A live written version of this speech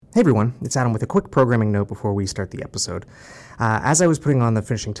Hey everyone, it's Adam with a quick programming note before we start the episode. As I was putting on the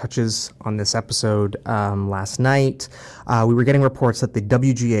finishing touches on this episode last night, we were getting reports that the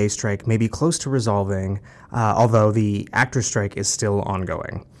WGA strike may be close to resolving, although the actors' strike is still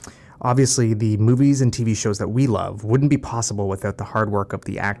ongoing. Obviously, the movies and TV shows that we love wouldn't be possible without the hard work of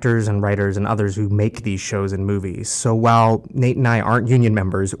the actors and writers and others who make these shows and movies. So while Nate and I aren't union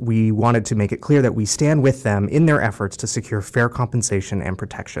members, we wanted to make it clear that we stand with them in their efforts to secure fair compensation and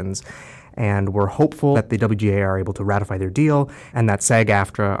protections. And we're hopeful that the WGA are able to ratify their deal and that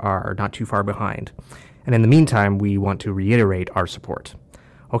SAG-AFTRA are not too far behind. And in the meantime, we want to reiterate our support.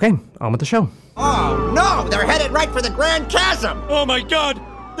 Okay, on with the show. Oh, no! They're headed right for the Grand Chasm! Oh, my God!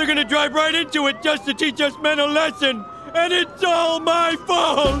 They're gonna drive right into it just to teach us men a lesson! And it's all my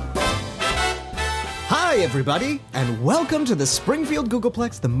fault! Hi, everybody, and welcome to the Springfield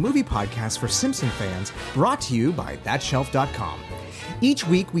Googleplex, the movie podcast for Simpson fans, brought to you by ThatShelf.com. Each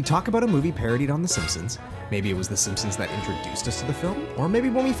week, we talk about a movie parodied on The Simpsons. Maybe it was The Simpsons that introduced us to the film, or maybe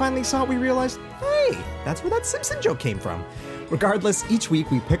when we finally saw it, we realized, hey, that's where that Simpson joke came from. Regardless, each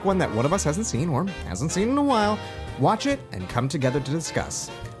week we pick one that one of us hasn't seen or hasn't seen in a while, watch it, and come together to discuss.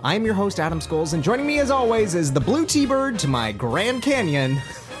 I'm your host, Adam Scholes, and joining me as always is the Blue T-Bird to my Grand Canyon,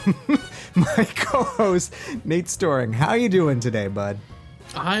 my co-host, Nate Storing. How you doing today, bud?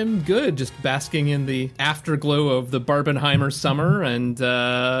 I'm good, just basking in the afterglow of the Barbenheimer summer, and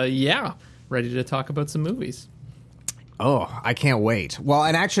ready to talk about some movies. Oh, I can't wait. Well,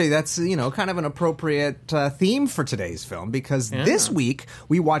 and actually that's, kind of an appropriate theme for today's film, because this week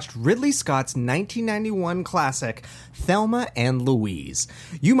we watched Ridley Scott's 1991 classic, Thelma and Louise.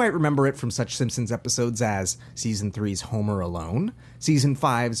 You might remember it from such Simpsons episodes as Season 3's Homer Alone, Season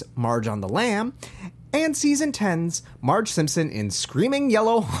 5's Marge on the Lam, and Season 10's Marge Simpson in Screaming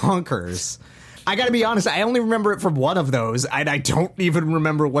Yellow Honkers. I gotta be honest, I only remember it from one of those, and I don't even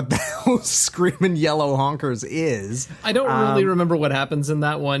remember what the hell Screaming Yellow Honkers is. I don't really remember what happens in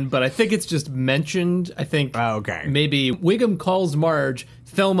that one, but I think it's just mentioned. I think maybe Wiggum calls Marge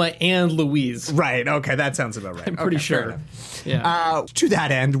Thelma and Louise. Right, okay, that sounds about right. I'm pretty sure. Yeah. To that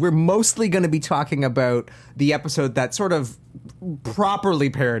end, we're mostly going to be talking about the episode that sort of properly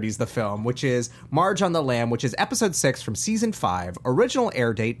parodies the film, which is Marge on the Lam, which is episode 6 from season 5, original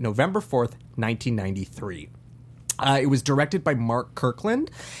air date November 4th, 1993. It was directed by Mark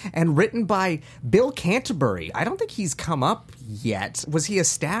Kirkland and written by Bill Canterbury. I don't think he's come up yet. Was he a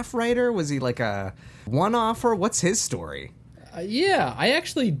staff writer? Was he like a one-offer? What's his story? I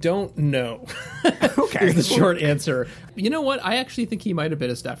actually don't know. Okay. Is the short answer. You know what? I actually think he might have been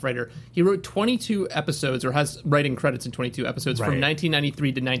a staff writer. He wrote 22 episodes, or has writing credits in 22 episodes from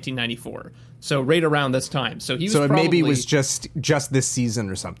 1993 to 1994. So right around this time. So he was maybe it was just this season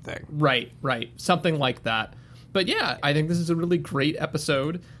or something. Right. Something like that. But yeah, I think this is a really great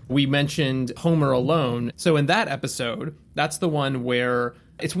episode. We mentioned Homer Alone. So in that episode, that's the one where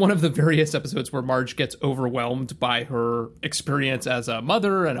it's one of the various episodes where Marge gets overwhelmed by her experience as a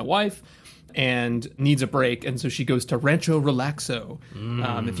mother and a wife and needs a break. And so she goes to Rancho Relaxo,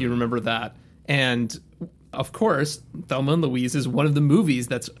 if you remember that. And of course, Thelma and Louise is one of the movies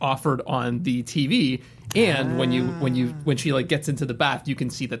that's offered on the TV. And when she like gets into the bath, you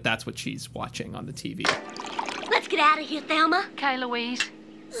can see that that's what she's watching on the TV. Let's get out of here, Thelma. Okay, Louise.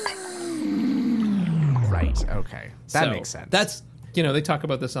 Right, okay. That makes sense. That's, they talk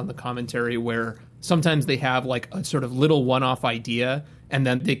about this on the commentary where sometimes they have like a sort of little one-off idea and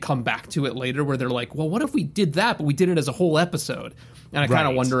then they come back to it later where they're like, well, what if we did that, but we did it as a whole episode? And I kind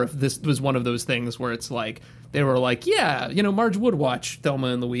of wonder if this was one of those things where it's like, they were like, Marge would watch Thelma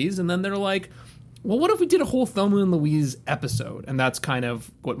and Louise. And then they're like, well, what if we did a whole Thelma and Louise episode? And that's kind of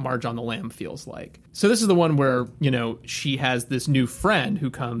what Marge on the Lam feels like. So this is the one where, she has this new friend who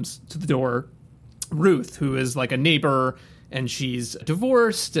comes to the door, Ruth, who is like a neighbor, and she's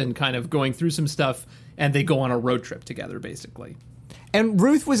divorced and kind of going through some stuff, and they go on a road trip together, basically. And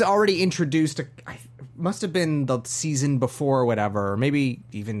Ruth was already introduced, must have been the season before or whatever, or maybe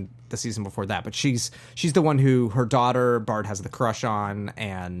even the season before that, but she's the one who her daughter, Bart, has the crush on,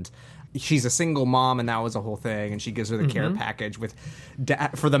 and she's a single mom, and that was a whole thing, and she gives her the care package with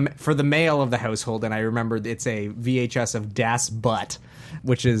for the male of the household, and I remember it's a VHS of Das Butt,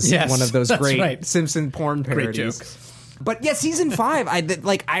 which is one of those great Simpson porn parodies. Great jokes. But yeah, season 5,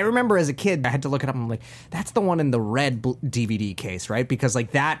 I remember as a kid, I had to look it up, and I'm like, that's the one in the red DVD case, right? Because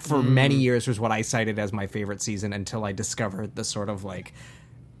like that for many years was what I cited as my favorite season until I discovered the sort of like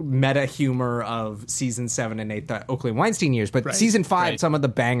meta humor of season 7 and 8, the Oakley and Weinstein years. But season 5, some of the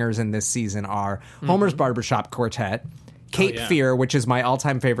bangers in this season are Homer's Barbershop Quartet, Cape Fear, which is my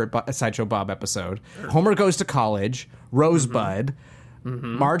all-time favorite Sideshow Bob episode, Homer Goes to College, Rosebud,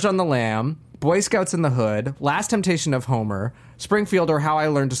 Marge on the Lam, Boy Scouts in the Hood, Last Temptation of Homer, Springfield or How I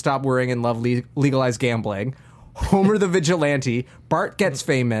Learned to Stop Worrying and Love Legalized Gambling, Homer the Vigilante, Bart Gets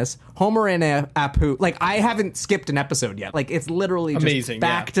Famous, Homer and Apu. Like, I haven't skipped an episode yet. Like, it's literally just amazing,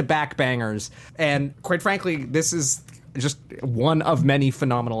 back-to-back bangers. And quite frankly, this is just one of many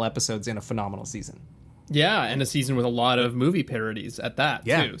phenomenal episodes in a phenomenal season. Yeah, and a season with a lot of movie parodies at that,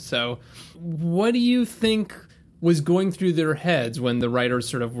 too. So what do you think was going through their heads when the writers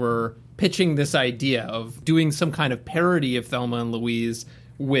sort of were pitching this idea of doing some kind of parody of Thelma and Louise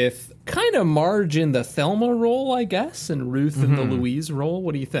with kind of Marge in the Thelma role, I guess, and Ruth in the Louise role?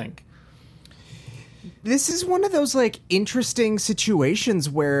 What do you think? This is one of those, like, interesting situations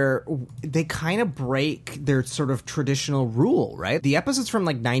where they kind of break their sort of traditional rule, right? The episode's from,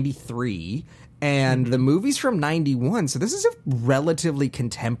 like, 93, and the movie's from 91, so this is a relatively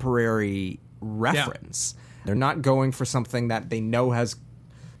contemporary reference. Yeah. They're not going for something that they know has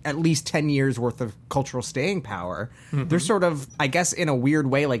at least 10 years worth of cultural staying power. They're sort of, I guess, in a weird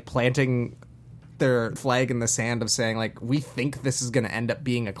way, like, planting their flag in the sand of saying, like, we think this is going to end up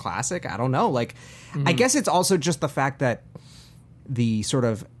being a classic. I don't know. Like, I guess it's also just the fact that the sort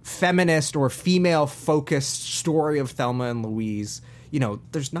of feminist or female-focused story of Thelma and Louise, you know,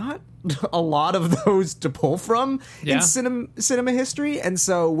 there's not a lot of those to pull from in cinema history. And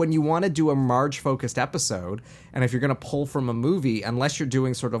so when you want to do a Marge-focused episode, and if you're going to pull from a movie, unless you're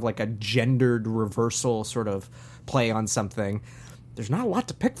doing sort of like a gendered reversal sort of play on something, there's not a lot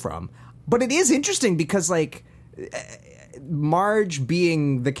to pick from. But it is interesting because, like, Marge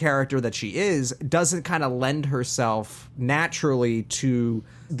being the character that she is doesn't kind of lend herself naturally to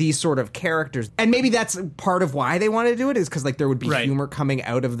these sort of characters. And maybe that's part of why they wanted to do it, is because, like, there would be humor coming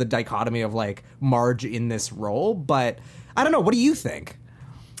out of the dichotomy of, like, Marge in this role. But I don't know. What do you think?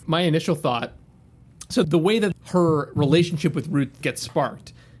 My initial thought, so the way that her relationship with Ruth gets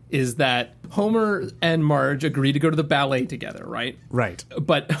sparked is that Homer and Marge agree to go to the ballet together, right? Right.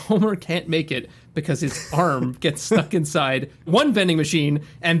 But Homer can't make it because his arm gets stuck inside one vending machine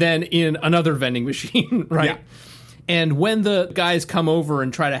and then in another vending machine, right? Yeah. And when the guys come over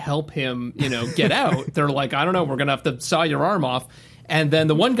and try to help him, you know, get out, they're like, I don't know, we're going to have to saw your arm off. And then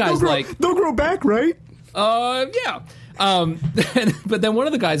the one guy's they'll grow back, right? Yeah. But then one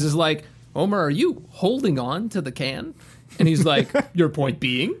of the guys is like, Homer, are you holding on to the can? And he's like, your point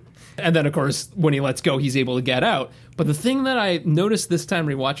being? And then, of course, when he lets go, he's able to get out. But the thing that I noticed this time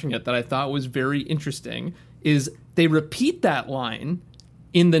rewatching it that I thought was very interesting is they repeat that line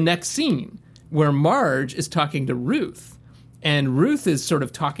in the next scene where Marge is talking to Ruth. And Ruth is sort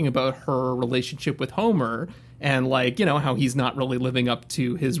of talking about her relationship with Homer and, like, you know, how he's not really living up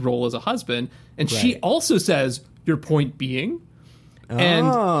to his role as a husband. And she also says, your point being?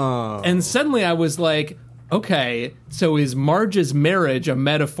 And suddenly I was like, okay, so is Marge's marriage a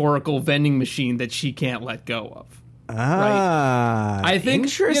metaphorical vending machine that she can't let go of? Right? I think,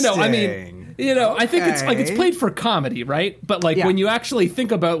 interesting. You know, I mean, you know, I think it's like it's played for comedy, right? But like when you actually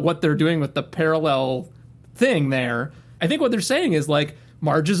think about what they're doing with the parallel thing there, I think what they're saying is like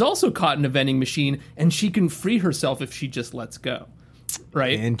Marge is also caught in a vending machine and she can free herself if she just lets go.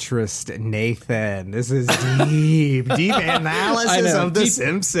 Right. Interesting, Nathan. This is deep analysis of The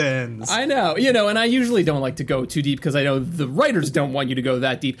Simpsons. I know, you know, and I usually don't like to go too deep because I know the writers don't want you to go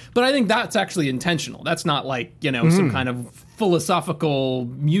that deep. But I think that's actually intentional. That's not like, you know, some kind of philosophical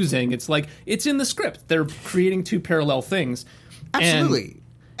musing. It's like it's in the script. They're creating two parallel things. Absolutely.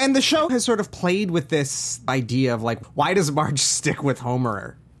 And the show has sort of played with this idea of like, why does Marge stick with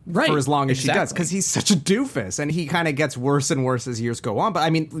Homer? For as long as she does, because he's such a doofus, and he kind of gets worse and worse as years go on. But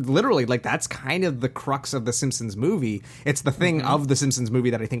I mean, literally, like that's kind of the crux of the Simpsons movie. It's the thing of the Simpsons movie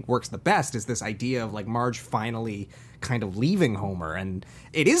that I think works the best is this idea of like Marge finally kind of leaving Homer, and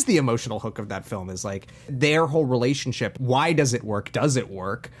it is the emotional hook of that film is like their whole relationship. Why does it work? Does it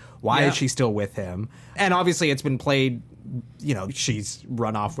work? Why is she still with him? And obviously, it's been played. You know, she's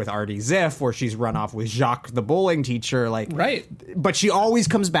run off with Artie Ziff, or she's run off with Jacques the bowling teacher, like, but she always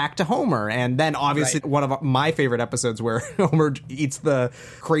comes back to Homer. And then obviously one of my favorite episodes where Homer eats the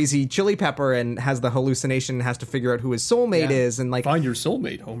crazy chili pepper and has the hallucination and has to figure out who his soulmate is. And like, find your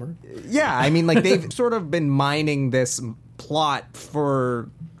soulmate, Homer. Yeah. I mean, like they've sort of been mining this plot for,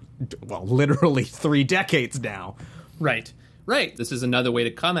 well, literally 3 decades now. Right. This is another way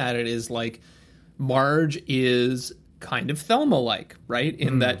to come at it is like Marge is kind of Thelma-like, right?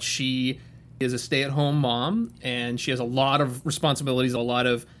 In that she is a stay-at-home mom and she has a lot of responsibilities, a lot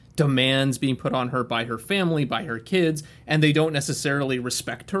of demands being put on her by her family, by her kids, and they don't necessarily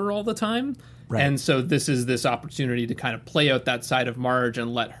respect her all the time. Right. And so this is this opportunity to kind of play out that side of Marge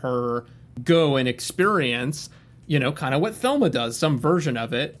and let her go and experience, you know, kind of what Thelma does, some version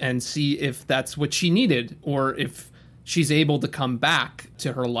of it, and see if that's what she needed or if she's able to come back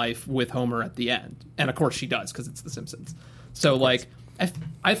to her life with Homer at the end. And of course she does, because it's The Simpsons. So, like,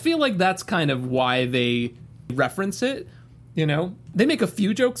 I feel like that's kind of why they reference it, you know? They make a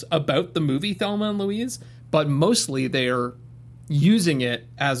few jokes about the movie Thelma and Louise, but mostly they're using it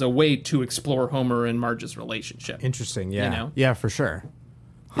as a way to explore Homer and Marge's relationship. Interesting, yeah. You know? Yeah, for sure.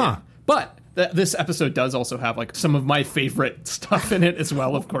 Huh. Yeah. But this episode does also have, like, some of my favorite stuff in it as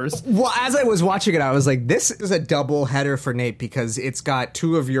well, of course. Well, as I was watching it, I was like, this is a double header for Nate because it's got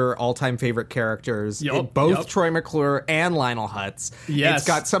two of your all-time favorite characters, both Troy McClure and Lionel Hutz. Yes. It's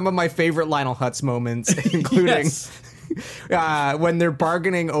got some of my favorite Lionel Hutz moments, including... when they're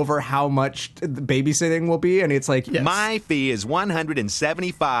bargaining over how much the babysitting will be, and it's like, my fee is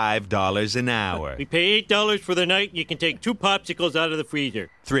 $175 an hour. We pay $8 for the night. You can take 2 popsicles out of the freezer.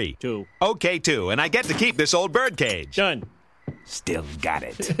 3. 2. Okay, 2, and I get to keep this old birdcage. Done. Still got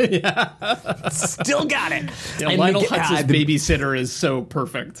it. still got it. Yeah, And Lionel we get- Hutz's babysitter is so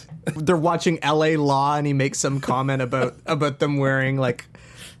perfect. They're watching LA Law, and he makes some comment about them wearing like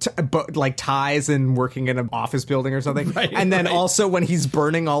ties and working in an office building or something. Right, and then right. also when he's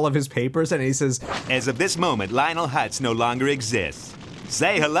burning all of his papers, and he says, As of this moment, Lionel Hutz no longer exists.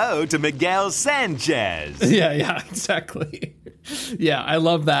 Say hello to Miguel Sanchez. Yeah, exactly. Yeah, I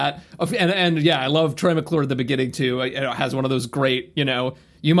love that. And yeah, I love Troy McClure at the beginning, too. It has one of those great, you know,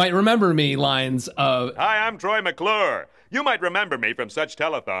 you might remember me lines of... Hi, I'm Troy McClure. You might remember me from such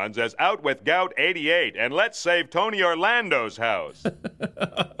telethons as Out with Gout 88 and Let's Save Tony Orlando's House.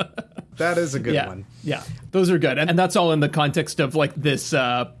 that is a good one. Yeah, those are good. And that's all in the context of, like, this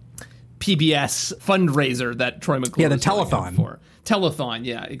PBS fundraiser that Troy McClure the is going telethon. for. Telethon,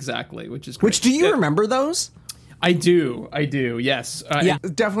 yeah, exactly, which is great. Which, do you remember those? I do, yes. Yeah,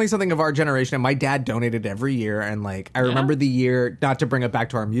 definitely something of our generation. And my dad donated every year. And, like, I remember the year, not to bring it back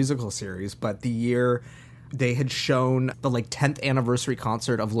to our musical series, but the year... they had shown the, like, 10th anniversary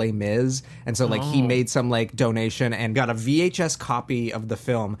concert of Les Mis. And so, like, he made some, like, donation and got a VHS copy of the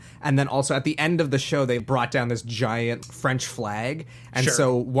film. And then also at the end of the show, they brought down this giant French flag. And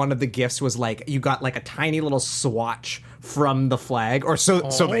so one of the gifts was, like, you got, like, a tiny little swatch from the flag. Or so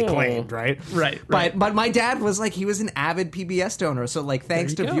they claimed, right? Right. But my dad was, like, he was an avid PBS donor. So, like,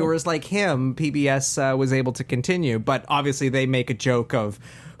 thanks to viewers like him, PBS was able to continue. But obviously they make a joke of...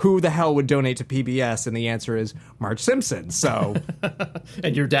 who the hell would donate to PBS? And the answer is Marge Simpson. So,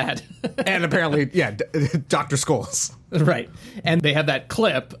 and your dad. and apparently, Dr. Scholes. Right. And they have that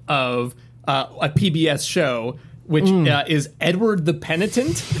clip of a PBS show, which is Edward the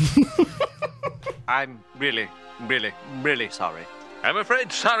Penitent. I'm really sorry. I'm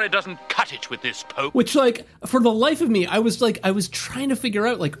afraid sorry doesn't cut it with this Pope. Which, like, for the life of me, I was trying to figure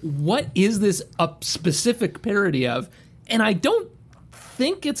out, like, what is this a specific parody of? And I don't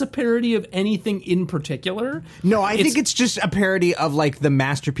think it's a parody of anything in particular. No, I think it's just a parody of, like, the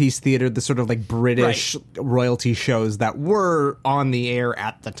Masterpiece Theater, the sort of, like, British royalty shows that were on the air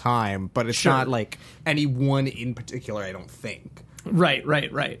at the time, but it's not, like, any one in particular, I don't think. Right.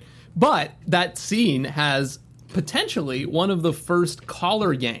 But that scene has potentially one of the first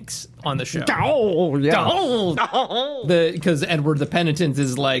collar yanks on the show. Oh, yeah. Because Edward the Penitent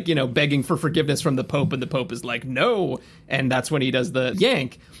is, like, you know, begging for forgiveness from the Pope, and the Pope is like, no. And that's when he does the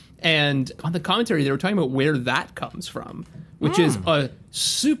yank. And on the commentary, they were talking about where that comes from, which is a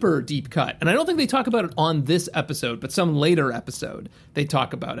super deep cut. And I don't think they talk about it on this episode, but some later episode, they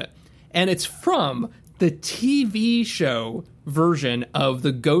talk about it. And it's from the TV show version of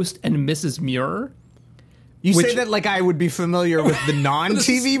The Ghost and Mrs. Muir. You say that like I would be familiar with the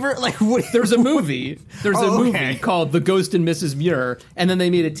non-TV version? Like, There's a movie. There's a movie called The Ghost and Mrs. Muir, and then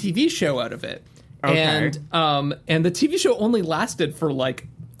they made a TV show out of it. Okay. And the TV show only lasted for like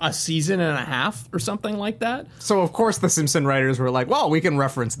a season and a half or something like that. So of course the Simpson writers were like, well, we can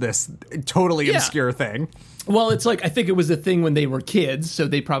reference this totally obscure thing. Well, it's like, I think it was a thing when they were kids, so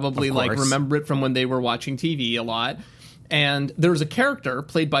they probably like remember it from when they were watching TV a lot. And there was a character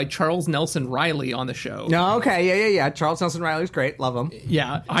played by Charles Nelson Riley on the show. No, okay, yeah. Charles Nelson Riley's great. Love him.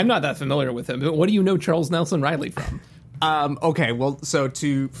 Yeah, I'm not that familiar with him. But what do you know Charles Nelson Riley from? Okay, well, so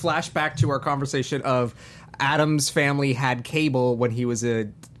to flash back to our conversation of Adam's family had cable when he was a,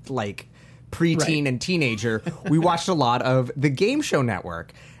 like, preteen and teenager, we watched a lot of the Game Show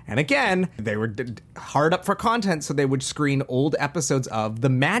Network. And again, they were hard up for content, so they would screen old episodes of The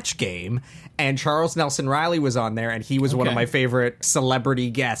Match Game, and Charles Nelson Riley was on there, and he was one of my favorite celebrity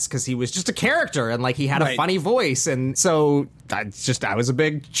guests, because he was just a character, and, like, he had a funny voice, and so I was a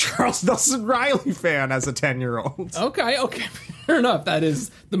big Charles Nelson Riley fan as a 10-year-old. Okay, fair enough. That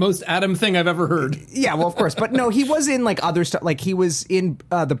is the most Adam thing I've ever heard. Yeah, well, of course. But no, he was in like other stuff. Like he was in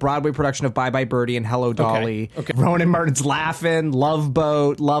the Broadway production of Bye Bye Birdie and Hello Dolly. Okay. Rowan Martin's Laugh-In, Love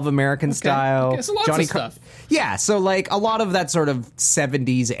Boat, Love American Style. Okay, so lots of stuff. Yeah, so like a lot of that sort of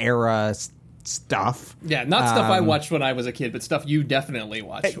 70s era stuff. Yeah, not stuff I watched when I was a kid, but stuff you definitely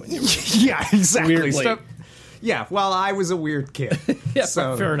watched when you were a kid. Yeah, exactly. Weirdly. Yeah, well, I was a weird kid. Yeah,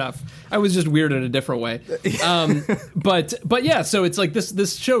 so. fair enough. I was just weird in a different way. But yeah, so it's like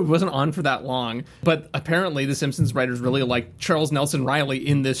this show wasn't on for that long, but apparently the Simpsons writers really liked Charles Nelson Riley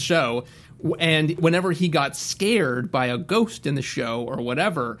in this show. And whenever he got scared by a ghost in the show or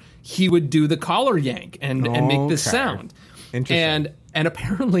whatever, he would do the collar yank and make this sound. Interesting. And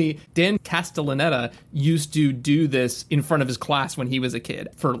apparently Dan Castellaneta used to do this in front of his class when he was a kid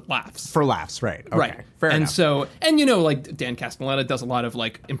for laughs. For laughs, right. Okay. Right. Fair and enough. so, and you know, like Dan Castellaneta does a lot of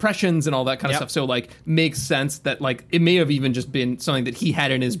like impressions and all that kind of stuff. So like makes sense that like it may have even just been something that he had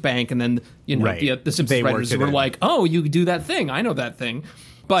in his bank. And then, you know, the Simpsons writers were like, oh, you do that thing. I know that thing.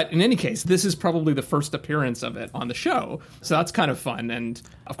 But in any case, this is probably the first appearance of it on the show. So that's kind of fun. And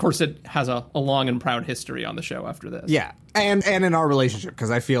of course, it has a long and proud history on the show after this. Yeah. And in our relationship, because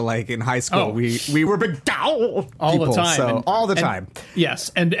I feel like in high school, we were big all the time. So all the time.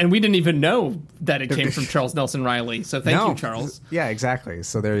 Yes. And we didn't even know that it came from Charles Nelson Riley. So thank you, Charles. Yeah, exactly.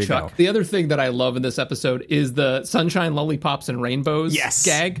 So there you Chuck. go. The other thing that I love in this episode is the Sunshine, Lollipops, and Rainbows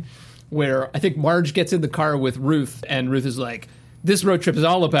gag, where I think Marge gets in the car with Ruth, and Ruth is like, this road trip is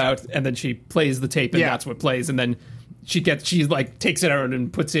all about, and then she plays the tape, and that's what plays, and then she like takes it out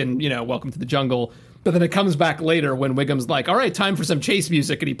and puts in, you know, Welcome to the Jungle. But then it comes back later when Wiggum's like, all right, time for some chase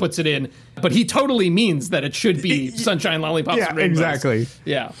music, and he puts it in. But he totally means that it should be Sunshine, Lollipops, and Rainbows. Exactly.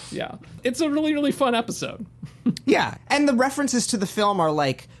 Yeah. It's a really, really fun episode. Yeah, and the references to the film are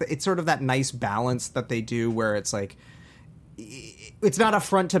like, it's sort of that nice balance that they do where it's like, it's not a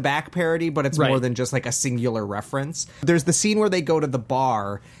front to back parody, but it's more than just like a singular reference. There's the scene where they go to the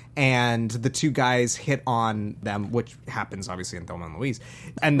bar and the two guys hit on them, which happens obviously in Thelma Louise.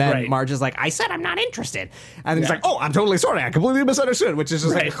 And then Marge is like, I said I'm not interested. And he's like, oh, I'm totally sorry. I completely misunderstood, which is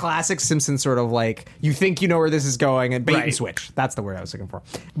just like a classic Simpsons sort of like, you think you know where this is going and bait and switch. That's the word I was looking for.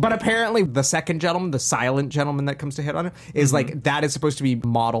 But apparently the second gentleman, the silent gentleman that comes to hit on him, is like, that is supposed to be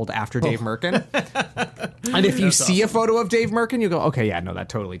modeled after Dave Merkin. And if you see a photo of Dave Merkin, you go, okay, yeah, no, that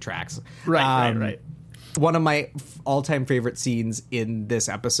totally tracks. Right. One of my all-time favorite scenes in this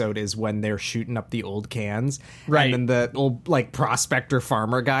episode is when they're shooting up the old cans. Right. And then the old, like, prospector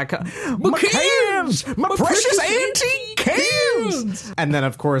farmer guy my cans! My precious antique cans! And then,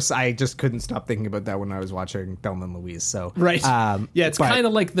 of course, I just couldn't stop thinking about that when I was watching Thelma and Louise. So, yeah, it's kind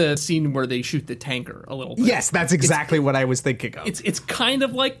of like the scene where they shoot the tanker a little bit. Yes, that's exactly what I was thinking of. It's kind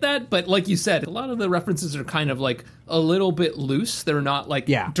of like that, but like you said, a lot of the references are kind of like a little bit loose. They're not like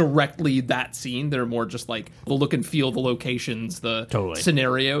directly that scene. They're more just like the look and feel, the locations, the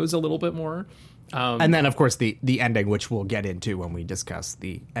scenarios a little bit more. And then, of course, the ending, which we'll get into when we discuss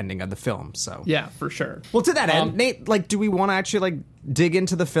the ending of the film. So yeah, for sure. Well, to that end, Nate, like, do we want to actually like dig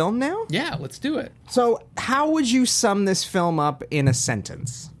into the film now? Yeah, let's do it. So, how would you sum this film up in a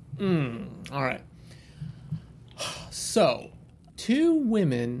sentence? All right. So, two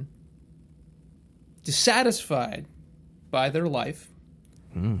women dissatisfied by their life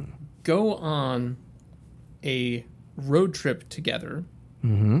go on a road trip together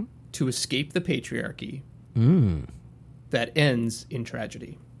to escape the patriarchy that ends in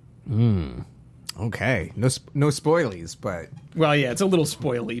tragedy. Okay, no spoilies, but well, yeah, it's a little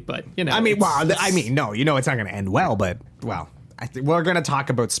spoily, but you know, no, you know, it's not going to end well, but well, I think we're going to talk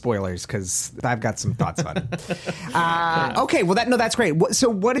about spoilers because I've got some thoughts on it. Okay, well, that's great. So,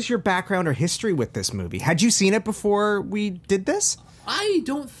 what is your background or history with this movie? Had you seen it before we did this? I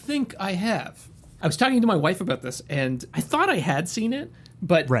don't think I have. I was talking to my wife about this, and I thought I had seen it,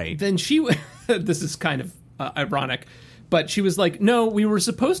 but then she... this is kind of ironic, but she was like, no, we were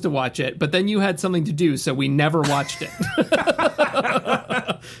supposed to watch it, but then you had something to do, so we never watched it.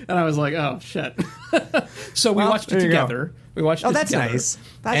 And I was like, oh, shit. So we watched it together. We watched it together. Oh, that's nice.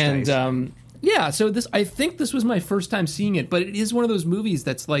 That's nice. Yeah, so I think this was my first time seeing it, but it is one of those movies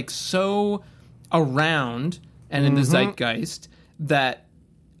that's like so around and in the zeitgeist that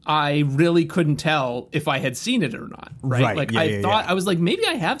I really couldn't tell if I had seen it or not. Right. Like I was like, maybe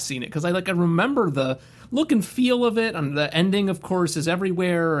I have seen it because I remember the look and feel of it, and the ending, of course, is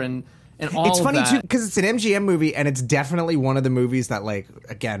everywhere, and all. It's funny of that. too because it's an MGM movie, and it's definitely one of the movies that, like,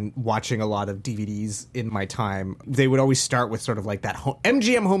 again, watching a lot of DVDs in my time, they would always start with sort of like that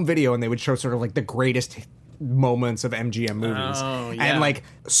MGM home video, and they would show sort of like the greatest moments of MGM movies. Oh, yeah. And like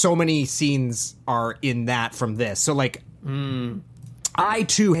so many scenes are in that from this. So like I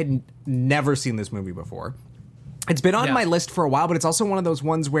too had never seen this movie before. It's been on my list for a while, but it's also one of those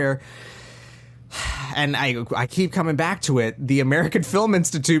ones where, and I keep coming back to it, the American Film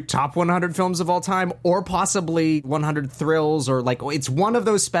Institute top 100 films of all time, or possibly 100 thrills, or like, it's one of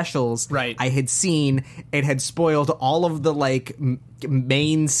those specials I had seen. It had spoiled all of the like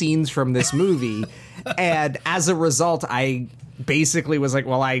main scenes from this movie. And as a result, I basically was like,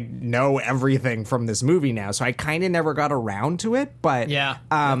 well, I know everything from this movie now, so I kind of never got around to it, but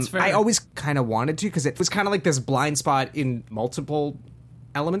that's fair. I always kind of wanted to, because it was kind of like this blind spot in multiple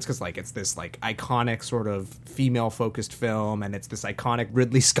elements, because like it's this like iconic sort of female focused film, and it's this iconic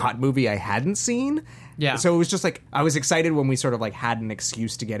Ridley Scott movie I hadn't seen. So it was just like I was excited when we sort of like had an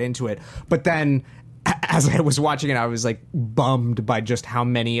excuse to get into it, but then as I was watching it, I was like bummed by just how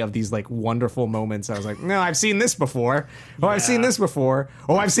many of these like wonderful moments. I was like, no, I've seen this before. Oh, I've seen this before.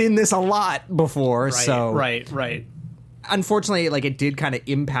 Oh, I've seen this a lot before. Right. Unfortunately, like it did kind of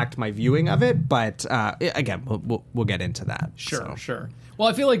impact my viewing of it, but again, we'll get into that. Sure. Well,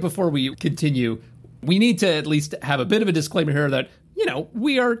 I feel like before we continue, we need to at least have a bit of a disclaimer here that, you know,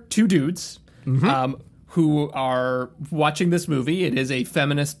 we are two dudes who are watching this movie. It is a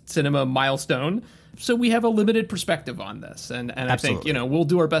feminist cinema milestone, so we have a limited perspective on this. And I think, you know, we'll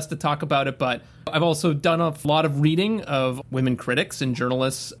do our best to talk about it, but I've also done a lot of reading of women critics and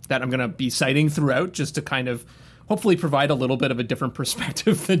journalists that I'm going to be citing throughout, just to kind of hopefully provide a little bit of a different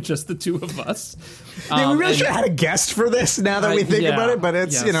perspective than just the two of us. Yeah, we really should have had a guest for this now that we think about it, but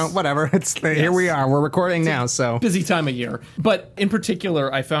it's, you know, whatever. It's here we are. We're recording now, so. Busy time of year. But in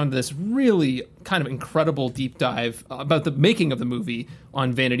particular, I found this really kind of incredible deep dive about the making of the movie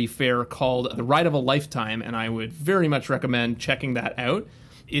on Vanity Fair called The Ride of a Lifetime, and I would very much recommend checking that out.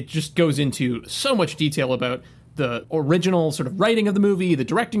 It just goes into so much detail about the original sort of writing of the movie, the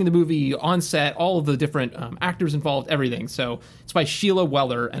directing of the movie, on set, all of the different actors involved, everything. So it's by Sheila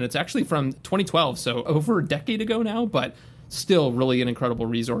Weller, and it's actually from 2012, so over a decade ago now, but still really an incredible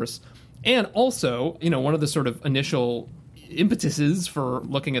resource. And also, you know, one of the sort of initial impetuses for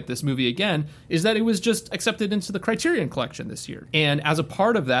looking at this movie again is that it was just accepted into the Criterion Collection this year. And as a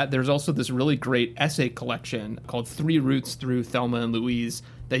part of that, there's also this really great essay collection called 3 Routes Through Thelma and Louise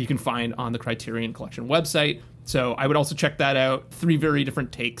that you can find on the Criterion Collection website. So I would also check that out. 3 very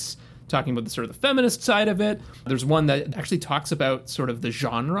different takes talking about the sort of the feminist side of it. There's one that actually talks about sort of the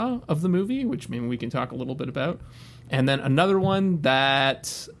genre of the movie, which maybe we can talk a little bit about. And then another one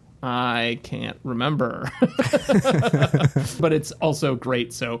that I can't remember, but it's also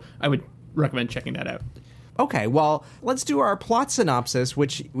great. So I would recommend checking that out. Okay, let's do our plot synopsis,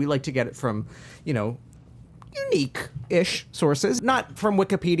 which we like to get it from, you know, unique-ish sources, not from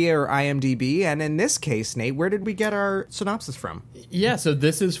Wikipedia or IMDb. And in this case, Nate, where did we get our synopsis from? Yeah, so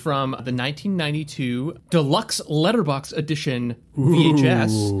this is from the 1992 Deluxe Letterbox Edition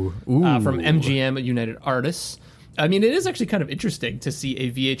VHS from MGM United Artists. I mean, it is actually kind of interesting to see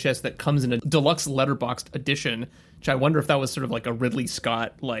a VHS that comes in a Deluxe Letterboxd edition, which I wonder if that was sort of like a Ridley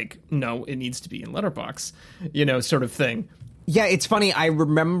Scott, like, no, it needs to be in Letterbox, you know, sort of thing. Yeah, it's funny. I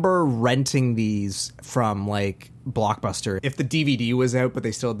remember renting these from, like, Blockbuster. If the DVD was out, but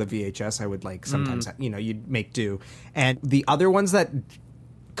they still had the VHS, I would, like, sometimes, you know, you'd make do. And the other ones that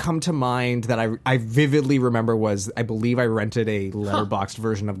come to mind that I vividly remember was, I believe I rented a letterboxed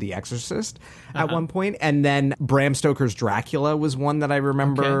version of The Exorcist at one point, and then Bram Stoker's Dracula was one that I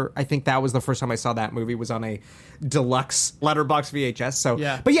remember. Okay. I think that was the first time I saw that movie, was on a deluxe letterbox VHS. So,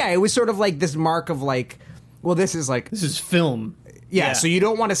 but yeah, it was sort of like this mark of like, well, this is film. Yeah, so you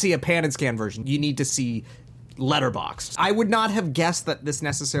don't want to see a pan and scan version. You need to see letterboxed. I would not have guessed that this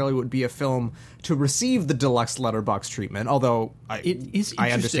necessarily would be a film to receive the deluxe letterbox treatment, although I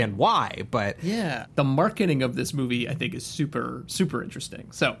understand why, but yeah, the marketing of this movie I think is super, super interesting.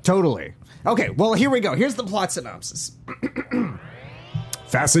 So totally. Okay, well, here we go. Here's the plot synopsis.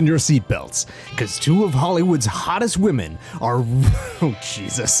 Fasten your seatbelts, because 2 of Hollywood's hottest women are, are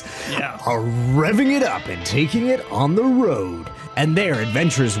revving it up and taking it on the road. And their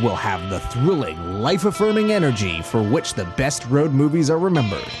adventures will have the thrilling, life-affirming energy for which the best road movies are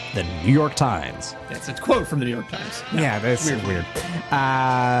remembered. The New York Times. That's a quote from the New York Times. No, yeah, that's weird.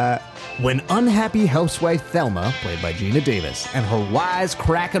 When unhappy housewife Thelma, played by Gina Davis, and her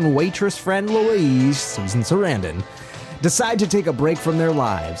wise-cracking waitress friend Louise, Susan Sarandon, decide to take a break from their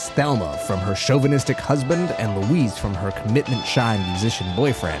lives, Thelma from her chauvinistic husband and Louise from her commitment-shy musician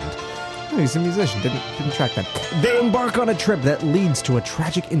boyfriend. Oh, he's a musician, didn't track that. They embark on a trip that leads to a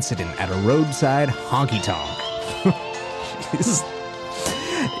tragic incident at a roadside honky-tonk.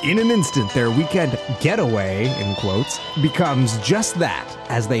 In an instant, their weekend getaway, in quotes, becomes just that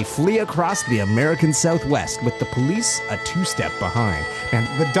as they flee across the American Southwest with the police a two-step behind. And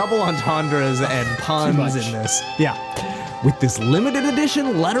the double entendres and puns in this. Yeah. With this limited edition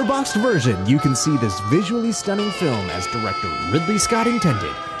letterboxed version, you can see this visually stunning film as director Ridley Scott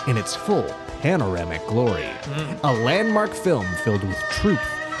intended in its full panoramic glory. A landmark film filled with truth,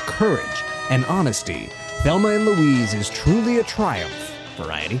 courage, and honesty. Thelma and Louise is truly a triumph,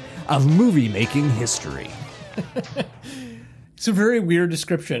 variety, of movie-making history. It's a very weird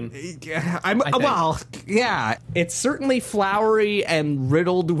description. Yeah. It's certainly flowery and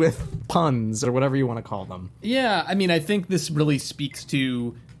riddled with puns, or whatever you want to call them. Yeah, I mean, I think this really speaks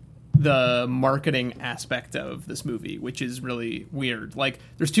to the marketing aspect of this movie, which is really weird. Like,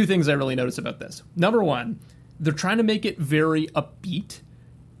 there's two things I really notice about this. Number one, they're trying to make it very upbeat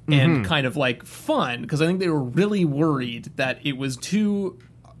and kind of like fun, because I think they were really worried that it was too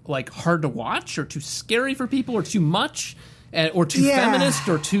like hard to watch or too scary for people or too much or too feminist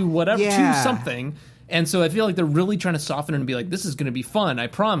or too whatever, too something. And so I feel like they're really trying to soften it and be like, this is going to be fun, I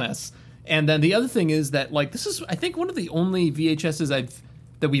promise. And then the other thing is that, like, this is, I think, one of the only VHSs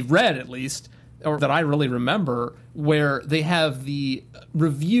that we've read, at least, or that I really remember, where they have the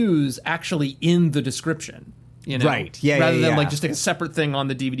reviews actually in the description. You know? Right. Yeah. Rather than like just a separate thing on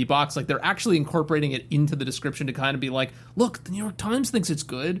the DVD box, like they're actually incorporating it into the description to kind of be like, look, the New York Times thinks it's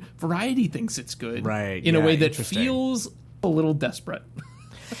good, Variety thinks it's good, right? In a way that feels a little desperate.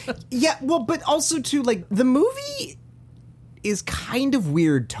 Yeah. Well, but also too, like, the movie is kind of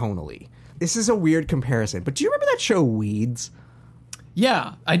weird tonally. This is a weird comparison, but do you remember that show Weeds?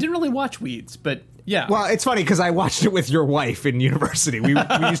 Yeah, I didn't really watch Weeds, but yeah. Well, it's funny because I watched it with your wife in university. We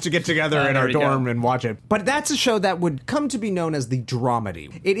used to get together in our dorm and watch it. But that's a show that would come to be known as the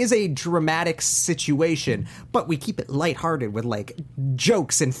dramedy. It is a dramatic situation, but we keep it lighthearted with, like,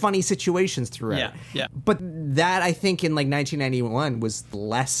 jokes and funny situations throughout. Yeah, yeah. But that, I think, in, like, 1991 was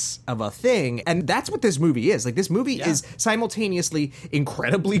less of a thing. And that's what this movie is. Like, this movie is simultaneously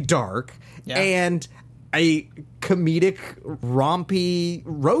incredibly dark and a comedic, rompy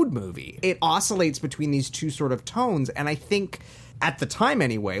road movie. It oscillates between these two sort of tones, and I think, at the time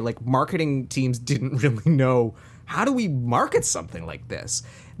anyway, like, marketing teams didn't really know, how do we market something like this?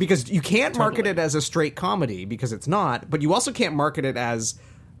 Because you can't market it as a straight comedy, because it's not, but you also can't market it as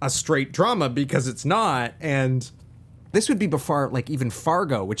a straight drama, because it's not, and this would be before, like, even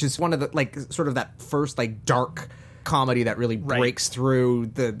Fargo, which is one of the, like, sort of that first, like, dark comedy that really breaks through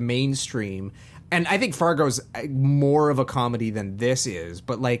the mainstream. And I think Fargo's more of a comedy than this is,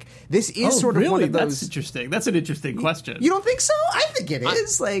 but, like, this is sort of one of those. That's interesting. That's an interesting question. You don't think so? I think it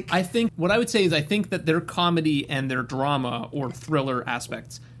is. I think what I would say is I think that their comedy and their drama or thriller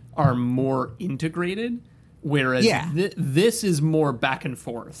aspects are more integrated, whereas this is more back and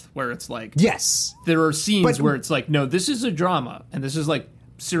forth, where it's like, there are scenes where it's like, no, this is a drama, and this is, like,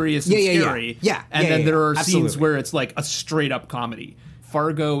 serious and scary. And then there are scenes where it's like a straight up comedy.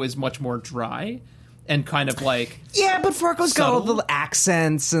 Fargo is much more dry and kind of like but Fargo's got all the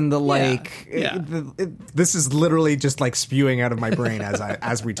accents and the like. This is literally just like spewing out of my brain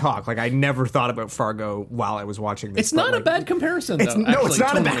as we talk. Like, I never thought about Fargo while I was watching this. It's not a bad comparison, though. It's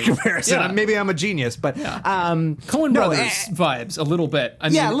not a bad comparison. Maybe I'm a genius, but Coen Brothers vibes a little bit. I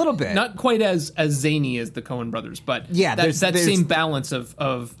mean, a little bit. Not quite as zany as the Coen Brothers, but there's that same balance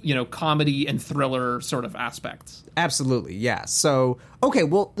of you know, comedy and thriller sort of aspects. Absolutely, yeah. So, okay,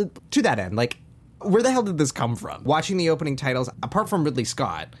 well, to that end, like, where the hell did this come from? Watching the opening titles, apart from Ridley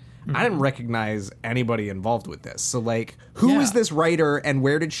Scott, I didn't recognize anybody involved with this. So, like, who is this writer and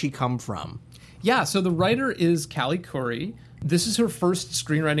where did she come from? Yeah, so the writer is Callie Curry. This is her first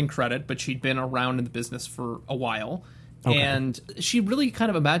screenwriting credit, but she'd been around in the business for a while. Okay. And she really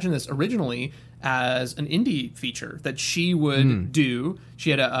kind of imagined this originally as an indie feature that she would do. She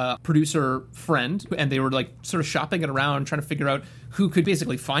had a producer friend, and they were, like, sort of shopping it around, trying to figure out who could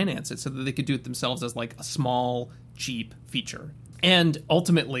basically finance it so that they could do it themselves as, like, a small, cheap feature. And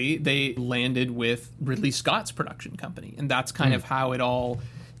ultimately, they landed with Ridley Scott's production company, and that's kind of how it all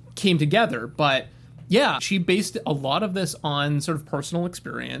came together. But, yeah, she based a lot of this on sort of personal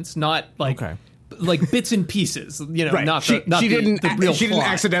experience, not, like... Okay. Like bits and pieces, you know, not the real She didn't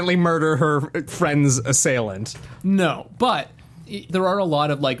accidentally murder her friend's assailant. No, but there are a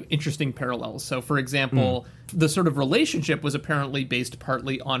lot of, like, interesting parallels. So, for example, the sort of relationship was apparently based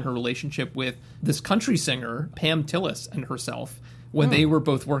partly on her relationship with this country singer, Pam Tillis, and herself, when they were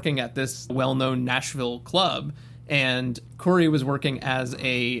both working at this well-known Nashville club, and Corey was working as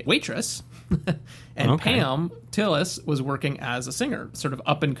a waitress, and Pam Tillis was working as a singer, sort of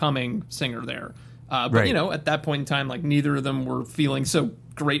up-and-coming singer there. But, you know, at that point in time, like, neither of them were feeling so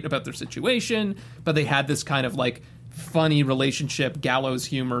great about their situation, but they had this kind of like funny relationship, gallows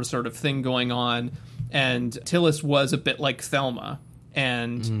humor sort of thing going on. And Tillis was a bit like Thelma,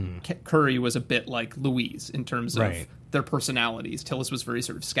 and Curry was a bit like Louise in terms of their personalities. Tillis was very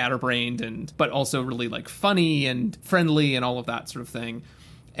sort of scatterbrained, but also really like funny and friendly and all of that sort of thing.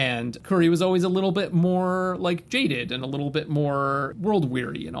 And Curry was always a little bit more like jaded and a little bit more world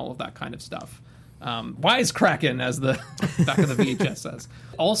weary and all of that kind of stuff. Wisecracking, as the back of the VHS says.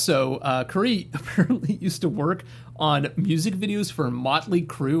 Also, Curry apparently used to work on music videos for Motley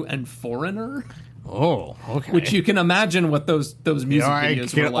Crue and Foreigner. Oh, okay. Which you can imagine what those music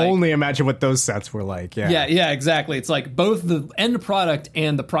videos were like. I can only imagine what those sets were like. Yeah, exactly. It's like both the end product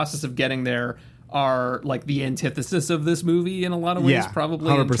and the process of getting there are like the antithesis of this movie in a lot of ways, probably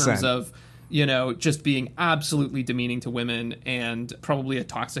 100%. In terms of, you know, just being absolutely demeaning to women and probably a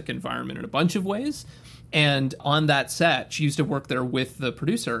toxic environment in a bunch of ways. And on that set, she used to work there with the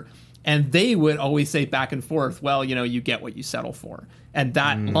producer, and they would always say back and forth, well, you know, you get what you settle for. And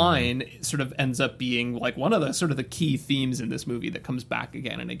that line sort of ends up being like one of the sort of the key themes in this movie that comes back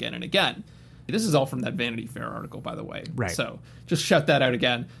again and again and again. This is all from that Vanity Fair article, by the way. Right. So just shout that out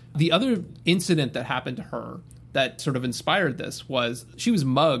again. The other incident that happened to her that sort of inspired this was she was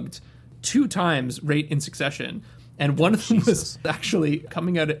mugged 2 times right in succession. And one of them was actually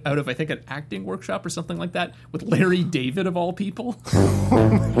coming out of, I think, an acting workshop or something like that with Larry David, of all people. Oh,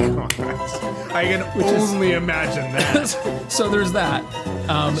 my God. I can only imagine that. So there's that.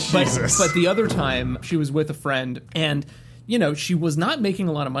 But the other time, she was with a friend, and, you know, she was not making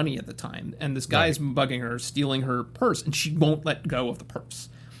a lot of money at the time. And this guy's bugging her, stealing her purse, and she won't let go of the purse.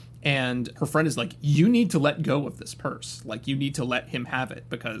 And her friend is like, you need to let go of this purse. Like, you need to let him have it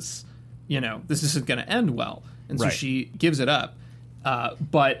because, you know, this isn't going to end well. And so she gives it up.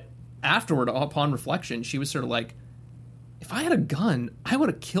 But afterward, upon reflection, she was sort of like, if I had a gun, I would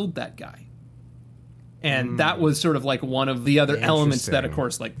have killed that guy. And that was sort of like one of the other elements that, of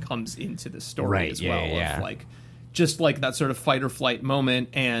course, like comes into the story as well. Of like, just like that sort of fight or flight moment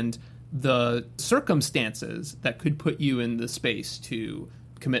and the circumstances that could put you in the space to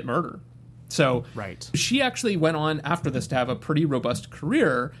commit murder. So she actually went on after this to have a pretty robust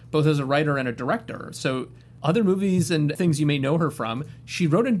career, both as a writer and a director. So other movies and things you may know her from, she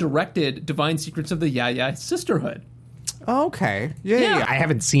wrote and directed Divine Secrets of the Ya-Ya Sisterhood. Oh, okay. Yeah. I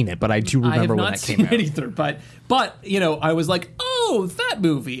haven't seen it, but I do remember when that came out. I have not seen it either, but, you know, I was like, oh, that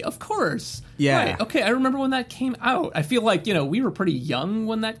movie, of course. Yeah. Right, okay, I remember when that came out. I feel like, you know, we were pretty young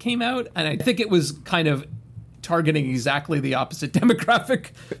when that came out, and I think it was kind of targeting exactly the opposite demographic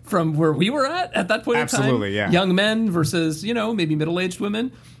from where we were at that point in time. Absolutely, yeah. Young men versus, you know, maybe middle-aged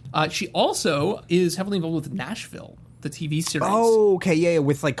women. She also is heavily involved with Nashville, the TV series. Oh, okay, yeah,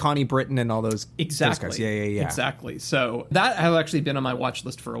 with like Connie Britton and all those exactly. Those guys. Yeah. Exactly. So that has actually been on my watch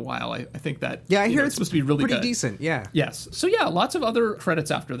list for a while. I think that I hear it's supposed to be really pretty good. Decent. Yeah. Yes. So yeah, lots of other credits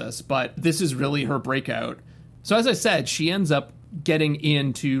after this, but this is really her breakout. So as I said, she ends up getting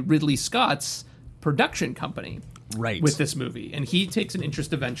into Ridley Scott's production company. Right. With this movie, and he takes an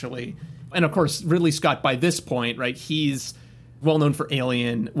interest eventually. And of course, Ridley Scott by this point, right? He's well known for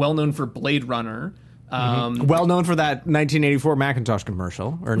Alien, well known for Blade Runner. Well known for that 1984 Macintosh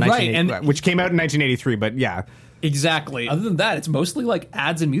commercial, or which came out in 1983, but yeah. Exactly. Other than that, it's mostly like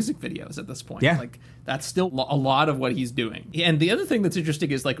ads and music videos at this point. Yeah. Like that's still a lot of what he's doing. And the other thing that's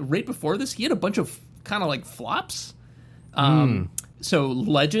interesting is like right before this, he had a bunch of kind of like flops. So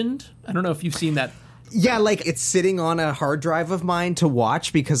Legend, I don't know if you've seen that. Yeah, like it's sitting on a hard drive of mine to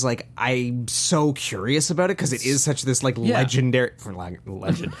watch because like I'm so curious about it because it is such this like legendary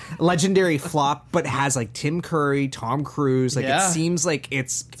flop, but has like Tim Curry, Tom Cruise. Like it seems like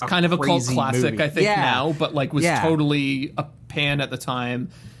it's kind of a cult classic, movie. I think now, but like was totally a pan at the time.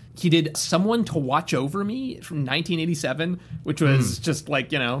 He did Someone to Watch Over Me from 1987, which was just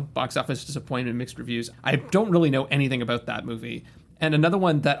like, you know, box office disappointment, mixed reviews. I don't really know anything about that movie. And another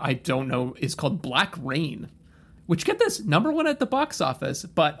one that I don't know is called Black Rain, which, get this, #1 at the box office,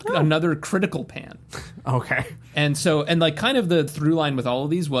 but another critical pan. Okay. And so, and like kind of the through line with all of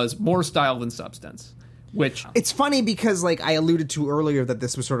these was more style than substance, which... It's funny because like I alluded to earlier that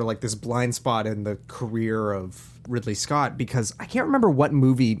this was sort of like this blind spot in the career of Ridley Scott because I can't remember what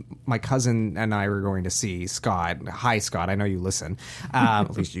movie my cousin and I were going to see. Scott. Hi, Scott. I know you listen.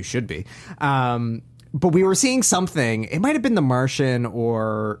 At least you should be. But we were seeing something. It might have been The Martian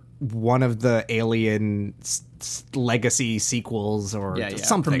or one of the Alien legacy sequels or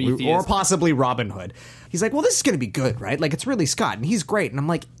something. Prometheus. Or possibly Robin Hood. He's like, well, this is going to be good, right? Like, it's Ridley Scott, and he's great. And I'm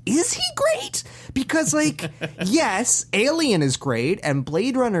like, is he great? Because, like, yes, Alien is great, and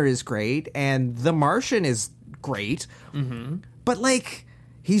Blade Runner is great, and The Martian is great. But, like...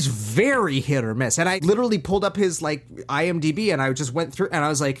 he's very hit or miss. And I literally pulled up his like IMDb and I just went through and I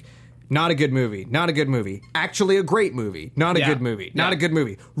was like, not a good movie. Not a good movie. Actually a great movie. Not a good movie. Not a good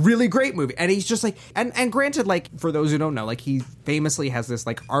movie. Really great movie. And he's just like, and granted, like, for those who don't know, like, he famously has this,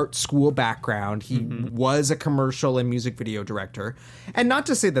 like, art school background. He was a commercial and music video director. And not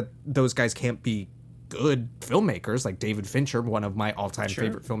to say that those guys can't be good filmmakers, like David Fincher, one of my all-time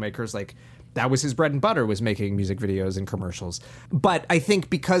favorite filmmakers, like, that was his bread and butter, was making music videos and commercials. But I think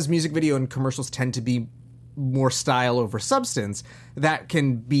because music video and commercials tend to be more style over substance, that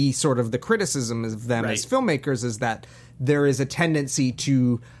can be sort of the criticism of them as filmmakers, is that there is a tendency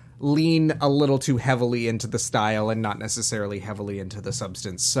to lean a little too heavily into the style and not necessarily heavily into the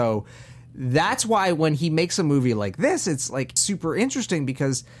substance. So that's why when he makes a movie like this, it's like super interesting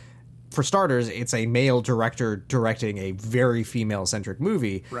because, for starters, it's a male director directing a very female-centric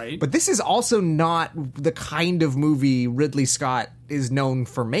movie. Right. But this is also not the kind of movie Ridley Scott is known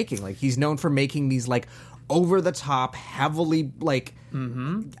for making. Like, he's known for making these, like, over-the-top, heavily, like,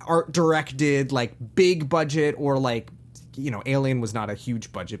 art-directed, like, big budget, or, like, you know, Alien was not a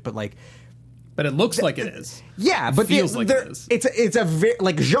huge budget, but, like... But it looks like it is. Yeah, but feels like it is. It's a very,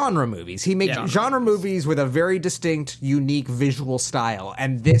 like, genre movies. He makes genre movies with a very distinct, unique visual style.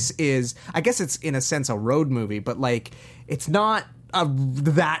 And this is, I guess it's in a sense a road movie, but, like, it's not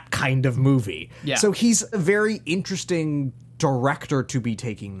that kind of movie. Yeah. So he's a very interesting director to be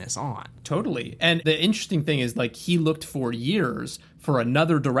taking this on. Totally. And the interesting thing is, like, he looked for years for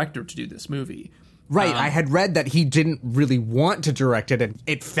another director to do this movie. Right, I had read that he didn't really want to direct it, and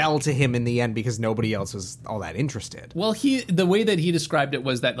it fell to him in the end because nobody else was all that interested. Well, the way that he described it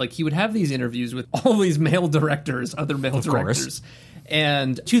was that, like, he would have these interviews with all these male directors, other male directors,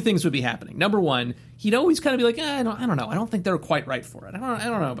 and two things would be happening. Number one, he'd always kind of be like, I don't know, I don't think they're quite right for it. I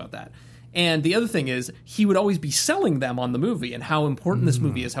don't know about that. And the other thing is, he would always be selling them on the movie and how important this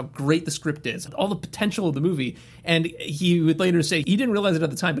movie is, how great the script is, all the potential of the movie. And he would later say he didn't realize it at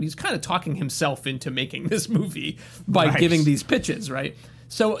the time, but he's kind of talking himself into making this movie by giving these pitches, right?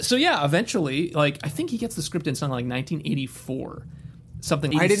 So yeah, eventually, like, I think he gets the script in something like 1984.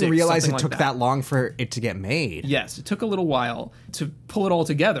 Something. I didn't realize it took that long for it to get made. Yes, it took a little while to pull it all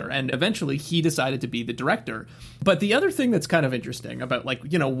together, and eventually he decided to be the director. But the other thing that's kind of interesting about, like,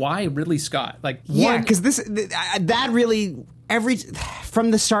 you know, why Ridley Scott? Like, because that really from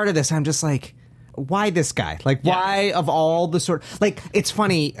the start of this, I'm just like, why this guy? Like, why of all the sort? Like, it's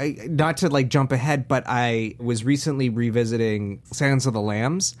funny, not to like jump ahead, but I was recently revisiting Silence of the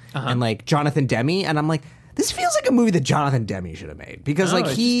Lambs and like Jonathan Demme, and I'm like, this feels like a movie that Jonathan Demme should have made because, like,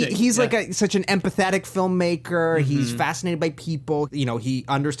 he's like such an empathetic filmmaker. He's fascinated by people. You know, he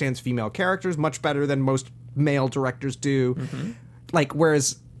understands female characters much better than most male directors do. Like,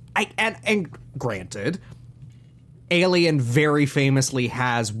 whereas and granted, Alien very famously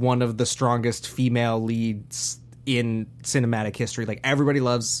has one of the strongest female leads in cinematic history. Like, everybody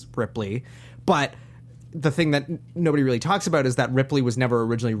loves Ripley, but the thing that nobody really talks about is that Ripley was never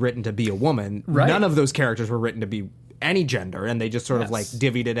originally written to be a woman. Right. None of those characters were written to be any gender, and they just sort of like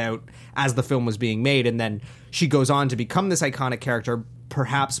divvied it out as the film was being made. And then she goes on to become this iconic character,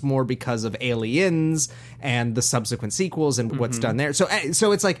 perhaps more because of Aliens and the subsequent sequels and what's done there. So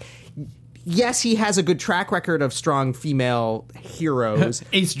it's like, yes, he has a good track record of strong female heroes.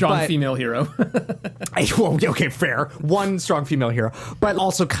 A strong female hero. Well, okay, fair. One strong female hero. But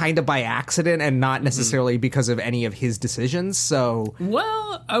also kind of by accident and not necessarily because of any of his decisions, so...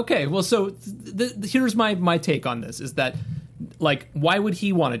 Well, okay. Well, so here's my take on this, is that, like, why would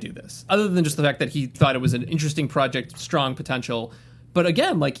he want to do this? Other than just the fact that he thought it was an interesting project, strong potential. But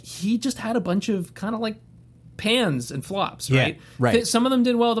again, like, he just had a bunch of kind of, like, pans and flops, right? Yeah, right. Some of them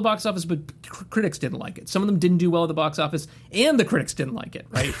did well at the box office, but critics didn't like it. Some of them didn't do well at the box office, and the critics didn't like it,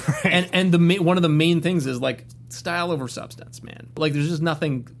 right? And one of the main things is, like, style over substance, man. Like, there's just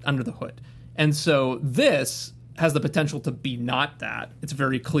nothing under the hood. And so this has the potential to be not that. It's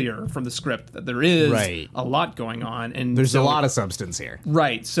very clear from the script that there is a lot going on, and there's a lot of substance here.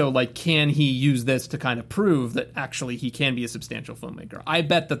 Right. So, like, can he use this to kind of prove that actually he can be a substantial filmmaker? I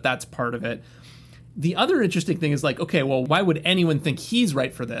bet that that's part of it. The other interesting thing is, like, okay, well, why would anyone think he's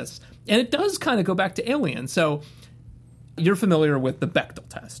right for this? And it does kind of go back to Alien. So you're familiar with the Bechdel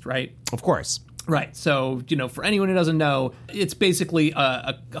test, right? Of course. Right. So, you know, for anyone who doesn't know, it's basically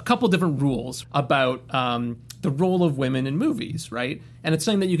a couple different rules about the role of women in movies, right? And it's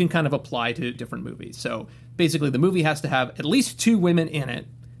something that you can kind of apply to different movies. So basically, the movie has to have at least two women in it.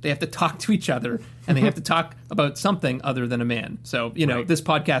 They have to talk to each other, and they have to talk about something other than a man. So, you know, this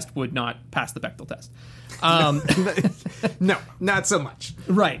podcast would not pass the Bechdel test. No, not so much.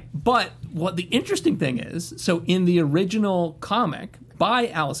 Right. But what the interesting thing is, so in the original comic, by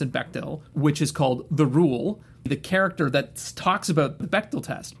Alison Bechdel, which is called The Rule, the character that talks about the Bechdel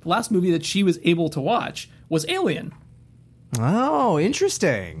test. The last movie that she was able to watch was Alien. Oh,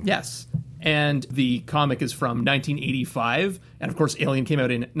 interesting. Yes. And the comic is from 1985. And of course, Alien came out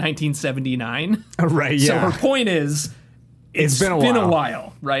in 1979. Right, yeah. So her point is, it's been a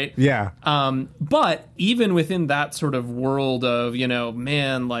while, right? Yeah. But even within that sort of world of,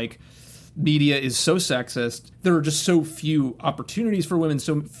 media is so sexist, there are just so few opportunities for women,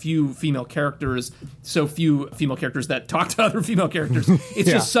 so few female characters, so few female characters that talk to other female characters. It's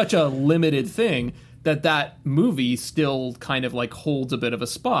just such a limited thing that movie still kind of holds a bit of a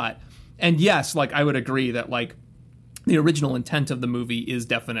spot. And yes, I would agree that the original intent of the movie is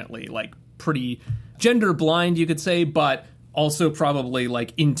definitely pretty gender blind, you could say, but also probably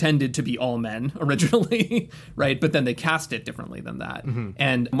intended to be all men originally, right? But then they cast it differently than that. Mm-hmm.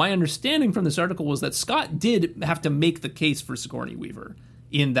 And my understanding from this article was that Scott did have to make the case for Sigourney Weaver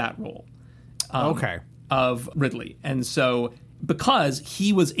in that role. Of Ridley. And so because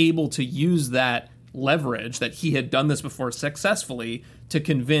he was able to use that leverage, that he had done this before successfully, to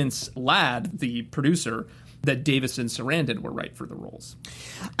convince Ladd, the producer, that Davis and Sarandon were right for the roles.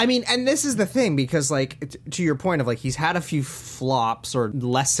 I mean, and this is the thing, because, to your point of, he's had a few flops or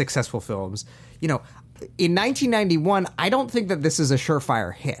less successful films. In 1991, I don't think that this is a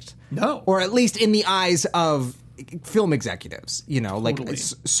surefire hit. No. Or at least in the eyes of film executives. Totally.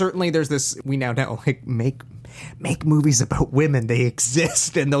 Certainly there's this, we now know, make movies about women. They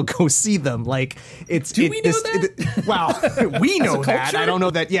exist, and they'll go see them. Do we know that? Well, we know that. I don't know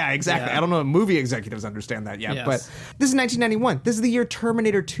that. Yeah, exactly. Yeah. I don't know if movie executives understand that yet. Yes. But this is 1991. This is the year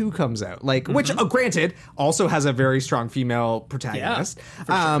Terminator 2 comes out. Which, granted, also has a very strong female protagonist.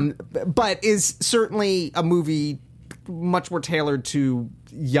 Yeah, for sure. But is certainly a movie much more tailored to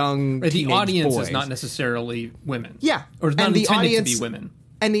young teenage the audience boys. is not necessarily women. Yeah. Or it's not And the intended audience, to be women.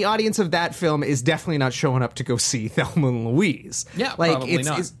 And the audience of that film is definitely not showing up to go see Thelma Louise. Yeah, probably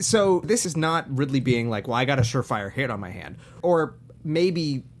not. So this is not Ridley being well, I got a surefire hit on my hand. Or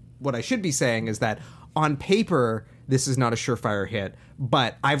maybe what I should be saying is that on paper, this is not a surefire hit,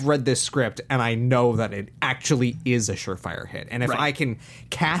 but I've read this script and I know that it actually is a surefire hit. And if I can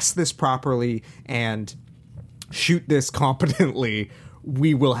cast this properly and shoot this competently,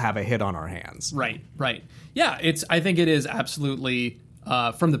 we will have a hit on our hands. Right. Yeah, I think it is absolutely...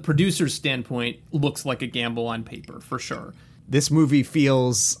 from the producer's standpoint, looks like a gamble on paper, for sure. This movie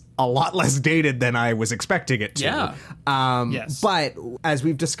feels a lot less dated than I was expecting it to. Yeah. Yes. But as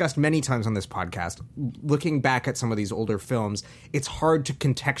we've discussed many times on this podcast, looking back at some of these older films, it's hard to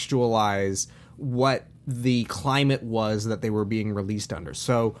contextualize what the climate was that they were being released under.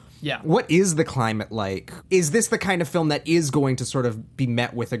 So what is the climate like? Is this the kind of film that is going to sort of be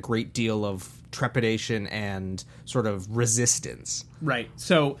met with a great deal of trepidation and sort of resistance? Right.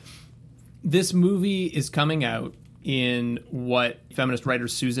 So this movie is coming out in what feminist writer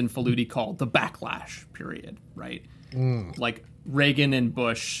Susan Faludi called the backlash period, right? Reagan and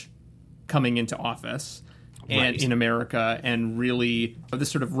Bush coming into office and in America, and really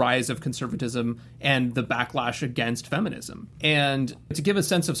this sort of rise of conservatism and the backlash against feminism. And to give a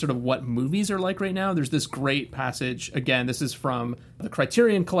sense of sort of what movies are like right now, there's this great passage. Again, this is from the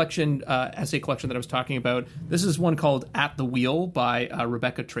Criterion collection, essay collection that I was talking about. This is one called At the Wheel by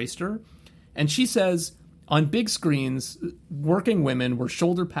Rebecca Traister. And she says, on big screens, working women were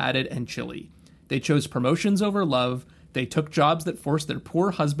shoulder padded and chilly. They chose promotions over love. They took jobs that forced their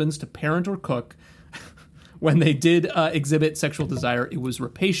poor husbands to parent or cook. When they did exhibit sexual desire, it was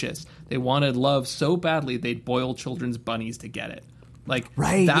rapacious. They wanted love so badly they'd boil children's bunnies to get it.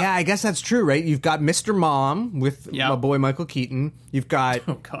 Yeah, I guess that's true, right? You've got Mr. Mom with my boy Michael Keaton. You've got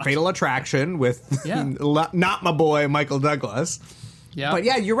Fatal Attraction with not my boy Michael Douglas. Yeah. But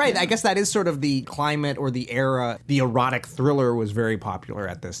yeah, you're right. I guess that is sort of the climate or the era. The erotic thriller was very popular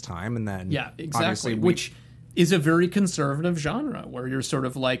at this time. And then exactly. Which is a very conservative genre where you're sort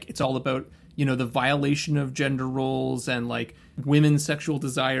of it's all about, the violation of gender roles and women's sexual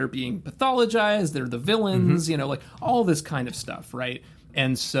desire being pathologized. They're the villains, all this kind of stuff, right?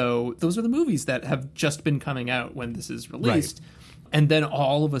 And so those are the movies that have just been coming out when this is released. Right. And then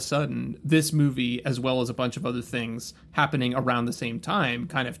all of a sudden, this movie, as well as a bunch of other things happening around the same time,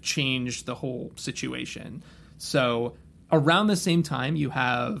 kind of changed the whole situation. So around the same time, you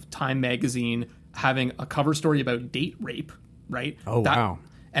have Time magazine having a cover story about date rape, right? Oh, wow.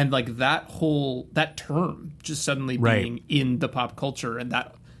 And that term just suddenly being in the pop culture, and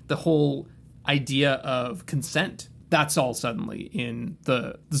that the whole idea of consent, that's all suddenly in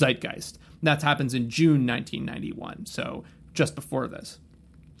the zeitgeist. That happens in June 1991, so just before this.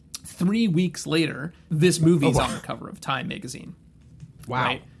 3 weeks later, this movie's on the cover of Time magazine. Wow.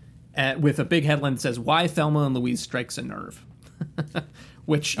 Right? And with a big headline that says, "Why Thelma and Louise Strikes a Nerve."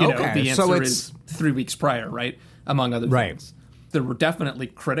 Which, the answer is 3 weeks prior, right? Among other things. There were definitely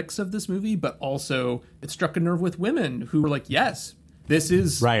critics of this movie, but also it struck a nerve with women who were like, yes, this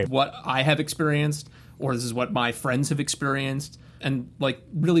is what I have experienced, or this is what my friends have experienced, and like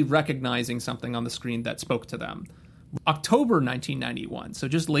really recognizing something on the screen that spoke to them. October 1991, so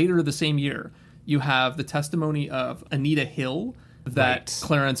just later the same year, you have the testimony of Anita Hill that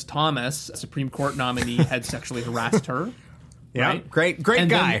Clarence Thomas, a Supreme Court nominee, had sexually harassed her. Yeah, right? great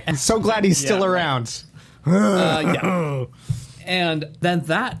guy. I'm so glad he's still around. And then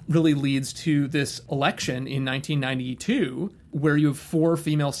that really leads to this election in 1992, where you have 4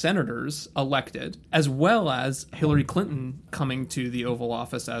 female senators elected, as well as Hillary Clinton coming to the Oval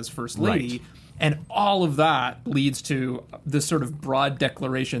Office as First Lady. Right. And all of that leads to this sort of broad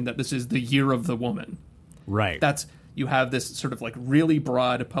declaration that this is the year of the woman. Right. You have this sort of like really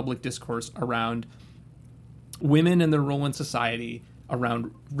broad public discourse around women and their role in society,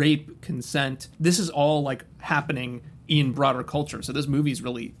 around rape, consent. This is all like happening in broader culture. So this movie is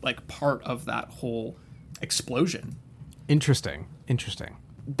really like part of that whole explosion. Interesting.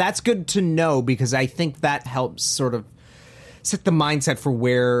 That's good to know, because I think that helps sort of set the mindset for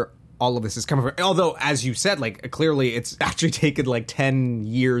where all of this is coming from. Although, as you said, like clearly it's actually taken like 10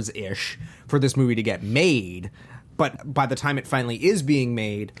 years-ish for this movie to get made. But by the time it finally is being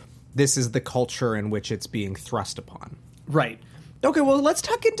made, this is the culture in which it's being thrust upon. Right. Okay, well, let's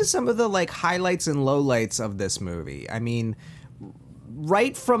tuck into some of the like highlights and lowlights of this movie. I mean,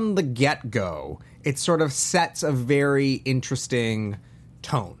 right from the get-go, it sort of sets a very interesting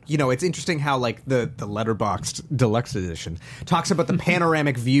tone. You know, it's interesting how like the Letterboxd Deluxe Edition talks about the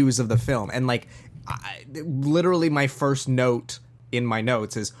panoramic views of the film. And like, literally my first note in my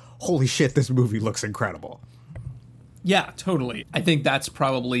notes is, holy shit, this movie looks incredible. Yeah, totally. I think that's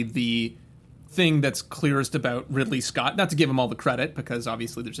probably the thing that's clearest about Ridley Scott. Not to give him all the credit, because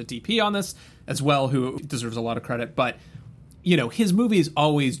obviously there's a DP on this as well who deserves a lot of credit. But, you know, his movies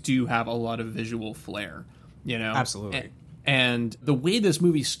always do have a lot of visual flair, you know? Absolutely. And the way this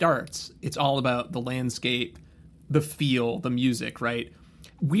movie starts, it's all about the landscape, the feel, the music, right?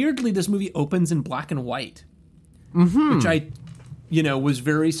 Weirdly, this movie opens in black and white, which I, was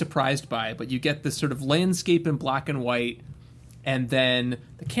very surprised by. But you get this sort of landscape in black and white, and then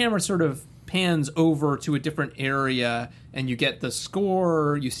the camera sort of pans over to a different area, and you get the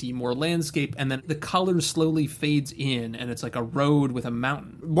score, you see more landscape, and then the color slowly fades in, and it's like a road with a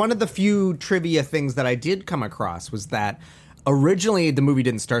mountain. One of the few trivia things that I did come across was that originally the movie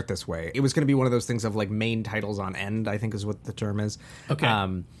didn't start this way. It was going to be one of those things of like main titles on end, I think is what the term is. Okay.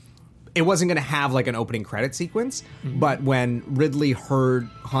 It wasn't going to have like an opening credit sequence, but when Ridley heard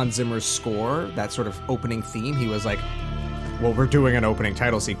Hans Zimmer's score, that sort of opening theme, he was like, well, we're doing an opening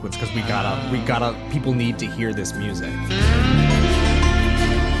title sequence because we gotta, people need to hear this music.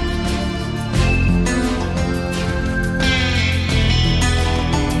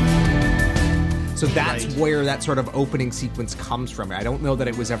 So that's where that sort of opening sequence comes from. I don't know that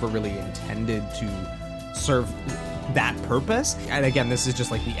it was ever really intended to serve that purpose. And again, this is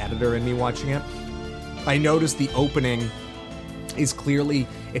just like the editor in me watching it. I noticed the opening is clearly,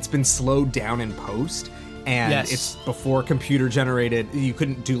 it's been slowed down in post. And it's before computer generated. You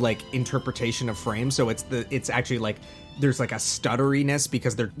couldn't do like interpretation of frames, so it's actually like there's like a stutteriness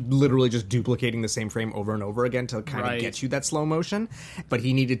because they're literally just duplicating the same frame over and over again to kind of get you that slow motion. But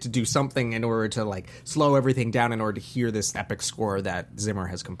he needed to do something in order to like slow everything down in order to hear this epic score that Zimmer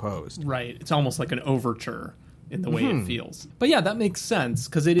has composed. Right. It's almost like an overture in the way it feels. But yeah, that makes sense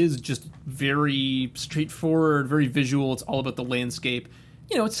because it is just very straightforward, very visual. It's all about the landscape.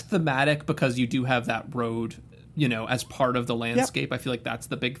 It's thematic because you do have that road, as part of the landscape. Yep. I feel like that's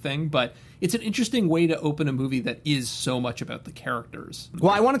the big thing. But it's an interesting way to open a movie that is so much about the characters.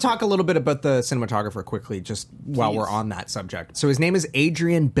 Well, I want to talk a little bit about the cinematographer quickly, just while we're on that subject. So his name is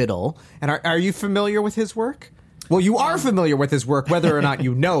Adrian Biddle. And are you familiar with his work? Well, you are familiar with his work, whether or not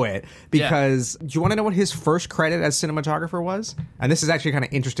you know it, because do you want to know what his first credit as cinematographer was? And this is actually kind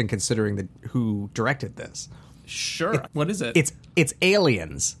of interesting considering who directed this. Sure. What is it? It's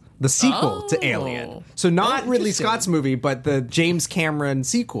Aliens, the sequel to Alien. So not Ridley Scott's movie, but the James Cameron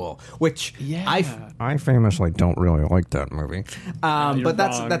sequel, which I famously don't really like that movie. But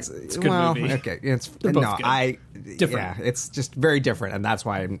that's it's a good movie. Okay, Different. Yeah, it's just very different, and that's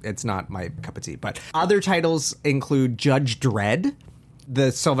why it's not my cup of tea. But other titles include Judge Dredd,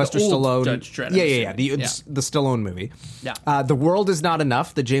 the Sylvester The old Stallone. Judge Dredd, Yeah. The yeah. Stallone movie. Yeah. The World Is Not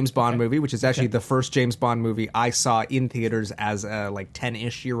Enough, the James Bond movie, which is actually the first James Bond movie I saw in theaters as a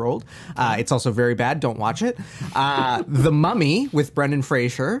 10-ish year old. It's also very bad. Don't watch it. The Mummy with Brendan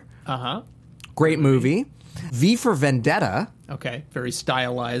Fraser. Great movie. V for Vendetta. Okay. Very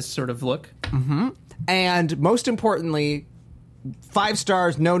stylized sort of look. And most importantly, 5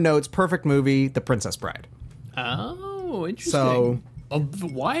 stars, no notes, perfect movie, The Princess Bride. Oh, interesting. So, a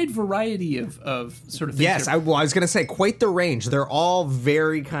wide variety of sort of things. yes, here. I was going to say, quite the range. They're all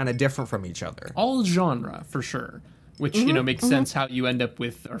very kind of different from each other. All genre, for sure. Which, makes sense how you end up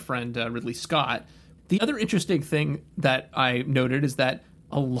with our friend Ridley Scott. The other interesting thing that I noted is that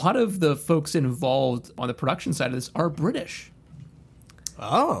a lot of the folks involved on the production side of this are British.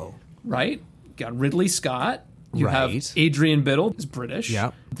 Oh. Right? Got Ridley Scott. You Right. have Adrian Biddle is British.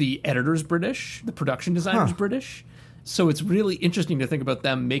 Yep. The editor's British. The production designer's British. So it's really interesting to think about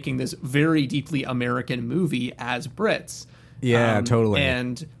them making this very deeply American movie as Brits. Yeah, totally.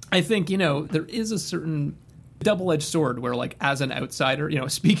 And I think, there is a certain double-edged sword where, like, as an outsider,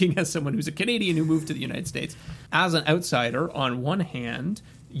 speaking as someone who's a Canadian who moved to the United States, as an outsider, on one hand,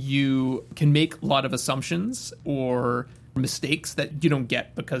 you can make a lot of assumptions or mistakes that you don't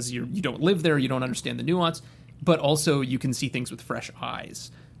get because you don't live there, you don't understand the nuance, but also you can see things with fresh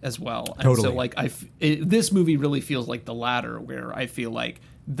eyes as well. And Totally. so, like, this movie really feels like the latter, where I feel like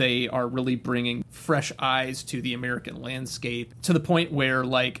they are really bringing fresh eyes to the American landscape to the point where,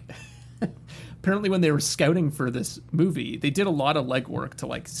 like, apparently when they were scouting for this movie, they did a lot of legwork to,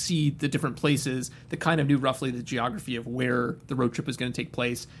 like, see the different places. They kind of knew roughly the geography of where the road trip was going to take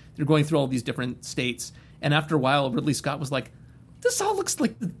place. They're going through all these different states. And after a while, Ridley Scott was like, this all looks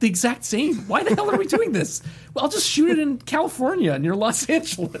like the exact same. Why the hell are we doing this? Well, I'll just shoot it in California near Los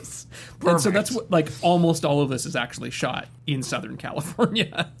Angeles. And so that's what, like, almost all of this is actually shot in Southern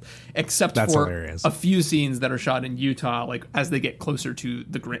California, except That's for hilarious. a few scenes that are shot in Utah, like as they get closer to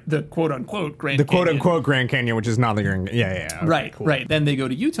the quote unquote Grand The Canyon. quote-unquote Grand Canyon, which is not the Grand... Yeah. Okay, Right, cool. right. Then they go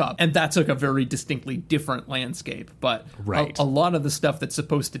to Utah, and that's like a very distinctly different landscape. But Right. a lot of the stuff that's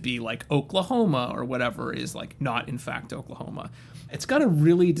supposed to be like Oklahoma or whatever is like not in fact Oklahoma. It's got a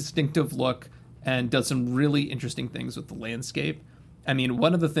really distinctive look and does some really interesting things with the landscape. I mean,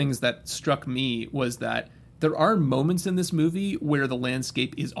 one of the things that struck me was that there are moments in this movie where the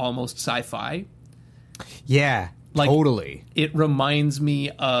landscape is almost sci-fi. Yeah, Like, totally. It reminds me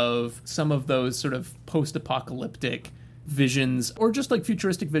of some of those sort of post-apocalyptic visions, or just like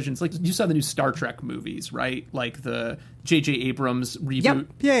futuristic visions. Like, you saw the new Star Trek movies, right? Like the J.J. Abrams reboot.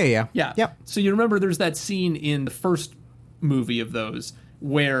 Yep. Yeah. Yep. So you remember there's that scene in the first movie of those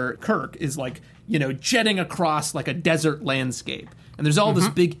where Kirk is like, jetting across like a desert landscape. And there's all this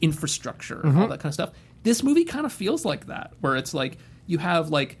big infrastructure and all that kind of stuff. This movie kind of feels like that, where it's like you have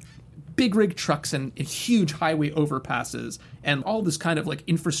like big rig trucks and huge highway overpasses and all this kind of like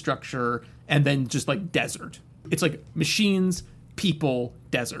infrastructure, and then just like desert. It's like machines, people,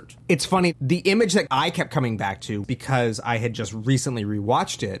 desert. It's funny. The image that I kept coming back to, because I had just recently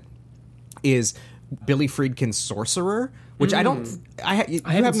rewatched it, is Billy Friedkin's Sorcerer, which you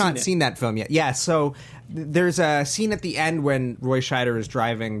have not seen that film yet. Yeah, so there's a scene at the end when Roy Scheider is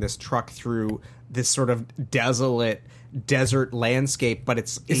driving this truck through this sort of desolate desert landscape, but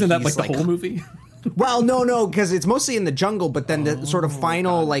Isn't that like the whole movie? Well, no, because it's mostly in the jungle, but then the sort of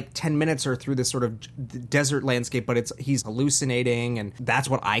final 10 minutes are through this sort of desert landscape, but he's hallucinating, and that's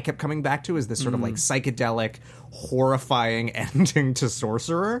what I kept coming back to, is this sort of like psychedelic, horrifying ending to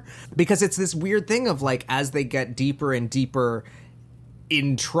Sorcerer, because it's this weird thing of like, as they get deeper and deeper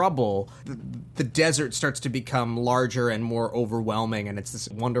in trouble, the desert starts to become larger and more overwhelming, and it's this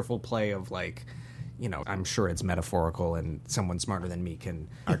wonderful play of like, I'm sure it's metaphorical and someone smarter than me can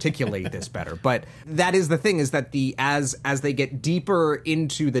articulate this better. But that is the thing, is that as they get deeper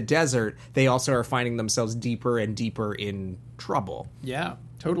into the desert, they also are finding themselves deeper and deeper in trouble. Yeah,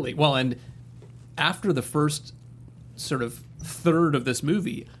 totally. Well, and after the first sort of third of this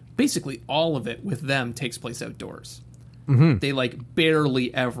movie, basically all of it with them takes place outdoors. They like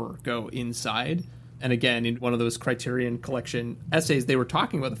barely ever go inside. And again, in one of those Criterion Collection essays, they were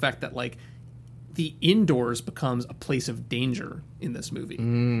talking about the fact that like the indoors becomes a place of danger in this movie,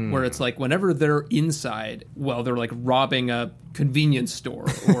 where it's like whenever they're inside, well, they're like robbing a convenience store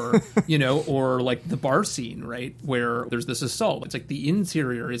or, or like the bar scene, right? Where there's this assault. It's like the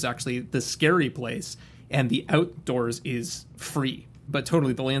interior is actually the scary place and the outdoors is free. But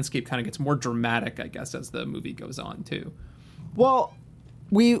totally, the landscape kind of gets more dramatic, I guess, as the movie goes on too. Well,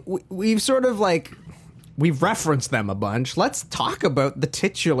 we've sort of like, we've referenced them a bunch. Let's talk about the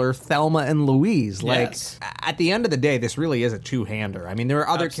titular Thelma and Louise. Like, at the end of the day, this really is a two-hander. I mean, there are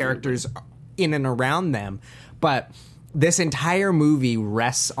other characters in and around them, but this entire movie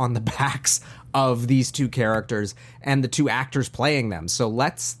rests on the backs of these two characters and the two actors playing them. So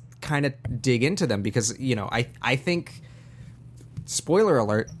let's kind of dig into them because, you know, I think, spoiler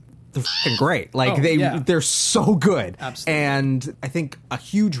alert, they're fucking great. Like, they're so good. Absolutely. And I think a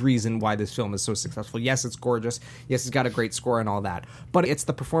huge reason why this film is so successful, yes, it's gorgeous. Yes, it's got a great score and all that. But it's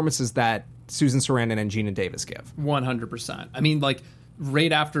the performances that Susan Sarandon and Gina Davis give. 100%. I mean, like,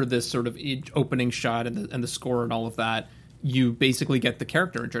 right after this sort of opening shot and the score and all of that, you basically get the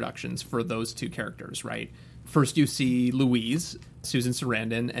character introductions for those two characters, right? First you see Louise, Susan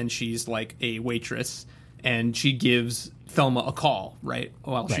Sarandon, and she's like a waitress, and she gives Thelma a call, right,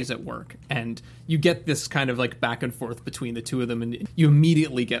 while she's at work. And you get this kind of like back and forth between the two of them, and you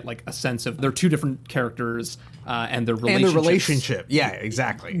immediately get like a sense of they're two different characters and their relationship. Yeah,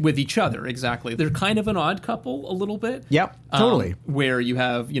 exactly. With each other, exactly. They're kind of an odd couple a little bit. Yep, totally. Where you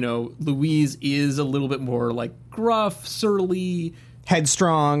have, you know, Louise is a little bit more like gruff, surly,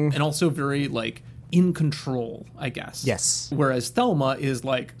 headstrong, and also very like in control, I guess. Yes. Whereas Thelma is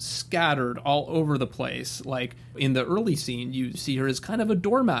like scattered all over the place. Like in the early scene, you see her as kind of a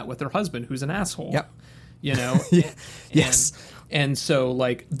doormat with her husband, who's an asshole. Yep. You know? Yes. And so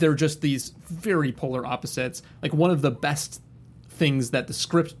like they're just these very polar opposites. Like one of the best things that the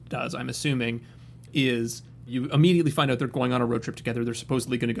script does, I'm assuming, is you immediately find out they're going on a road trip together. They're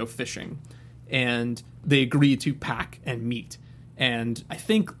supposedly going to go fishing. And they agree to pack and meet. And I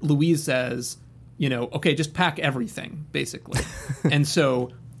think Louise says, you know, okay, just pack everything, basically. And so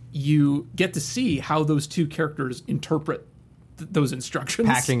you get to see how those two characters interpret those instructions.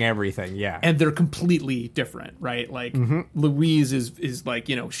 Packing everything, yeah. And they're completely different, right? Like, Louise is like,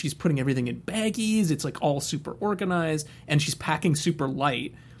 you know, she's putting everything in baggies. It's like all super organized. And she's packing super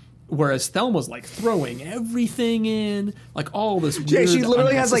light. Whereas Thelma's like throwing everything in, like all this weird. Yeah, she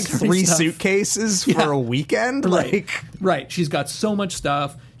literally has like 3 stuff. suitcases for a weekend. Right. Right. She's got so much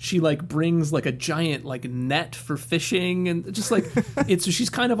stuff. She like brings like a giant like net for fishing and just like she's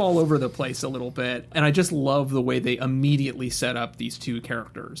kind of all over the place a little bit. And I just love the way they immediately set up these two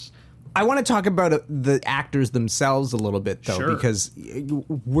characters. I want to talk about the actors themselves a little bit, though, because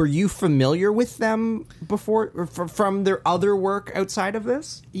were you familiar with them before from their other work outside of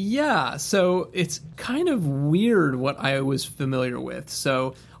this? Yeah, so it's kind of weird what I was familiar with.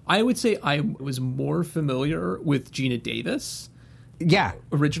 So I would say I was more familiar with Gina Davis. Yeah.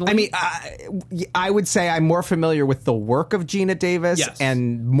 Originally? I mean, I would say I'm more familiar with the work of Gina Davis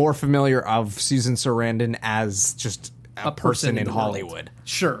and more familiar of Susan Sarandon as just a person in Hollywood.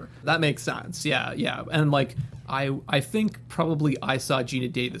 Sure, that makes sense. Yeah. And like I think probably I saw Gina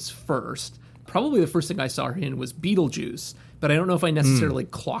Davis first. Probably the first thing I saw her in was Beetlejuice, but I don't know if I necessarily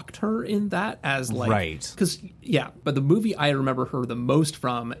clocked her in that as like because but the movie I remember her the most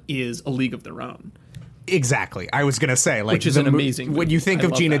from is A League of Their Own. Exactly. I was going to say, like, which is an amazing movie. When you think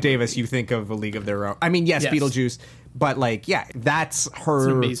of Gina Davis, you think of A League of Their Own. I mean, yes, Beetlejuice, but like, that's her. It's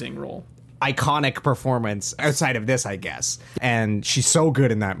an amazing role. Iconic performance outside of this, I guess. And she's so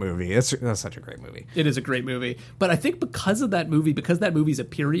good in that movie. That's such a great movie. It is a great movie. But I think because of that movie, because that movie's a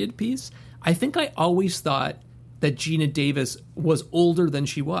period piece, I think I always thought that Gina Davis was older than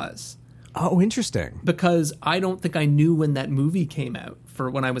she was. Oh, interesting. Because I don't think I knew when that movie came out for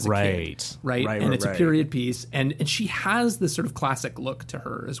when I was a kid. Right. And it's a period piece. And she has this sort of classic look to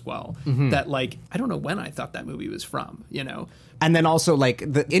her as well. That, like, I don't know when I thought that movie was from, you know? And then also, like,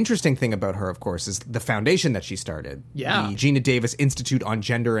 the interesting thing about her, of course, is the foundation that she started. Yeah. The Gina Davis Institute on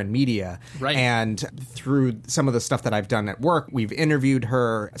Gender and Media. Right. And through some of the stuff that I've done at work, we've interviewed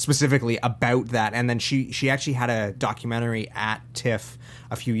her specifically about that. And then she actually had a documentary at TIFF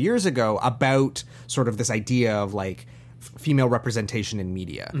a few years ago about sort of this idea of, like, female representation in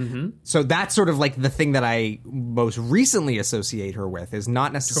media. So that's sort of like the thing that I most recently associate her with, is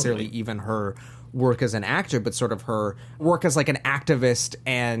not necessarily even her work as an actor, but sort of her work as like an activist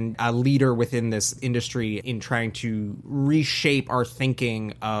and a leader within this industry in trying to reshape our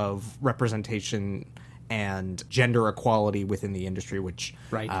thinking of representation and gender equality within the industry, which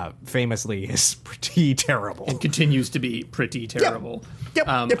famously is pretty terrible. And continues to be pretty terrible.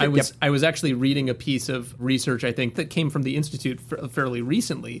 I was actually reading a piece of research, I think, that came from the Institute fairly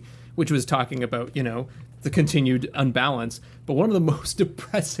recently, which was talking about, you know, the continued unbalance. But one of the most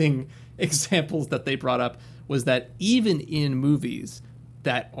depressing examples that they brought up was that even in movies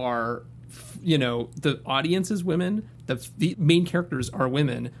that are, you know, the audience is women, the main characters are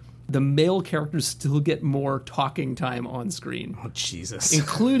women, the male characters still get more talking time on screen. Oh, Jesus.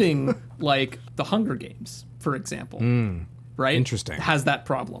 Including like The Hunger Games, for example. Right? Interesting. Has that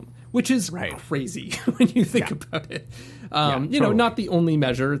problem, which is crazy when you think about it. You know, not the only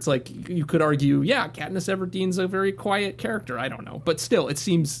measure. It's like you could argue, Katniss Everdeen's a very quiet character. I don't know. But still, it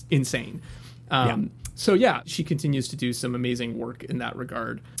seems insane. So, she continues to do some amazing work in that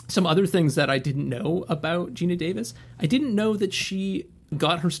regard. Some other things that I didn't know about Gina Davis. I didn't know that she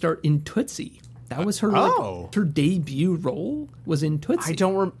got her start in Tootsie. That was her her debut role was in Tootsie.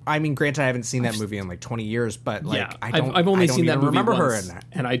 I mean, granted, I haven't seen that movie in like 20 years, but like I've only seen that movie remember once, her in that.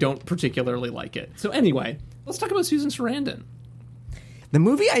 and I don't particularly like it. So anyway, let's talk about Susan Sarandon. The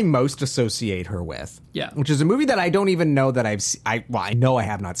movie I most associate her with, which is a movie that I don't even know that I know I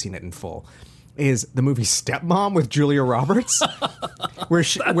have not seen it in full, is the movie Stepmom with Julia Roberts.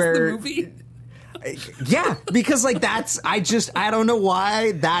 The movie? Yeah, because like I don't know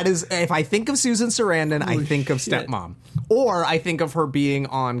why that is. If I think of Susan Sarandon, I think of Stepmom, or I think of her being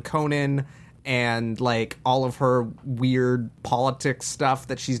on Conan and like all of her weird politics stuff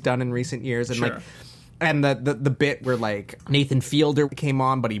that she's done in recent years, and like. And the bit where, like, Nathan Fielder came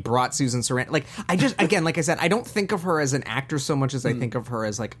on, but he brought Susan Sarandon. Like, again, like I said, I don't think of her as an actor so much as I think of her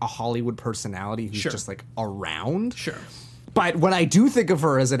as, like, a Hollywood personality who's just, like, around. Sure. But when I do think of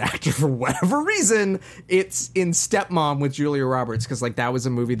her as an actor for whatever reason, it's in Stepmom with Julia Roberts, because, like, that was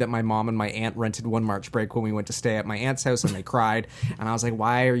a movie that my mom and my aunt rented one March break when we went to stay at my aunt's house, and they cried. And I was like,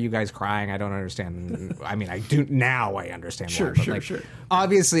 why are you guys crying? I don't understand. I mean, I do now. I understand why. But, like,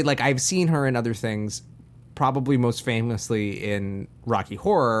 obviously, like, I've seen her in other things. Probably most famously in Rocky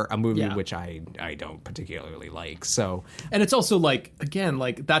Horror, a movie which I don't particularly like. So, and it's also like, again,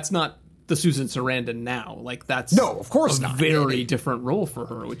 like that's not the Susan Sarandon now. Like that's of course a not. Very different role for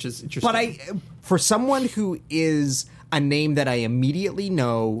her, which is interesting. But for someone who is a name that I immediately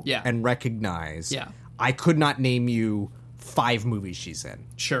know and recognize, I could not name you 5 movies she's in.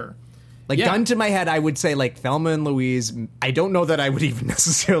 Sure. Like, gun to my head, I would say, like, Thelma and Louise. I don't know that I would even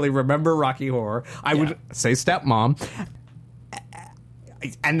necessarily remember Rocky Horror. I would say Stepmom.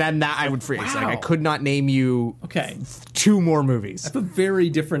 And then that I would freeze. Like, I could not name you 2 more movies. That's a very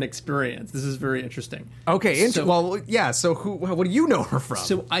different experience. This is very interesting. Okay, so what do you know her from?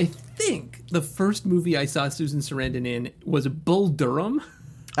 So I think the first movie I saw Susan Sarandon in was Bull Durham.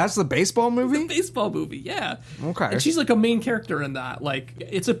 That's the baseball movie? The baseball movie, yeah. Okay. And she's like a main character in that. Like,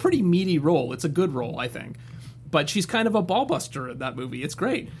 it's a pretty meaty role. It's a good role, I think. But she's kind of a ballbuster in that movie. It's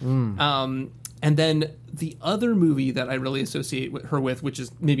great. And then the other movie that I really associate her with, which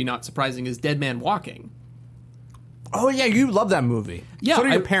is maybe not surprising, is Dead Man Walking. Oh, yeah, you love that movie. Yeah. So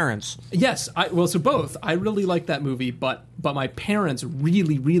do your parents. Yes. So both. I really like that movie, but my parents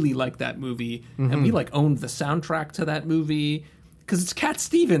really, really like that movie. And we, like, owned the soundtrack to that movie. Because it's Cat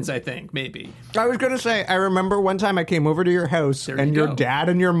Stevens, I think, maybe. I was going to say, I remember one time I came over to your house, and your dad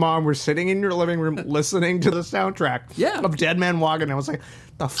and your mom were sitting in your living room listening to the soundtrack of Dead Man Walking. I was like,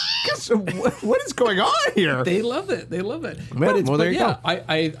 the f*** is, what is going on here? They love it. They love it. Yeah, there you go.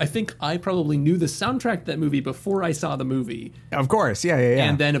 I think I probably knew the soundtrack to that movie before I saw the movie. Of course, yeah.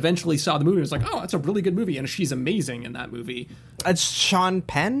 And then eventually saw the movie and was like, oh, that's a really good movie. And she's amazing in that movie. It's Sean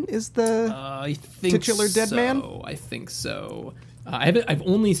Penn is the titular dead man? I think so. I've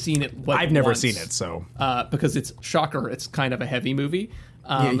only seen it. I've never seen it, so because it's shocker. It's kind of a heavy movie.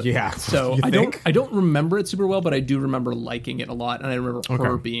 So I don't remember it super well, but I do remember liking it a lot, and I remember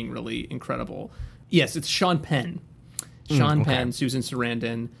her being really incredible. Yes, it's Sean Penn. Sean Penn, Susan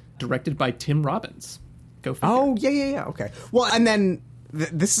Sarandon, directed by Tim Robbins. Go figure. Oh yeah. Okay. Well, and then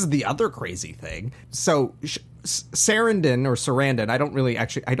this is the other crazy thing. So Sarandon or Sarandon,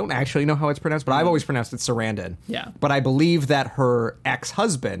 I don't actually know how it's pronounced, but I've always pronounced it Sarandon. Yeah. But I believe that her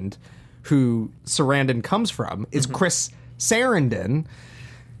ex-husband, who Sarandon comes from, is Chris Sarandon.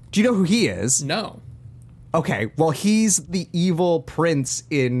 Do you know who he is? No. Okay, well, he's the evil prince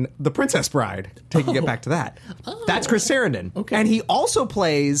in The Princess Bride. Taking it back to that. That's Chris Sarandon. Okay. And he also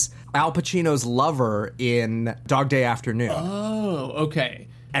plays Al Pacino's lover in Dog Day Afternoon. Oh, okay.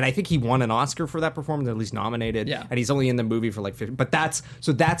 And I think he won an Oscar for that performance, at least nominated. Yeah. And he's only in the movie for like 50. But that's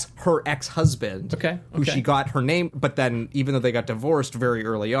her ex-husband. Who she got her name. But then even though they got divorced very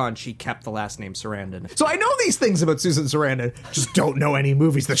early on, she kept the last name Sarandon. So I know these things about Susan Sarandon. Just don't know any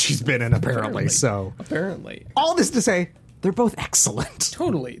movies that she's been in, apparently. Apparently. All this to say, they're both excellent.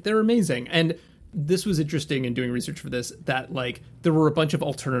 Totally. They're amazing. And this was interesting in doing research for this, that like there were a bunch of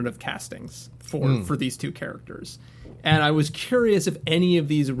alternative castings for these two characters. And I was curious if any of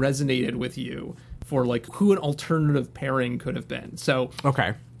these resonated with you for like who an alternative pairing could have been. So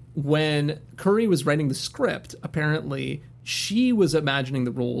when Curry was writing the script, apparently she was imagining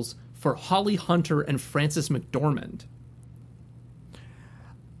the roles for Holly Hunter and Frances McDormand.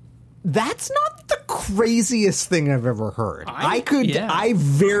 That's not the craziest thing I've ever heard. I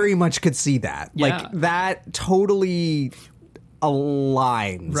very much could see that. Yeah. Like, that totally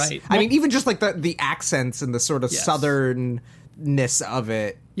aligns. Right. I mean, even just like the accents and the sort of southernness of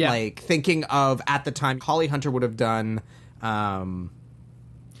it. Yeah. Like, thinking of, at the time, Holly Hunter would have done... I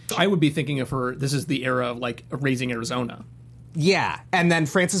would be thinking of her, this is the era of, like, Raising Arizona. Yeah. And then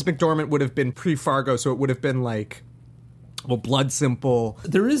Frances McDormand would have been pre-Fargo, so it would have been like... Well, Blood Simple.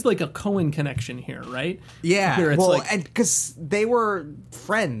 There is like a Coen connection here, right? Yeah. Where it's well, like, and because they were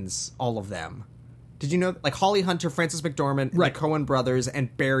friends, all of them. Did you know? Like Holly Hunter, Frances McDormand, right. the Coen brothers,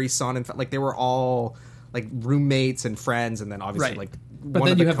 and Barry Sonnenfeld. Like they were all like roommates and friends, and then obviously like. But one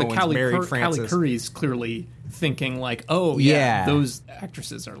then of you the have Coens the married Callie Frances. Curry's clearly thinking like, oh Yeah. those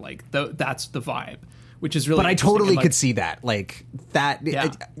actresses are like that's the vibe, which is really. But I interesting. totally And, like, could see that. Like that.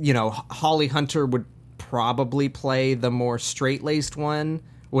 Yeah. You know, Holly Hunter would probably play the more straight-laced one,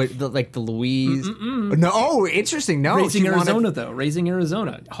 with the Louise. No, oh, interesting. No, Raising Arizona though. Raising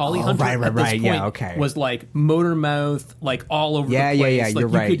Arizona. Holly Hunter at this point yeah, okay. was like motor mouth, like all over the place. Yeah.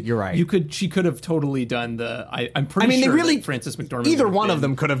 Like, You're right. She could have totally done the. I'm pretty they sure really that Frances McDormand. Either would have one of been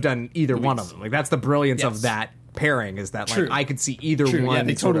them could have done either one of them. Like that's the brilliance of that pairing is that like True. I could see either True, one yeah,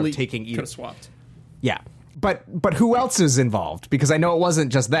 they sort totally of taking either. could have swapped. Yeah, but who else is involved? Because I know it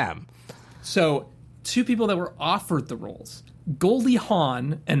wasn't just them. So, two people that were offered the roles: Goldie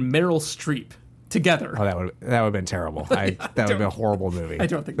Hawn and Meryl Streep together. Oh, that would have been terrible. That would have been a horrible movie. I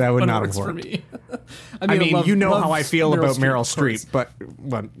don't think that would not works have for worked. me. I mean, love, you know love how I feel about Meryl Streep, but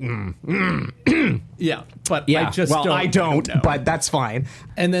yeah, but yeah. I just I don't know. but that's fine.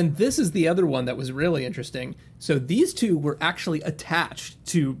 And then this is the other one that was really interesting. So these two were actually attached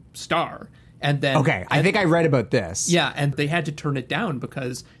to Star. And then I think I read about this. Yeah, and they had to turn it down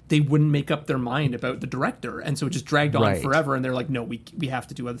because they wouldn't make up their mind about the director, and so it just dragged on forever. And they're like, "No, we have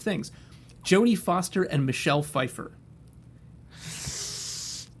to do other things." Jodie Foster and Michelle Pfeiffer.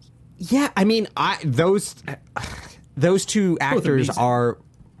 Yeah, I mean, those two actors are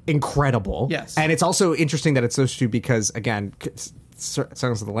incredible. Yes, and it's also interesting that it's those two because again.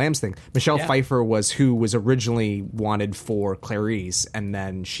 Songs of the Lambs thing. Michelle Pfeiffer was who was originally wanted for Clarice, and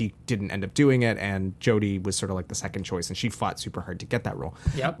then she didn't end up doing it, and Jodie was sort of like the second choice, and she fought super hard to get that role.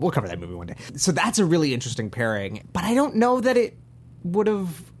 Yep. We'll cover that movie one day. So that's a really interesting pairing, but I don't know that it would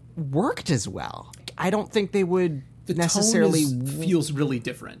have worked as well. I don't think they would necessarily feels really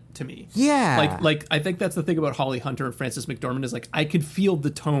different to me. Yeah. Like I think that's the thing about Holly Hunter and Frances McDormand is like I could feel the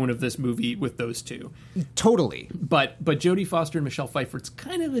tone of this movie with those two. Totally. But Jodie Foster and Michelle Pfeiffer, it's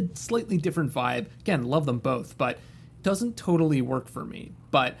kind of a slightly different vibe. Again, love them both, but doesn't totally work for me.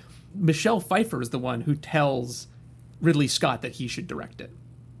 But Michelle Pfeiffer is the one who tells Ridley Scott that he should direct it.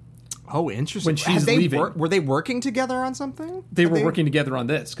 Oh, interesting. When she's leaving. Were they working together on something? They were working together on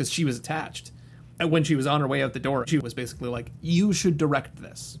this because she was attached. When she was on her way out the door, she was basically like, you should direct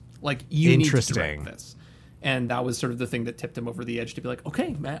this. Like, you need to direct this. And that was sort of the thing that tipped him over the edge to be like,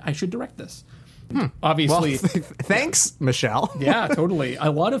 okay, man, I should direct this. Obviously. Well, thanks, Michelle. Yeah, totally. A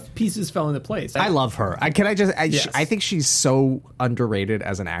lot of pieces fell into place. I love her. I think she's so underrated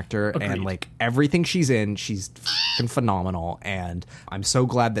as an actor. Agreed. And like everything she's in, she's fucking phenomenal. And I'm so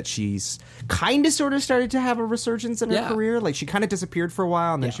glad that she's kind of sort of started to have a resurgence in her career. Like she kind of disappeared for a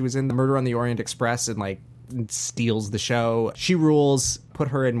while, and then she was in the Murder on the Orient Express and like steals the show. She rules. Put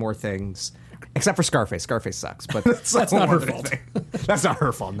her in more things. Except for Scarface. Scarface sucks, but that's not her fault. That's not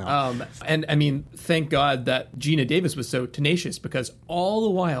her fault, no. And I mean, thank God that Gina Davis was so tenacious because all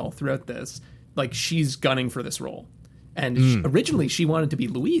the while throughout this, like she's gunning for this role. And originally she wanted to be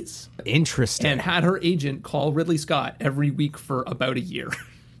Louise. Interesting. And had her agent call Ridley Scott every week for about a year.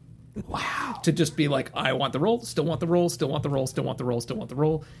 Wow. To just be like, I want the role, still want the role, still want the role, still want the role, still want the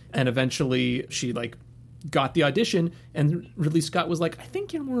role. And eventually she like got the audition, and Ridley Scott was like, I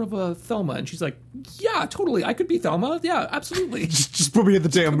think you're more of a Thelma. And she's like, yeah, totally. I could be Thelma. Yeah, absolutely. just put me in the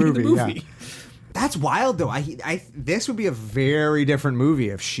damn movie. Yeah. That's wild, though. This would be a very different movie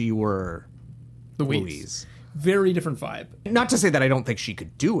if she were Louise. Very different vibe. Not to say that I don't think she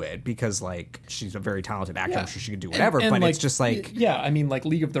could do it, because like she's a very talented actor. I'm sure she could do whatever, and but like, it's just like... Yeah, I mean, like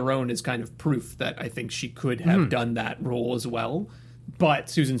League of Their Own is kind of proof that I think she could have done that role as well. But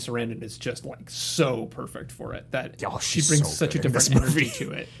Susan Sarandon is just like so perfect for it that she brings so such a good in different this energy movie.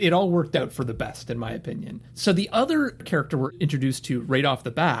 to it. It all worked out for the best, in my opinion. So the other character we're introduced to right off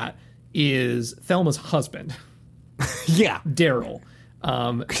the bat is Thelma's husband. Yeah. Daryl,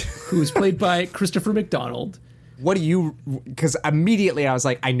 who is played by Christopher McDonald. What do you... Because immediately I was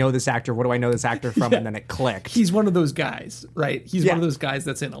like, I know this actor. What do I know this actor from? And then it clicked. He's one of those guys, right? He's one of those guys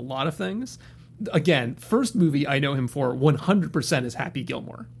that's in a lot of things. Again, first movie I know him for 100% is Happy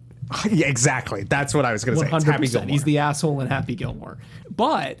Gilmore. Yeah, exactly. That's what I was going to say. It's Happy 100%. Gilmore. He's the asshole in Happy Gilmore.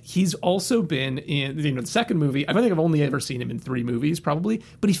 But he's also been in the second movie. I think I've only ever seen him in 3 movies, probably.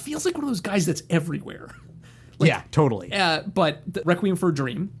 But he feels like one of those guys that's everywhere. Yeah, totally. But Requiem for a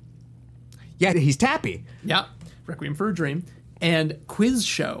Dream. Yeah, he's Tappy. Yeah, Requiem for a Dream. And Quiz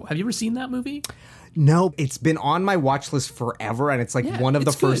Show. Have you ever seen that movie? No, it's been on my watch list forever, and it's like one of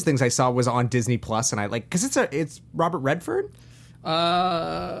the first things I saw was on Disney Plus, and I like because it's Robert Redford.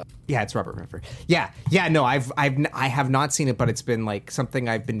 Yeah, it's Robert Redford. Yeah. No, I have not seen it, but it's been like something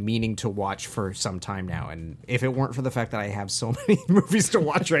I've been meaning to watch for some time now. And if it weren't for the fact that I have so many movies to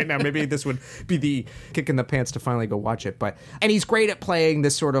watch right now, maybe this would be the kick in the pants to finally go watch it. And he's great at playing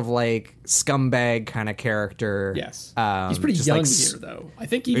this sort of like scumbag kind of character. Yes, he's pretty young here, though. I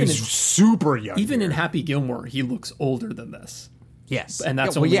think he's super young. Even in Happy Gilmore, he looks older than this. Yes, and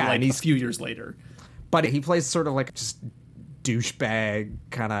that's only a few years later. But he plays sort of like just douchebag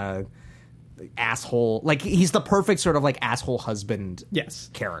kind of asshole, like he's the perfect sort of like asshole husband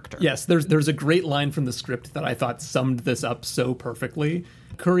character. Yes, there's a great line from the script that I thought summed this up so perfectly.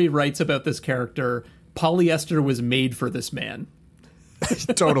 Curry writes about this character, polyester was made for this man.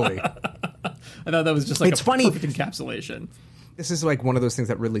 Totally. I thought that was just like it's funny. Perfect encapsulation. This is like one of those things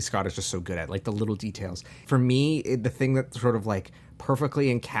that Ridley Scott is just so good at, like the little details. For me, the thing that sort of like perfectly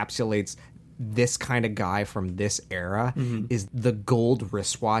encapsulates this kind of guy from this era is the gold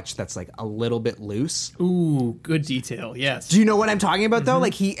wristwatch that's like a little bit loose. Ooh, good detail. Yes. Do you know what I'm talking about though?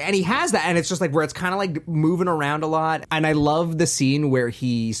 Like he has that, and it's just like where it's kind of like moving around a lot. And I love the scene where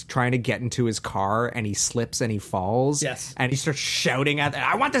he's trying to get into his car and he slips and he falls. Yes. And he starts shouting at,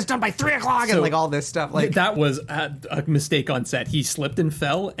 I want this done by 3:00 and like all this stuff. Like that was a mistake on set. He slipped and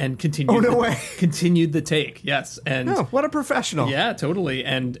fell and continued. Oh, no way. Continued the take. Yes. And what a professional. Yeah, totally.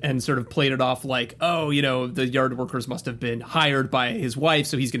 And sort of played it off like, the yard workers must have been hired by his wife,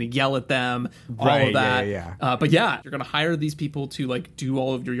 so he's going to yell at them, all of that. Yeah. But yeah, you're going to hire these people to like do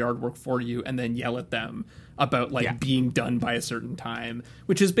all of your yard work for you and then yell at them about like being done by a certain time,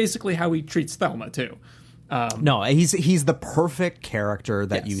 which is basically how he treats Thelma too. No, he's the perfect character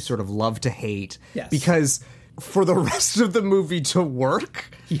that you sort of love to hate because for the rest of the movie to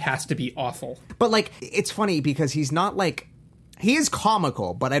work, he has to be awful. But like, it's funny because he's not like, he is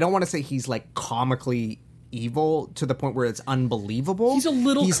comical, but I don't want to say he's like comically evil to the point where it's unbelievable. He's a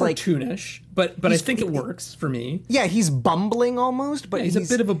little cartoonish, but I think it works for me. Yeah, he's bumbling almost, but he's a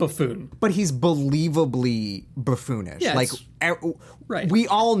bit of a buffoon. But he's believably buffoonish. Yeah, like, right. We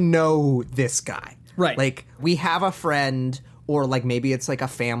all know this guy. Right. Like, we have a friend, or like maybe it's like a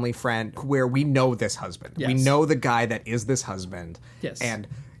family friend where we know this husband. Yes. We know the guy that is this husband. Yes. And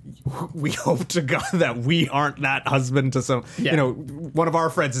we hope to God that we aren't that husband to some, one of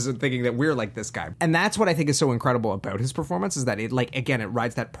our friends isn't thinking that we're like this guy. And that's what I think is so incredible about his performance is that it, like, again, it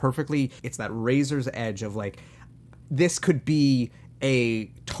rides that perfectly. It's that razor's edge of like, this could be a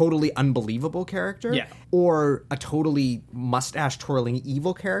totally unbelievable character or a totally mustache twirling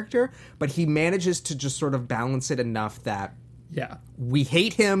evil character, but he manages to just sort of balance it enough that we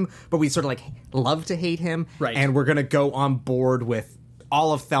hate him, but we sort of like love to hate him. Right. And we're going to go on board with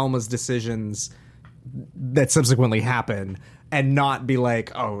all of Thelma's decisions that subsequently happen and not be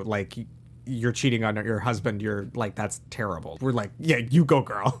like, oh, like you're cheating on your husband. You're like, that's terrible. We're like, yeah, you go,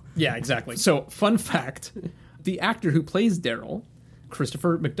 girl. Yeah, exactly. So fun fact, the actor who plays Daryl,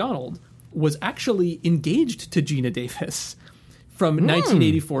 Christopher McDonald, was actually engaged to Gina Davis from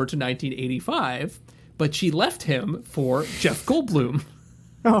 1984 to 1985, but she left him for Jeff Goldblum.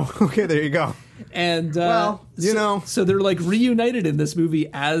 Oh, okay, there you go. And so they're like reunited in this movie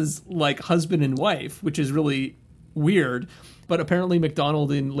as like husband and wife, which is really weird. But apparently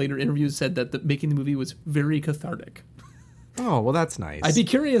McDonald in later interviews said that making the movie was very cathartic. Oh, well, that's nice. I'd be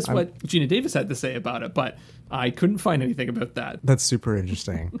curious what Gina Davis had to say about it, but I couldn't find anything about that. That's super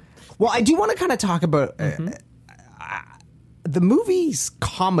interesting. Well, I do want to kind of talk about the movie's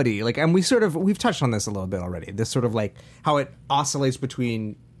comedy, like, and we've touched on this a little bit already. This sort of like how it oscillates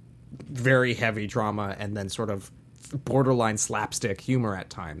between very heavy drama and then sort of borderline slapstick humor at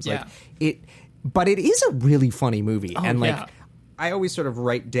times. Yeah. But it is a really funny movie, and like I always sort of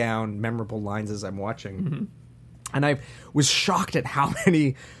write down memorable lines as I'm watching, and I was shocked at how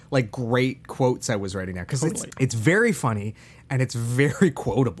many like great quotes I was writing down because it's very funny and it's very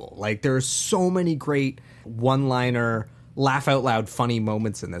quotable. Like there are so many great one-liner, laugh out loud funny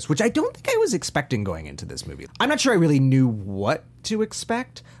moments in this, which I don't think I was expecting going into this movie. I'm not sure I really knew what to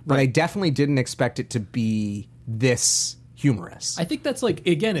expect, but I definitely didn't expect it to be this humorous. I think that's like,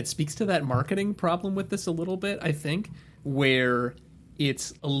 again, it speaks to that marketing problem with this a little bit, I think, where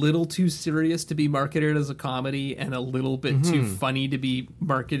it's a little too serious to be marketed as a comedy and a little bit too funny to be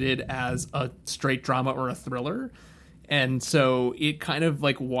marketed as a straight drama or a thriller. And so it kind of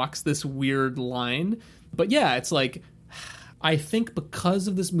like walks this weird line. But yeah, it's like, I think because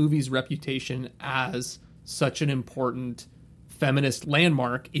of this movie's reputation as such an important feminist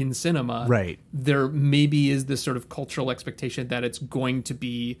landmark in cinema, right, there maybe is this sort of cultural expectation that it's going to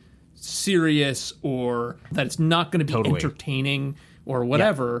be serious or that it's not going to be entertaining or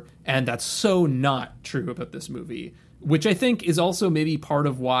whatever, and that's so not true about this movie, which I think is also maybe part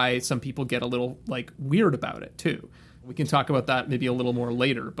of why some people get a little like weird about it too. We can talk about that maybe a little more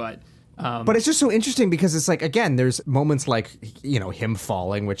later, but it's just so interesting because it's like, again, there's moments like, you know, him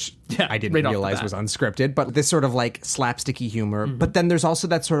falling, which I didn't realize was unscripted, but this sort of like slapsticky humor. But then there's also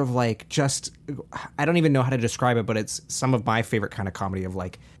that sort of like, just, I don't even know how to describe it, but it's some of my favorite kind of comedy of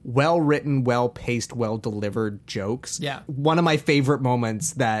like well-written, well-paced, well-delivered jokes. Yeah. One of my favorite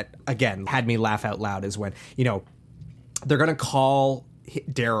moments that, again, had me laugh out loud is when, you know, they're going to call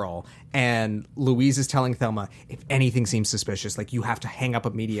Daryl, and Louise is telling Thelma, if anything seems suspicious, like, you have to hang up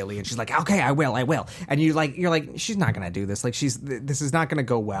immediately. And she's like, okay, I will. And you're like, she's not going to do this. Like, this is not going to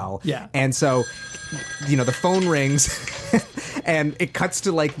go well. Yeah. And so, you know, the phone rings and it cuts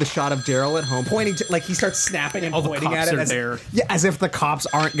to like the shot of Daryl at home pointing to, like, he starts snapping and pointing at it. As if the cops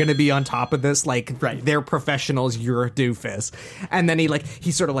aren't going to be on top of this. Like, they're professionals. You're a doofus. And then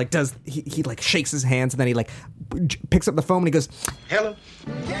he sort of like does, he like shakes his hands and then he like picks up the phone and he goes, hello?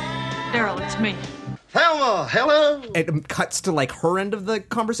 Daryl, it's me. Thelma, hello? It cuts to like her end of the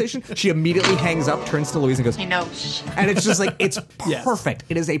conversation. She immediately hangs up, turns to Louise and goes, he knows. And it's just like, it's perfect.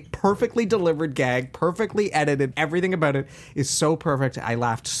 It is a perfectly delivered gag, perfectly edited. Everything about it is so perfect. I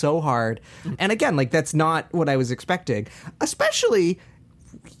laughed so hard. And again, like, that's not what I was expecting, especially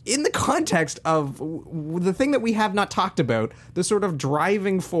in the context of the thing that we have not talked about, the sort of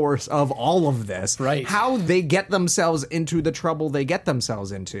driving force of all of this, right? How they get themselves into the trouble they get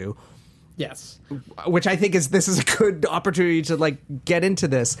themselves into. Yes. Which I think this is a good opportunity to like get into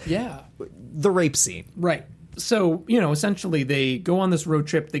this. Yeah. The rape scene. Right. So, you know, essentially they go on this road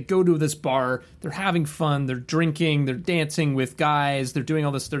trip, they go to this bar, they're having fun, they're drinking, they're dancing with guys, they're doing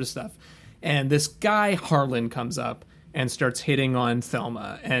all this sort of stuff. And this guy, Harlan, comes up and starts hitting on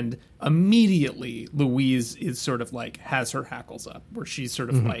Thelma, and immediately Louise is sort of like has her hackles up, where she's sort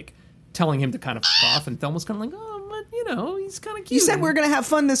of like telling him to kind of fuck off, and Thelma's kind of like, oh, but you know, he's kind of cute. You said we're gonna have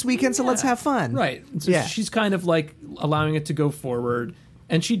fun this weekend, so let's have fun, right? So she's kind of like allowing it to go forward,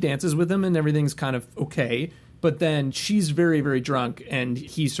 and she dances with him, and everything's kind of okay. But then she's very, very drunk, and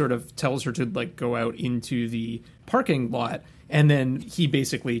he sort of tells her to like go out into the parking lot, and then he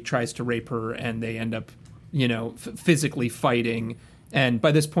basically tries to rape her, and they end up, you know, physically fighting. And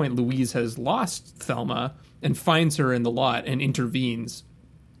by this point, Louise has lost Thelma and finds her in the lot and intervenes.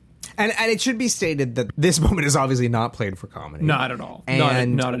 And it should be stated that this moment is obviously not played for comedy. Not at all.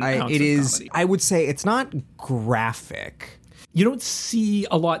 And not an ounce it of is, comedy. I would say it's not graphic. You don't see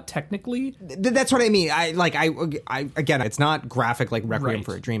a lot technically. That's what I mean. I again, it's not graphic like Requiem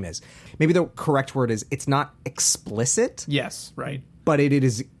for a Dream is. Maybe the correct word is it's not explicit. Yes, right. But it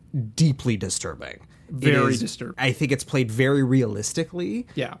is deeply disturbing. Very disturbing. I think it's played very realistically.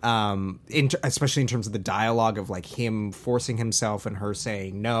 Yeah. Especially in terms of the dialogue of like him forcing himself and her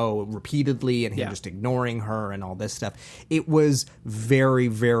saying no repeatedly and him just ignoring her and all this stuff. It was very,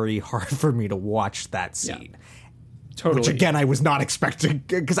 very hard for me to watch that scene. Yeah. Totally. Which again, I was not expecting,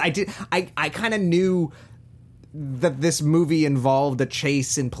 because I kind of knew that this movie involved a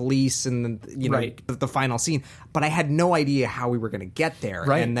chase and police and, you know, the final scene, but I had no idea how we were going to get there.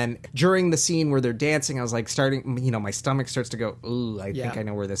 Right. And then during the scene where they're dancing, I was like my stomach starts to go, ooh, I think I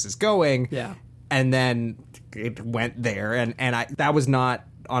know where this is going. Yeah. And then it went there, and that was not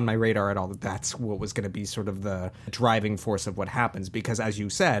on my radar at all, that's what was going to be sort of the driving force of what happens, because as you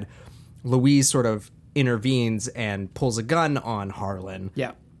said, Louise sort of intervenes and pulls a gun on Harlan.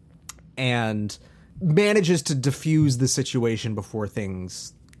 Yeah. And manages to diffuse the situation before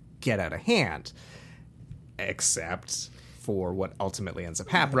things get out of hand, except for what ultimately ends up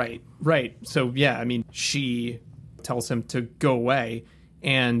happening. Right. So, yeah, I mean, she tells him to go away,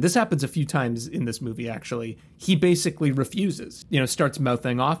 and this happens a few times in this movie, actually. He basically refuses, starts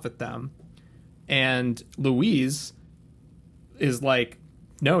mouthing off at them, and Louise is like,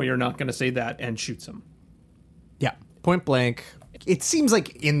 no, you're not going to say that, and shoots him. Yeah, point blank. It seems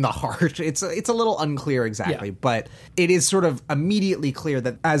like in the heart. It's a little unclear exactly, but it is sort of immediately clear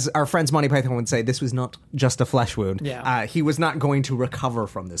that, as our friends Monty Python would say, this was not just a flesh wound. Yeah. He was not going to recover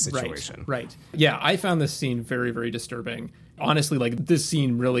from this situation. Right. Yeah, I found this scene very, very disturbing. Honestly, like, this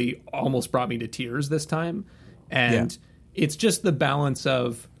scene really almost brought me to tears this time. And It's just the balance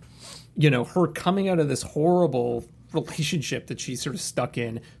of, her coming out of this horrible relationship that she's sort of stuck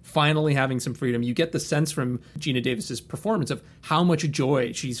in, finally having some freedom. You get the sense from Gina Davis's performance of how much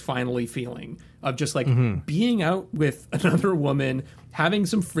joy she's finally feeling, of just like being out with another woman, having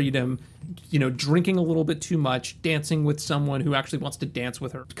some freedom, drinking a little bit too much, dancing with someone who actually wants to dance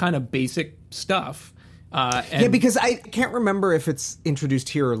with her. Kind of basic stuff. Because I can't remember if it's introduced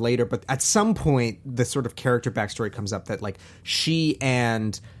here or later, but at some point the sort of character backstory comes up that like she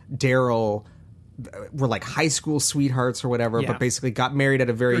and Daryl were like high school sweethearts or whatever, but basically got married at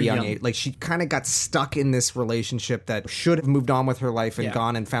a very young age. Like she kind of got stuck in this relationship that should have moved on with her life and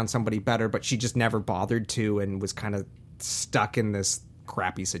gone and found somebody better, but she just never bothered to and was kind of stuck in this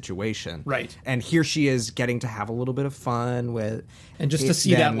crappy situation. Right. And here she is getting to have a little bit of fun with... And just to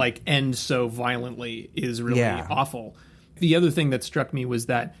see that like end so violently is really awful. The other thing that struck me was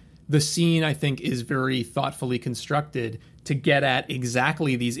that the scene, I think, is very thoughtfully constructed to get at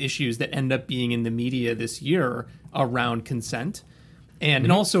exactly these issues that end up being in the media this year around consent and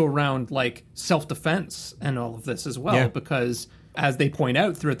also around like self-defense and all of this as well, because as they point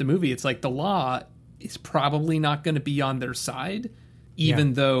out throughout the movie, it's like the law is probably not going to be on their side,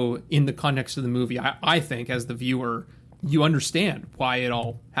 even though in the context of the movie, I think as the viewer, you understand why it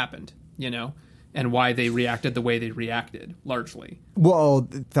all happened, and why they reacted the way they reacted, largely. Well,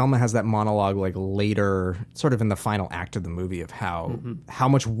 Thelma has that monologue like later, sort of in the final act of the movie, of how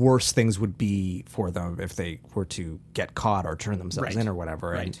much worse things would be for them if they were to get caught or turn themselves in or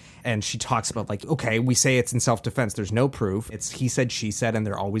whatever. And she talks about like, okay, we say it's in self-defense. There's no proof. It's he said, she said, and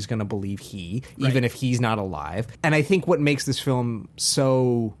they're always going to believe he, even if he's not alive. And I think what makes this film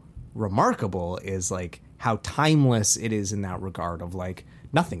so remarkable is like how timeless it is in that regard of like,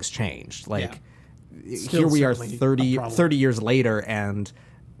 nothing's changed. Like, here we are 30 years later, and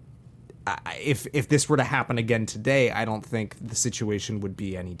if this were to happen again today, I don't think the situation would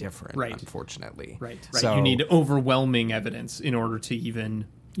be any different, unfortunately. Right. So, you need overwhelming evidence in order to even,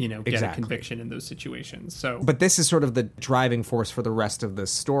 get a conviction in those situations. So, but this is sort of the driving force for the rest of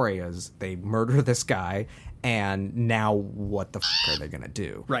this story, is they murder this guy, and now what the f*** are they going to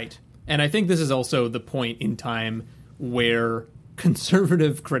do? Right. And I think this is also the point in time where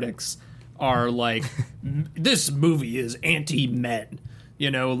conservative critics are like, this movie is anti-men.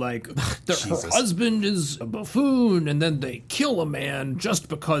 Like her husband is a buffoon, and then they kill a man just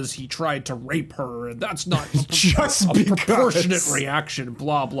because he tried to rape her, and that's not proportionate reaction,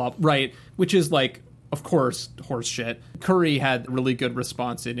 blah, blah. Right. Which is like, of course, horse shit. Curry had a really good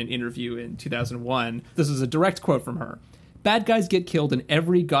response in an interview in 2001. This is a direct quote from her. "Bad guys get killed in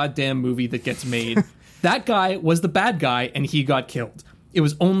every goddamn movie that gets made. That guy was the bad guy, and he got killed. It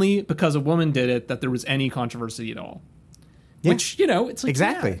was only because a woman did it that there was any controversy at all." Yeah. Which, it's like,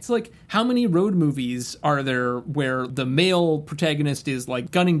 exactly. It's like, how many road movies are there where the male protagonist is like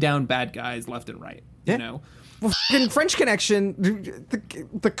gunning down bad guys left and right? Well, in French Connection,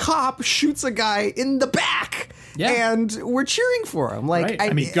 the cop shoots a guy in the back, and we're cheering for him. Like,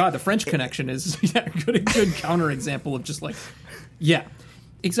 right. God, the French Connection is a good counterexample of just like,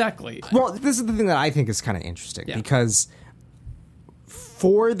 exactly. Well, this is the thing that I think is kind of interesting because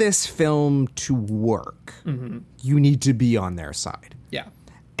for this film to work, you need to be on their side. Yeah.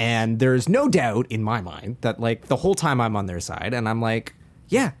 And there's no doubt in my mind that, like, the whole time I'm on their side, and I'm like,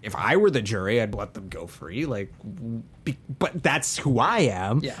 yeah, if I were the jury, I'd let them go free. Like, but that's who I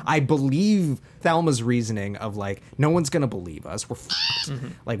am. Yeah. I believe Thelma's reasoning of, like, no one's going to believe us. We're fucked.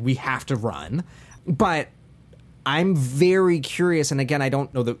 Like, we have to run. But I'm very curious, and again, I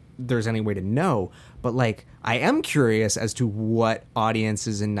don't know that there's any way to know, but like I am curious as to what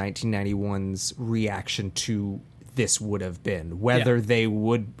audiences in 1991's reaction to this would have been, whether they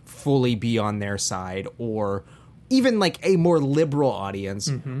would fully be on their side, or even like a more liberal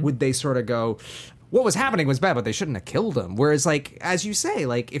audience, would they sort of go, what was happening was bad, but they shouldn't have killed him. Whereas, like, as you say,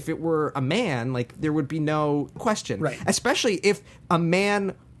 like, if it were a man, like, there would be no question. Right. Especially if a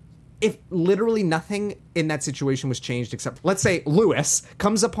man... If literally nothing in that situation was changed except, let's say, Lewis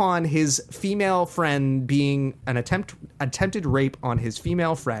comes upon his female friend being an attempted rape on his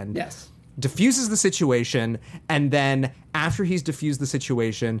female friend, diffuses the situation, and then after he's diffused the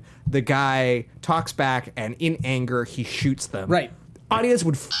situation, the guy talks back, and in anger, he shoots them. Right. Audience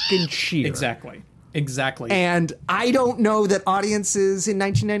would fucking cheer. Exactly. And I don't know that audiences in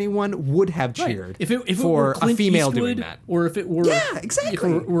 1991 would have cheered if it for were Clint a female Eastwood, doing that. Or if it were... Yeah,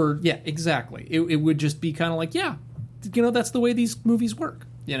 exactly. Exactly. It would just be kind of like, that's the way these movies work,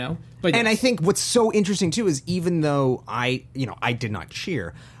 But and I think what's so interesting, too, is even though I did not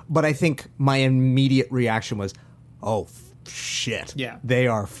cheer, but I think my immediate reaction was, oh, shit. Yeah. They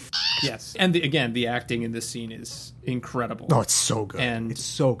are Yes. And again, the acting in this scene is incredible. Oh, it's so good. It's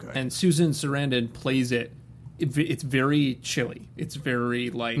so good. And Susan Sarandon plays it. It's very chilly. It's very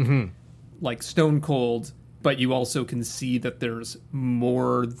like stone cold, but you also can see that there's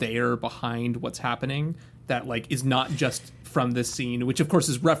more there behind what's happening that like is not just from this scene, which of course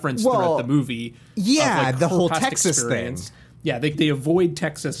is referenced throughout the movie. Yeah, of, like, the whole past Texas experience. thing. Yeah, they avoid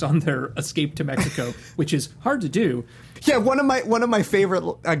Texas on their escape to Mexico, which is hard to do. Yeah, one of my favorite,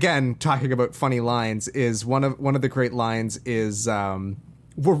 again, talking about funny lines, is one of the great lines is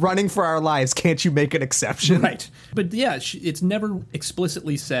we're running for our lives, can't you make an exception? Right. But yeah, it's never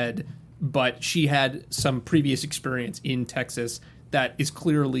explicitly said, but she had some previous experience in Texas that is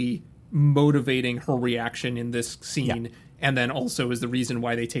clearly motivating her reaction in this scene. Yeah. And then also is the reason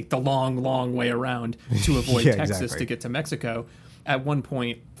why they take the long way around to avoid Texas to get to Mexico. At one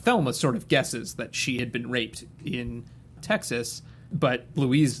point, Thelma sort of guesses that she had been raped in Texas. But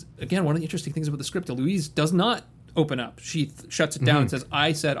Louise, again, one of the interesting things about the script, Louise does not open up. She shuts it down and says,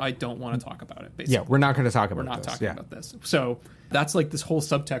 I said I don't want to talk about it, basically. Yeah, we're not going to talk about this. We're not talking about this. So that's like this whole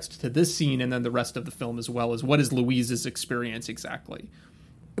subtext to this scene and then the rest of the film as well, is what is Louise's experience exactly?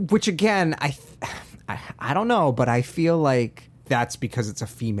 Which, again, I don't know, but I feel like that's because it's a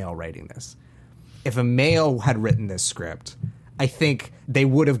female writing this. If a male had written this script, I think they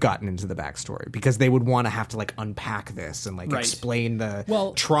would have gotten into the backstory because they would want to have to like unpack this and like explain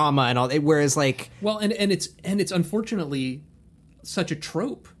the trauma and all. Whereas like, and it's unfortunately such a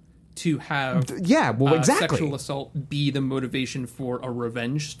trope to have sexual assault be the motivation for a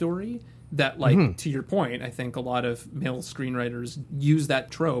revenge story. That, like, to your point, I think a lot of male screenwriters use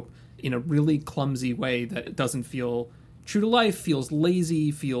that trope in a really clumsy way that it doesn't feel true to life, feels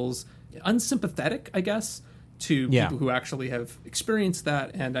lazy, feels unsympathetic, I guess, to people who actually have experienced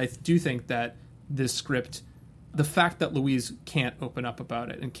that. And I do think that this script, the fact that Louise can't open up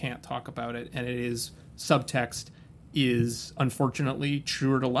about it and can't talk about it, and it is subtext, is unfortunately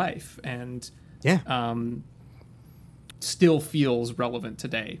truer to life and still feels relevant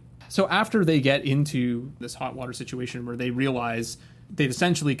today. So after they get into this hot water situation where they realize they've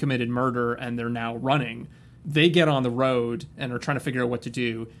essentially committed murder and they're now running, they get on the road and are trying to figure out what to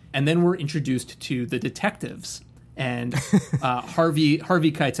do. And then we're introduced to the detectives and Harvey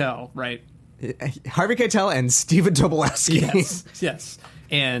Keitel, right? Harvey Keitel and Stephen Tobolowsky. Yes.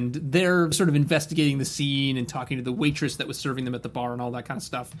 And they're sort of investigating the scene and talking to the waitress that was serving them at the bar and all that kind of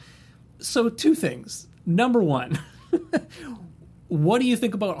stuff. So two things. Number one, what do you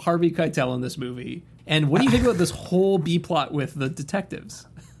think about Harvey Keitel in this movie? And what do you think about this whole B-plot with the detectives?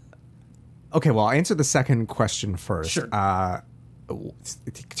 Okay, well, I'll answer the second question first. Sure.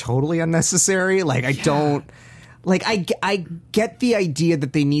 Totally unnecessary. Like, I don't... Like, I get the idea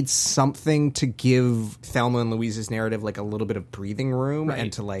that they need something to give Thelma and Louise's narrative, like, a little bit of breathing room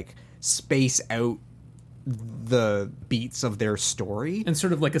and to, like, space out the beats of their story. And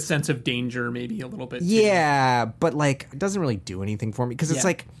sort of like a sense of danger, maybe a little bit. Yeah, but, like, it doesn't really do anything for me. Because it's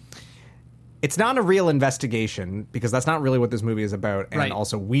like... It's not a real investigation, because that's not really what this movie is about. And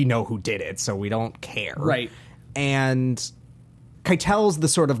also, we know who did it, so we don't care. Right. And... Keitel's the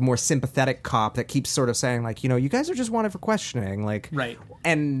sort of more sympathetic cop that keeps sort of saying, like, you know, you guys are just wanted for questioning. Like, right.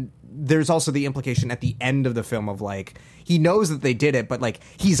 And there's also the implication at the end of the film of, like, he knows that they did it, but, like,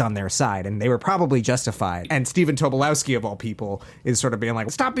 he's on their side, and they were probably justified. And Stephen Tobolowsky, of all people, is sort of being like,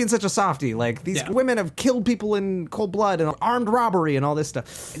 stop being such a softie. Like, these women have killed people in cold blood and armed robbery and all this stuff.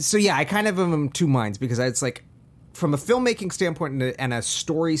 So, yeah, I kind of am in two minds, because it's like, from a filmmaking standpoint and a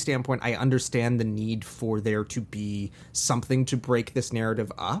story standpoint, I understand the need for there to be something to break this narrative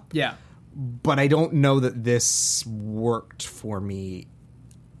up. Yeah. But I don't know that this worked for me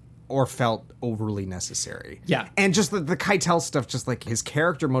or felt overly necessary. Yeah. And just the Keitel stuff, just like his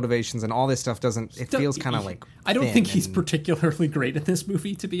character motivations and all this stuff feels kind of like I don't think he's particularly great in this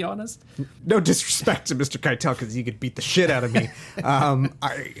movie, to be honest. No disrespect to Mr. Keitel, because he could beat the shit out of me.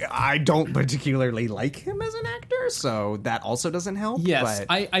 I don't particularly like him as an actor, so that also doesn't help. Yes,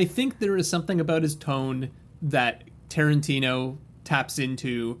 but I think there is something about his tone that Tarantino taps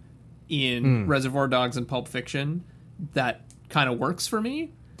into in Reservoir Dogs and Pulp Fiction that kind of works for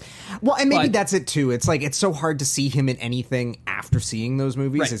me. Well, and maybe that's it too. It's like, it's so hard to see him in anything after seeing those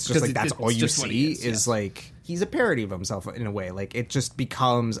movies. Right, it's just like, that's all you see is like, he's a parody of himself in a way. Like, it just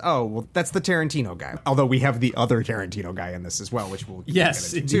becomes, oh, well, that's the Tarantino guy. Although we have the other Tarantino guy in this as well, which we'll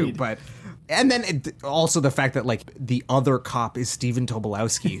get into too. But And then also the fact that, like, the other cop is Stephen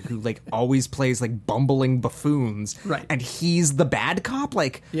Tobolowsky, who, like, always plays, like, bumbling buffoons. Right. And he's the bad cop.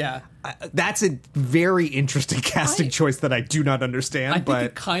 Like, yeah. That's a very interesting casting choice that I do not understand. I think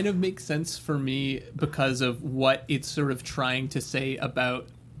it kind of makes sense for me because of what it's sort of trying to say about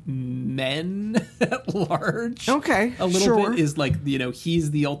men at large. Okay, a little bit is like, you know,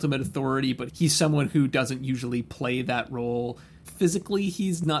 he's the ultimate authority, but he's someone who doesn't usually play that role. Physically,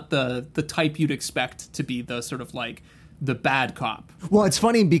 he's not the type you'd expect to be the sort of like the bad cop. Well, it's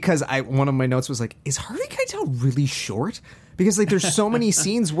funny because one of my notes was like, is Harvey Keitel really short? Because, like, there's so many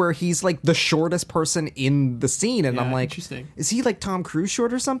scenes where he's like the shortest person in the scene, and I'm like, interesting. Is he like Tom Cruise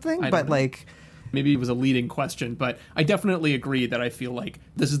short or something? But like, maybe it was a leading question, but I definitely agree that I feel like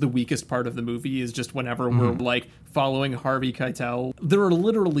this is the weakest part of the movie, is just whenever we're like following Harvey Keitel. There are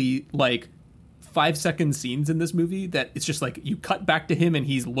literally like 5-second scenes in this movie that it's just like you cut back to him and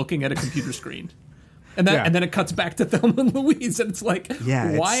he's looking at a computer screen. And then it cuts back to Thelma Louise, and it's like,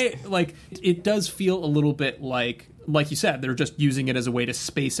 why? Like, it does feel a little bit like you said, they're just using it as a way to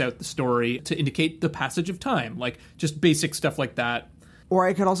space out the story to indicate the passage of time, like just basic stuff like that. Or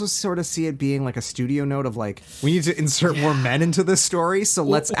I could also sort of see it being like a studio note of like, we need to insert more men into this story, so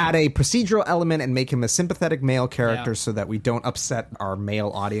let's add a procedural element and make him a sympathetic male character so that we don't upset our male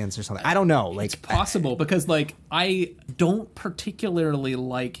audience or something. I don't know. Like, it's possible because, like, I don't particularly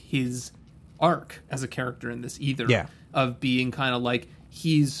like his arc as a character in this either. Yeah. Of being kind of like,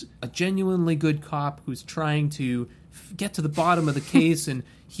 he's a genuinely good cop who's trying to get to the bottom of the case, and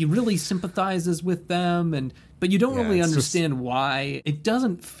he really sympathizes with them, but you don't really understand why. It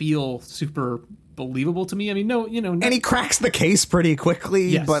doesn't feel super believable to me. I mean, and he cracks the case pretty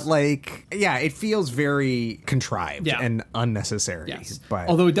quickly, but like, it feels very contrived and unnecessary. Yes. But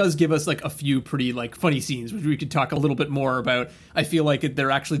although it does give us like a few pretty like funny scenes, which we could talk a little bit more about. I feel like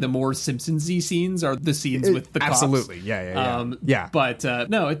they're actually the more Simpsons-y scenes are the scenes with the cops. Absolutely, yeah. But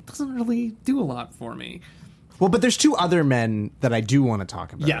no, it doesn't really do a lot for me. Well, but there's two other men that I do want to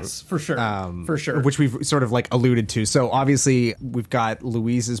talk about. Yes, for sure. For sure. Which we've sort of like alluded to. So obviously we've got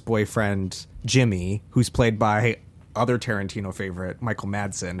Louise's boyfriend, Jimmy, who's played by other Tarantino favorite, Michael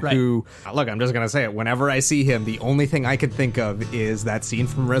Madsen, who, look, I'm just going to say it. Whenever I see him, the only thing I can think of is that scene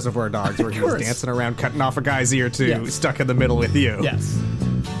from Reservoir Dogs where he was dancing around, cutting off a guy's ear to Stuck in the Middle with You. Yes.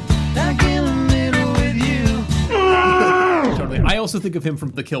 Stuck in the middle with you. Totally. I also think of him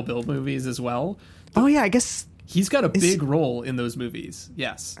from the Kill Bill movies as well. Oh, yeah, I guess... He's got a big role in those movies.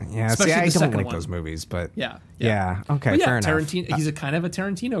 Yes. Yeah. Especially I don't like those movies, but yeah. Okay. But fair enough. Tarantino. He's a kind of a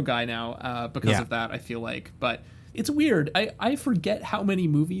Tarantino guy now because of that. I feel like, but it's weird. I forget how many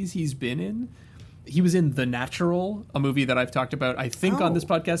movies he's been in. He was in The Natural, a movie that I've talked about, I think, on this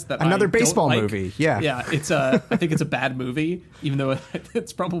podcast. That another baseball don't like. movie. Yeah. Yeah. It's I think it's a bad movie, even though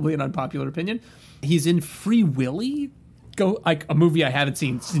it's probably an unpopular opinion. He's in Free Willy. Like a movie I haven't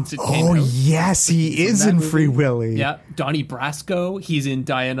seen since it came out. Oh, yes, he is in Free Willy. Yeah, Donnie Brasco. He's in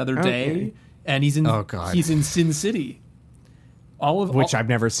Die Another Day, and he's in he's in Sin City. Which I've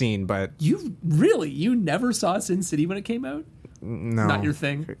never seen, but you never saw Sin City when it came out? No, not your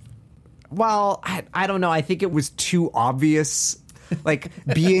thing. Well, I don't know. I think it was too obvious. Like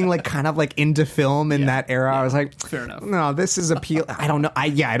being like kind of like into film in that era, I was like, fair enough. No, this is appeal. I don't know. I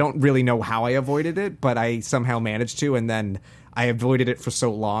don't really know how I avoided it, but I somehow managed to, and then I avoided it for so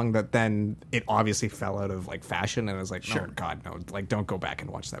long that then it obviously fell out of like fashion, and I was like, oh God, no! Like, don't go back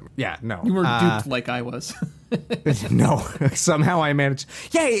and watch that. Yeah, no, you weren't duped like I was. No, somehow I managed.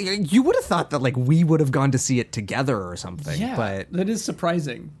 Yeah, you would have thought that like we would have gone to see it together or something. Yeah, but that is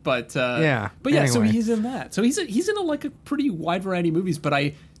surprising. But yeah, anyway. So anyway. he's in that. So he's in a pretty wide variety of movies.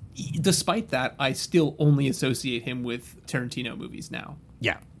 But despite that, I still only associate him with Tarantino movies now.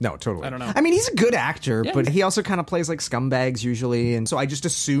 Yeah, no, totally. I don't know. I mean, he's a good actor, but he also kind of plays like scumbags usually, and so I just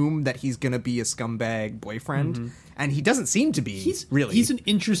assume that he's going to be a scumbag boyfriend, and he doesn't seem to be. He's an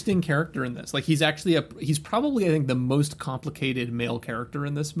interesting character in this. Like, he's actually he's probably, I think, the most complicated male character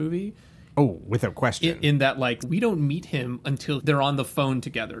in this movie. Oh, without question. In that, like, we don't meet him until they're on the phone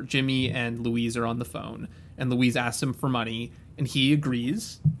together. Jimmy and Louise are on the phone, and Louise asks him for money, and he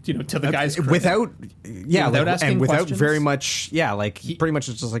agrees, to the guy's credit. without asking and without questions. very much, he pretty much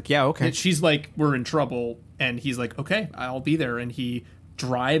is just like, yeah, okay. And she's like, we're in trouble, and he's like, okay, I'll be there, and he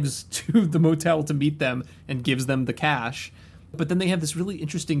drives to the motel to meet them and gives them the cash. But then they have this really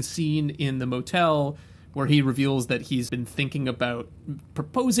interesting scene in the motel where he reveals that he's been thinking about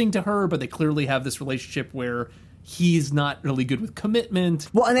proposing to her, but they clearly have this relationship where he's not really good with commitment.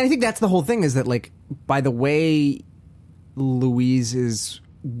 Well, and I think that's the whole thing is that, like, by the way Louise is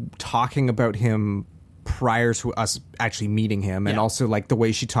talking about him prior to us actually meeting him, and also like the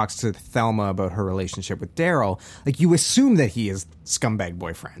way she talks to Thelma about her relationship with Daryl, like you assume that he is scumbag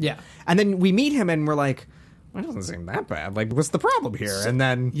boyfriend. Yeah. And then we meet him and we're like, well, it doesn't seem that bad. Like, what's the problem here? And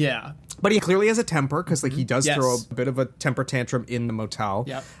then... Yeah. But he clearly has a temper, because like he does throw a bit of a temper tantrum in the motel.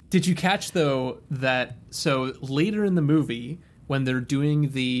 Yeah. Did you catch, though, that so later in the movie, when they're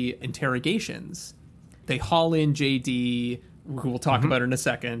doing the interrogations, they haul in JD, who we'll talk about in a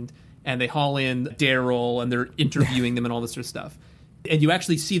second, and they haul in Daryl, and they're interviewing them and all this sort of stuff. And you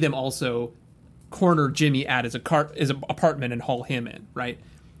actually see them also corner Jimmy at his apartment and haul him in, right?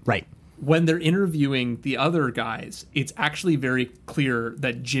 Right. When they're interviewing the other guys, it's actually very clear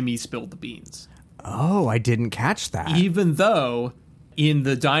that Jimmy spilled the beans. Oh, I didn't catch that. Even though in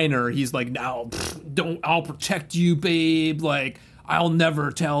the diner, he's like, "No, I'll protect you, babe. Like, I'll never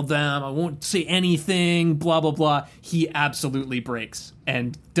tell them. I won't say anything, blah, blah, blah." He absolutely breaks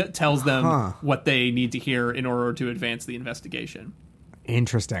and tells them what they need to hear in order to advance the investigation.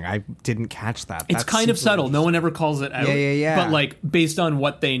 Interesting. I didn't catch that. It's kind of subtle. No one ever calls it out. Yeah. But, like, based on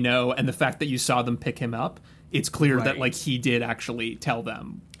what they know and the fact that you saw them pick him up, it's clear that, like, he did actually tell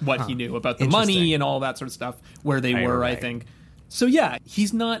them what he knew about the money and all that sort of stuff, where they were, I think. So, yeah,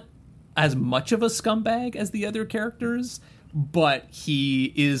 he's not as much of a scumbag as the other characters, but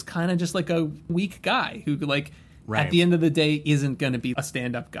he is kind of just like a weak guy who, like, at the end of the day, isn't going to be a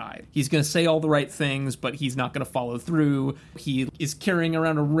stand-up guy. He's going to say all the right things, but he's not going to follow through. He is carrying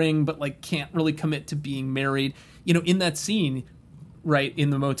around a ring, but, like, can't really commit to being married. You know, in that scene, right, in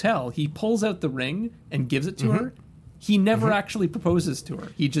the motel, he pulls out the ring and gives it to her. He never actually proposes to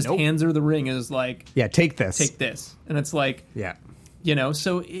her. He just hands her the ring and is like, yeah, take this. Take this. And it's like, yeah. You know,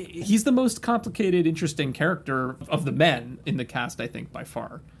 so he's the most complicated, interesting character of the men in the cast, I think, by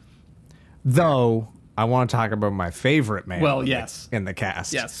far. Though, I want to talk about my favorite man in the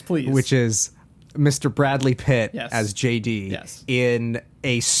cast. Yes, please. Which is Mr. Bradley Pitt as JD in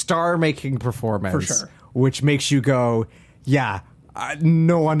a star-making performance. For sure. Which makes you go, yeah,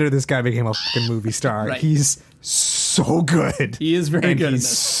 no wonder this guy became a fucking movie star. Right. He's so good. He is very good. He's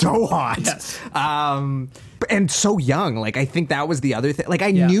so hot. Yes. And so young. Like, I think that was the other thing. Like,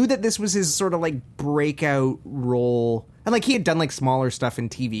 I knew that this was his sort of, like, breakout role. And, like, he had done, like, smaller stuff in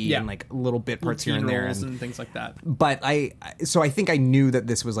TV and, like, little bit parts here and there. And things like that. But I think I knew that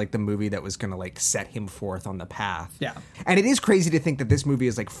this was, like, the movie that was going to, like, set him forth on the path. Yeah. And it is crazy to think that this movie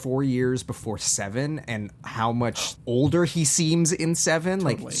is, like, 4 years before Seven, and how much older he seems in Seven.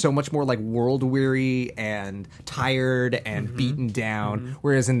 Totally. Like, so much more, like, world-weary and tired and beaten down.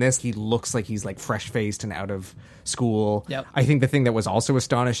 Whereas in this, he looks like he's, like, fresh-faced and out of school. Yep. I think the thing that was also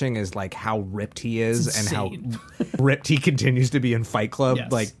astonishing is, like, how ripped he is and how ripped he continues to be in Fight Club,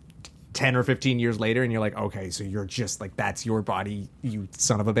 like 10 or 15 years later, and you're like, okay, so you're just like, that's your body, you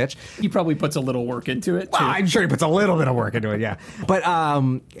son of a bitch. He probably puts a little work into it, too. Well, I'm sure he puts a little bit of work into it, yeah. But,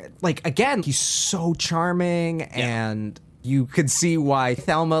 like, again, he's so charming, and you could see why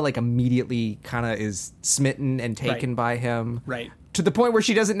Thelma, like, immediately kind of is smitten and taken by him. Right. To the point where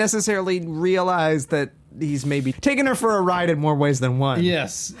she doesn't necessarily realize that he's maybe taking her for a ride in more ways than one.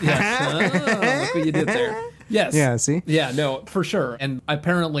 Yes. Look what you did there. Yes. Yeah, see? Yeah, no, for sure. And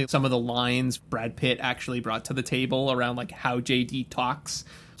apparently some of the lines Brad Pitt actually brought to the table around, like, how JD talks.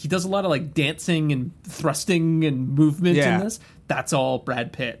 He does a lot of, like, dancing and thrusting and movement in this. That's all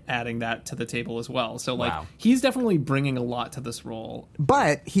Brad Pitt adding that to the table as well. So, like, he's definitely bringing a lot to this role.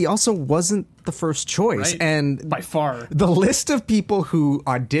 But he also wasn't the first choice. Right. And by far. The list of people who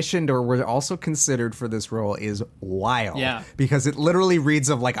auditioned or were also considered for this role is wild. Yeah. Because it literally reads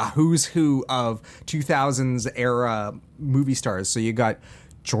of, like, a who's who of 2000s era movie stars. So you got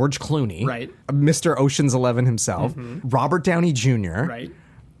George Clooney. Right. Mr. Ocean's 11 himself. Robert Downey Jr. Right.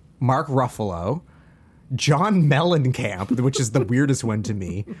 Mark Ruffalo. John Mellencamp, which is the weirdest one to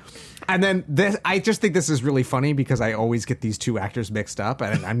me. And then this, I just think this is really funny because I always get these two actors mixed up,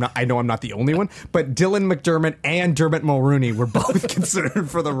 and I know I'm not the only one, but Dylan McDermott and Dermot Mulroney were both considered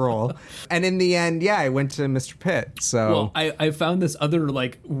for the role. And in the end, I went to Mr. Pitt. So well, I found this other,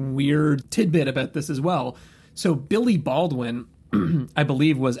 like, weird tidbit about this as well. So Billy Baldwin, I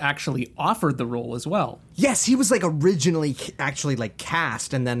believe, was actually offered the role as well. Yes, he was, like, originally actually, like,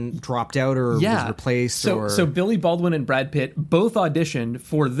 cast and then dropped out or was replaced. So Billy Baldwin and Brad Pitt both auditioned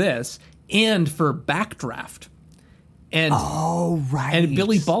for this and for Backdraft. And, And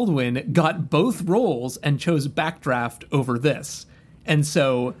Billy Baldwin got both roles and chose Backdraft over this. And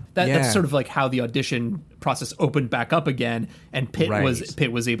so that's sort of like how the audition process opened back up again, and Pitt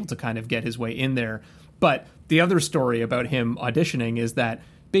was able to kind of get his way in there. But the other story about him auditioning is that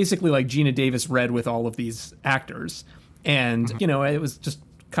basically, like, Gina Davis read with all of these actors, and, you know, it was just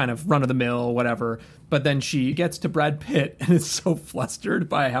kind of run-of-the-mill, whatever. But then she gets to Brad Pitt and is so flustered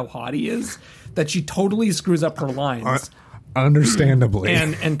by how hot he is that she totally screws up her lines. Understandably.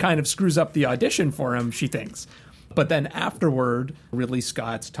 And kind of screws up the audition for him, she thinks. But then afterward, Ridley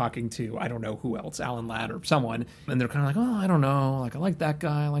Scott's talking to, I don't know who else, Alan Ladd or someone, and they're kind of like, oh, I don't know, like, I like that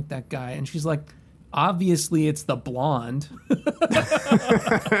guy. And she's like, obviously it's the blonde.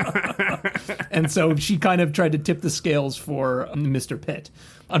 And so she kind of tried to tip the scales for Mr. Pitt,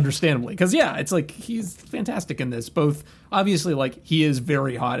 understandably. Because, yeah, it's like he's fantastic in this. Both, obviously, like, he is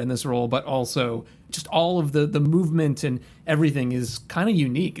very hot in this role, but also just all of the movement and everything is kind of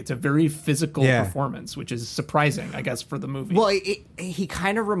unique. It's a very physical performance, which is surprising, I guess, for the movie. Well, he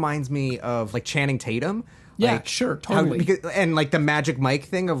kind of reminds me of, like, Channing Tatum. Yeah, like, sure, totally. And like the Magic Mike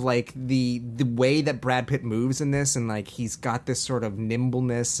thing of like the way that Brad Pitt moves in this, and like he's got this sort of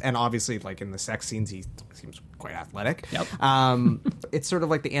nimbleness, and obviously like in the sex scenes he seems quite athletic. Yep. It's sort of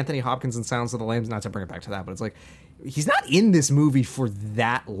like the Anthony Hopkins in Silence of the Lambs, not to bring it back to that, but it's like he's not in this movie for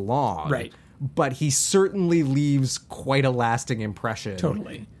that long. Right. But he certainly leaves quite a lasting impression.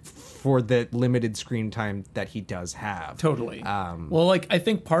 Totally. For the limited screen time that he does have. Totally. Well, like, I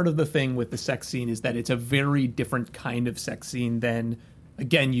think part of the thing with the sex scene is that it's a very different kind of sex scene than,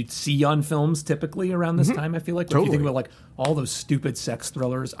 again, you'd see on films typically around this time, I feel like. If you think about, like, all those stupid sex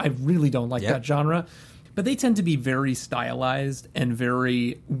thrillers, I really don't like that genre. But they tend to be very stylized and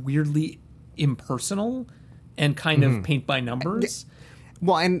very weirdly impersonal and kind of paint by numbers.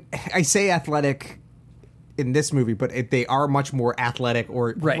 Well, and I say athletic in this movie, but they are much more athletic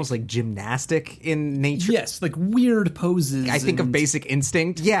or almost like gymnastic in nature. Yes, like weird poses. I think of Basic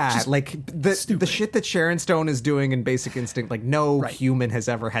Instinct. Yeah, like the shit that Sharon Stone is doing in Basic Instinct, like no human has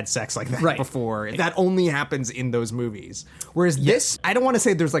ever had sex like that before. That only happens in those movies. Whereas this, I don't want to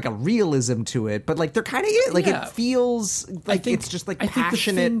say there's like a realism to it, but like there kind of is. Like it feels like it's just like passionate. I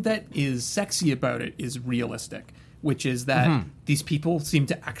think the thing that is sexy about it is realistic, which is that these people seem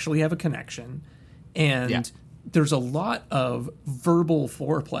to actually have a connection. And there's a lot of verbal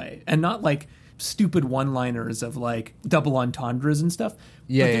foreplay and not like stupid one-liners of like double entendres and stuff.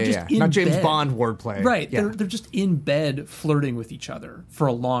 Not James Bond wordplay. Right. They're just in bed flirting with each other for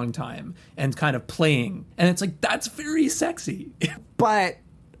a long time and kind of playing. And it's like, that's very sexy. But,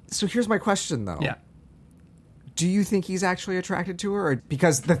 so here's my question though. Yeah. Do you think he's actually attracted to her? Or,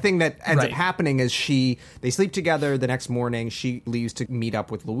 because the thing that ends up happening is they sleep together. The next morning, she leaves to meet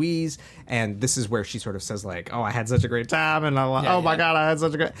up with Louise, and this is where she sort of says like, "Oh, I had such a great time," and my God, I had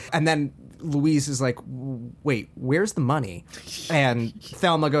such a great. And then Louise is like, "Wait, where's the money?" And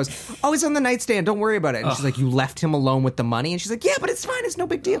Thelma goes, "Oh, it's on the nightstand. Don't worry about it." And she's like, "You left him alone with the money?" And she's like, "Yeah, but it's fine. It's no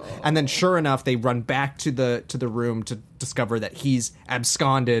big deal." And then, sure enough, they run back to the room to discover that he's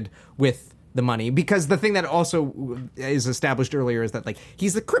absconded with the money, because the thing that also is established earlier is that like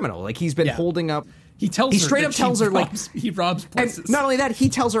he's the criminal, like he's been holding up. He straight up tells her like he robs places. And not only that, he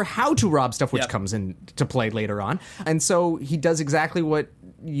tells her how to rob stuff, which comes into play later on. And so he does exactly what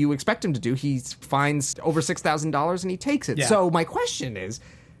you expect him to do. He finds over $6,000 and he takes it. So my question is,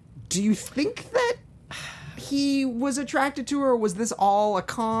 do you think that he was attracted to her, or was this all a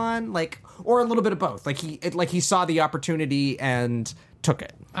con, like, or a little bit of both? Like he saw the opportunity and took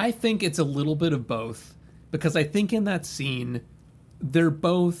it. I think it's a little bit of both, because I think in that scene they're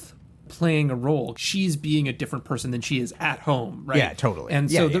both playing a role. She's being a different person than she is at home, right? Yeah, totally. And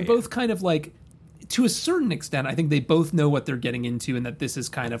so they're both kind of like, to a certain extent, I think they both know what they're getting into, and that this is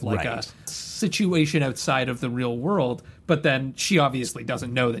kind of like a situation outside of the real world. But then she obviously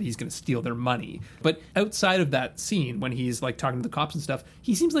doesn't know that he's going to steal their money. But outside of that scene, when he's like talking to the cops and stuff,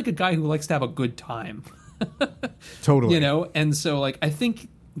 he seems like a guy who likes to have a good time. Totally. You know? And so like I think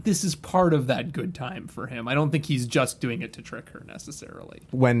this is part of that good time for him. I don't think he's just doing it to trick her necessarily.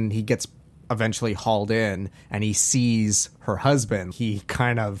 When he gets eventually hauled in and he sees her husband, he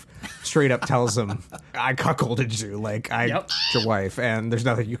kind of straight up tells him, "I cuckolded you, like I your wife, and there's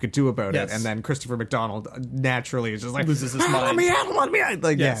nothing you could do about it." And then Christopher McDonald naturally is just like, loses his mind. Let me out.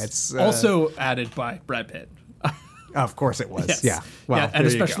 Like, it's also added by Brad Pitt. Of course it was. Yes. Yeah. Well, and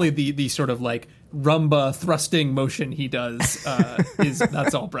especially the sort of like rumba thrusting motion he does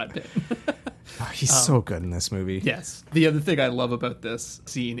that's all Brad Pitt. He's so good in this movie. Yes. The other thing I love about this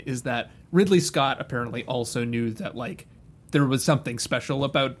scene is that Ridley Scott apparently also knew that like there was something special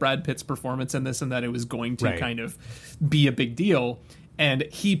about Brad Pitt's performance in this, and that it was going to kind of be a big deal. And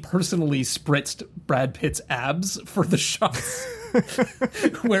he personally spritzed Brad Pitt's abs for the shots.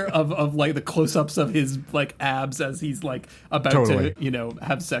 where of like the close-ups of his like abs as he's like about to, you know,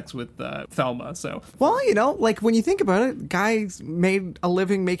 have sex with Thelma. So, well, you know, like when you think about it, guys made a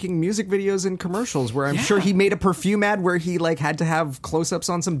living making music videos and commercials where I'm sure he made a perfume ad where he like had to have close-ups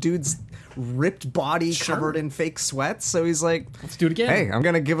on some dude's ripped body covered in fake sweats. So he's like, let's do it again. Hey, I'm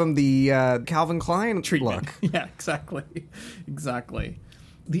going to give him the Calvin Klein treatment. Look. Yeah, exactly.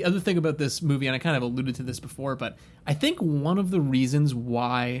 The other thing about this movie, and I kind of alluded to this before, but I think one of the reasons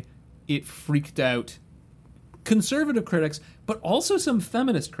why it freaked out conservative critics, but also some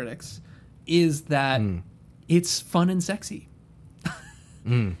feminist critics, is that it's fun and sexy.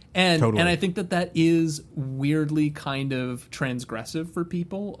 And I think that is weirdly kind of transgressive for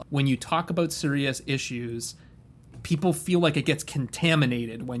people. When you talk about serious issues, people feel like it gets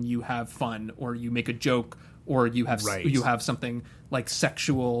contaminated when you have fun or you make a joke or you have something like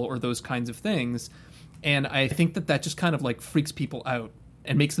sexual or those kinds of things. And I think that just kind of like freaks people out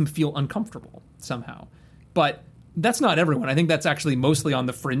and makes them feel uncomfortable somehow. But that's not everyone. I think that's actually mostly on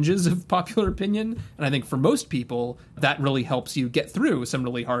the fringes of popular opinion. And I think for most people, that really helps you get through some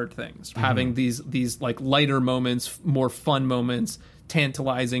really hard things. Having these like lighter moments, more fun moments,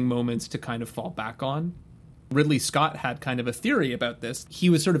 tantalizing moments to kind of fall back on. Ridley Scott had kind of a theory about this. He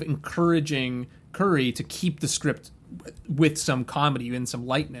was sort of encouraging Curry to keep the script with some comedy and some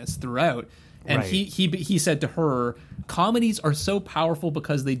lightness throughout. And he said to her, comedies are so powerful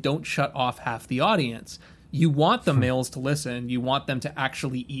because they don't shut off half the audience. You want the males to listen. You want them to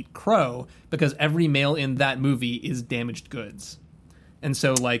actually eat crow because every male in that movie is damaged goods. And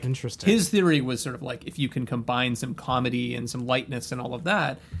so, like, his theory was sort of like, if you can combine some comedy and some lightness and all of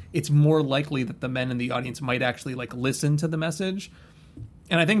that, it's more likely that the men in the audience might actually, like, listen to the message.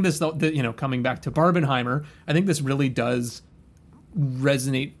 And I think this, you know, coming back to Barbenheimer, I think this really does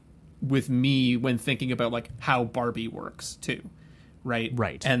resonate with me when thinking about, like, how Barbie works, too.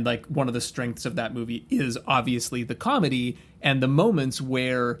 Right. And like one of the strengths of that movie is obviously the comedy and the moments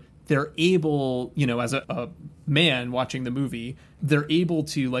where they're able, you know, as a man watching the movie, they're able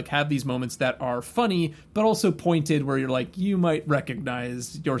to like have these moments that are funny, but also pointed where you're like, you might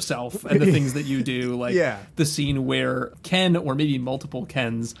recognize yourself and the things that you do. Like the scene where Ken or maybe multiple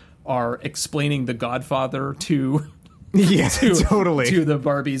Kens are explaining The Godfather to to the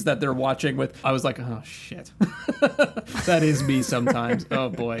Barbies that they're watching with. I was like, oh shit. That is me sometimes. Oh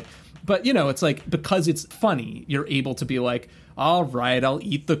boy. But you know, it's like, because it's funny, you're able to be like, all right, I'll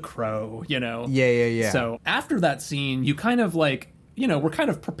eat the crow, you know? Yeah. So after that scene, you kind of like, you know, we're kind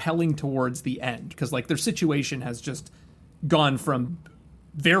of propelling towards the end because like their situation has just gone from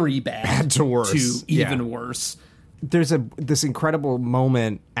very bad to worse, to even worse. There's this incredible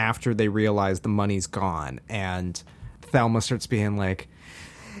moment after they realize the money's gone and Thelma starts being like,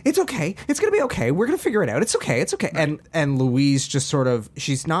 it's okay. It's going to be okay. We're going to figure it out. It's okay. It's okay. Right. And Louise just sort of,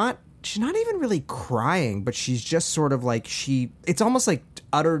 she's not even really crying, but she's just sort of like, it's almost like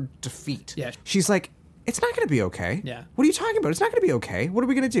utter defeat. Yeah. She's like, it's not going to be okay. Yeah. What are you talking about? It's not going to be okay. What are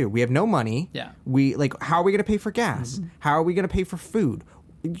we going to do? We have no money. Yeah. How are we going to pay for gas? Mm-hmm. How are we going to pay for food?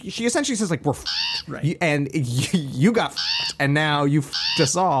 She essentially says, like, we're f***ed. Right. And you got f***ed, and now you f***ed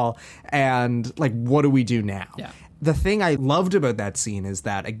us all. And, like, what do we do now? Yeah. The thing I loved about that scene is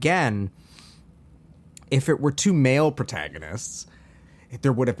that, again, if it were two male protagonists,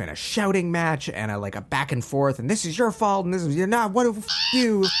 there would have been a shouting match and a back and forth, and this is your fault, and this is, you're not, what,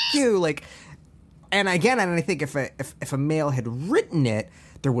 you, like, and again, and I think if a male had written it,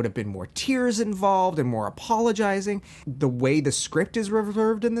 there would have been more tears involved and more apologizing. The way the script is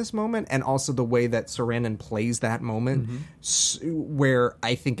reserved in this moment, and also the way that Sarandon plays that moment, where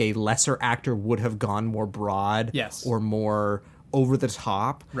I think a lesser actor would have gone more broad or more over the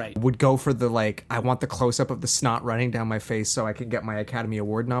top, would go for the, like, I want the close-up of the snot running down my face so I can get my Academy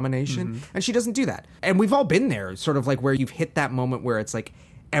Award nomination. And she doesn't do that. And we've all been there, sort of like where you've hit that moment where it's like,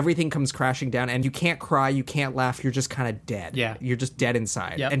 everything comes crashing down and you can't cry, you can't laugh, you're just kind of dead. Yeah. You're just dead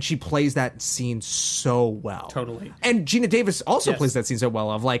inside. Yep. And she plays that scene so well. Totally. And Gina Davis also plays that scene so well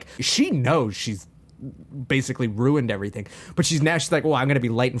of, like, she knows she's basically ruined everything. But she's like, well, I'm going to be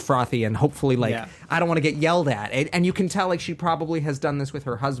light and frothy and hopefully, like, I don't want to get yelled at. And you can tell, like, she probably has done this with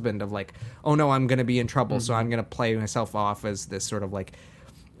her husband of, like, oh no, I'm going to be in trouble, so I'm going to play myself off as this sort of, like,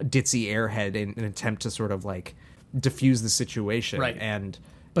 ditzy airhead in an attempt to sort of, like, diffuse the situation. Right.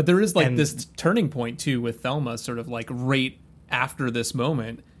 But there is, like, this turning point, too, with Thelma, sort of, like, right after this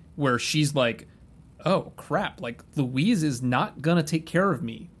moment, where she's like, oh, crap, like, Louise is not going to take care of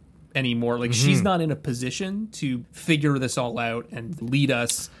me anymore. Like, she's not in a position to figure this all out and lead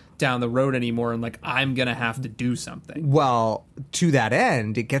us down the road anymore, and, like, I'm going to have to do something. Well, to that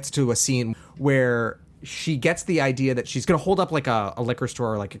end, it gets to a scene where she gets the idea that she's going to hold up like a liquor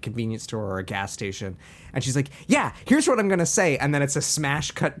store or like a convenience store or a gas station. And she's like, yeah, here's what I'm going to say. And then it's a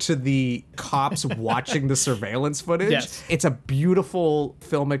smash cut to the cops watching the surveillance footage. Yes. It's a beautiful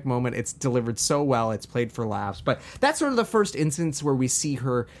filmic moment. It's delivered so well. It's played for laughs. But that's sort of the first instance where we see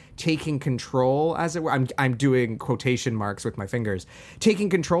her taking control, as it were. I'm doing quotation marks with my fingers. Taking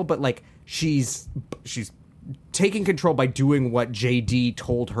control, but like she's taking control by doing what JD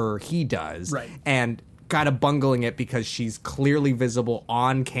told her he does. Right. And kind of bungling it because she's clearly visible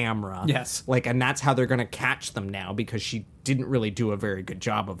on camera. Yes. Like, and that's how they're going to catch them now, because she didn't really do a very good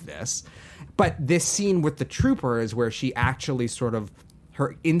job of this. But this scene with the trooper is where she actually sort of,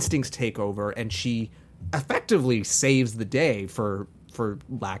 her instincts take over and she effectively saves the day, for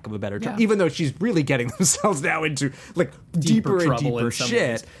lack of a better term, even though she's really getting themselves now into like deeper and deeper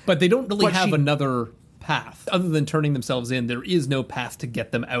shit. But they don't really have another path other than turning themselves in. There is no path to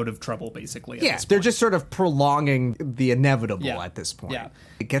get them out of trouble, basically. They're just sort of prolonging the inevitable at this point.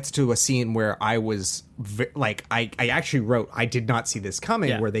 It gets to a scene where I was I actually wrote, I did not see this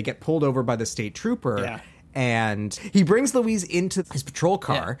coming, where they get pulled over by the state trooper. And he brings Louise into his patrol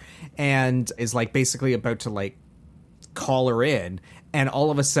car and is like basically about to like call her in, and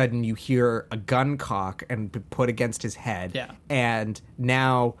all of a sudden you hear a gun cock and be put against his head, and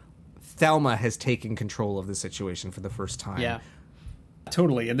now Thelma has taken control of the situation for the first time. Yeah,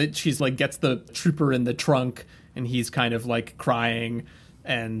 totally. And then she's like, gets the trooper in the trunk, and he's kind of like crying.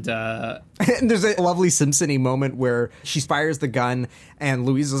 And there's a lovely Simpson-y moment where she fires the gun, and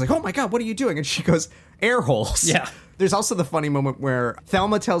Louise is like, "Oh my God, what are you doing?" And she goes, "Air holes." Yeah. There's also the funny moment where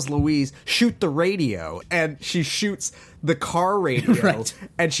Thelma tells Louise, shoot the radio, and she shoots the car radio,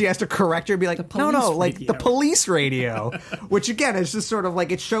 and she has to correct her and be like, no, like the police radio, which again is just sort of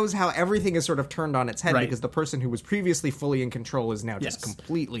like, it shows how everything is sort of turned on its head, because the person who was previously fully in control is now just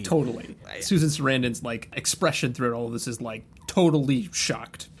completely... Totally. Susan Sarandon's like expression throughout all of this is like totally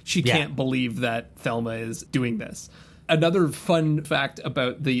shocked. She can't believe that Thelma is doing this. Another fun fact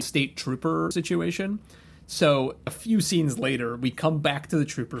about the state trooper situation. So a few scenes later, we come back to the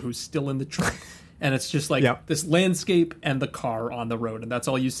trooper who's still in the truck. And it's just like this landscape and the car on the road. And that's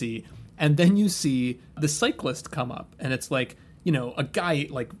all you see. And then you see the cyclist come up. And it's like, you know, a guy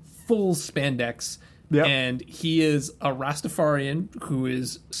like full spandex. And he is a Rastafarian who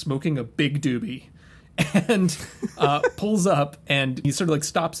is smoking a big doobie. And pulls up, and he sort of like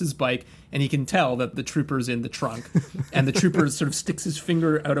stops his bike, and he can tell that the trooper's in the trunk, and the trooper sort of sticks his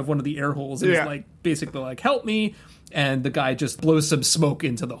finger out of one of the air holes and is like basically like, help me, and the guy just blows some smoke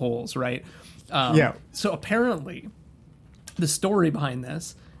into the holes, right? So apparently the story behind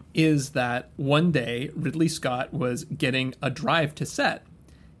this is that one day Ridley Scott was getting a drive to set,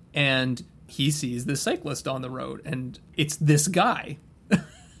 and he sees this cyclist on the road, and it's this guy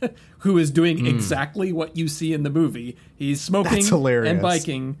who is doing exactly what you see in the movie. He's smoking and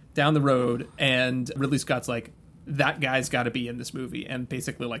biking down the road, and Ridley Scott's like, that guy's got to be in this movie, and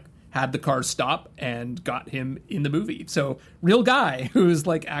basically like had the car stop and got him in the movie. So real guy who's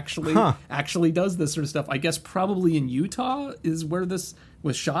like actually does this sort of stuff. I guess probably in Utah is where this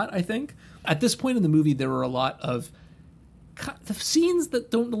was shot, I think. At this point in the movie, there were a lot of the scenes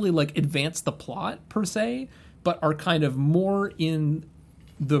that don't really like advance the plot per se, but are kind of more in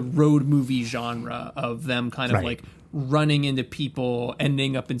the road movie genre of them kind of like running into people,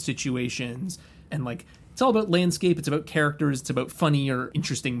 ending up in situations, and like it's all about landscape, it's about characters, it's about funny or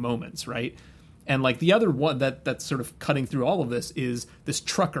interesting moments, right? And like the other one that's sort of cutting through all of this is this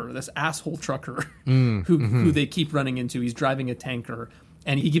trucker, this asshole trucker who they keep running into. He's driving a tanker,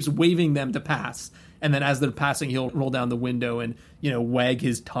 and he keeps waving them to pass, and then as they're passing, he'll roll down the window and, you know, wag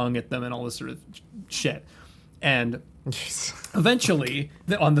his tongue at them and all this sort of shit. And eventually,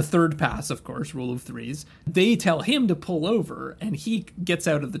 on the third pass, of course, rule of threes, they tell him to pull over, and he gets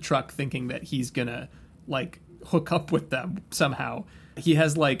out of the truck thinking that he's gonna like hook up with them somehow. He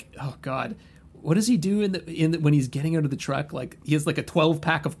has like, oh God, what does he do when he's getting out of the truck? Like he has like a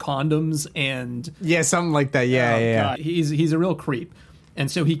 12-pack of condoms and something like that. God, he's a real creep. And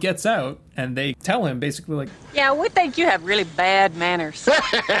so he gets out, and they tell him basically like, yeah, we think you have really bad manners.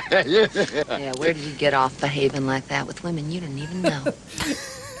 Yeah, where did you get off behaving like that with women you didn't even know?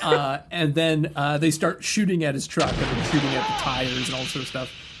 And then they start shooting at his truck, and they're shooting at the tires and all sort of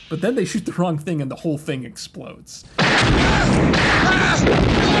stuff. But then they shoot the wrong thing, and the whole thing explodes.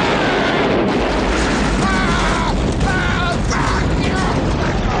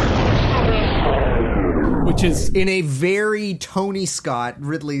 Which is in a very Tony Scott,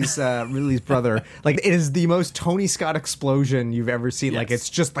 Ridley's brother. Like, it is the most Tony Scott explosion you've ever seen. Like, it's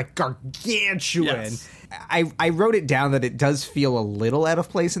just like gargantuan. I wrote it down that it does feel a little out of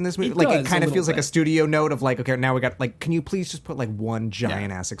place in this movie. It kind of feels like a studio note of okay, now we got can you please just put one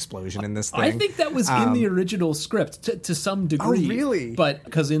giant ass explosion in this thing? I think that was in the original script to some degree. Oh, really? But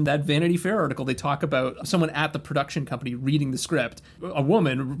because in that Vanity Fair article, they talk about someone at the production company reading the script, a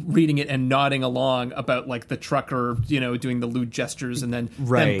woman reading it and nodding along about the trucker, doing the lewd gestures and then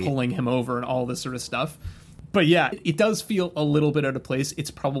pulling him over and all this sort of stuff. But yeah, it does feel a little bit out of place.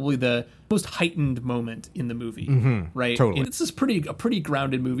 It's probably the most heightened moment in the movie, right? Totally. And this is a pretty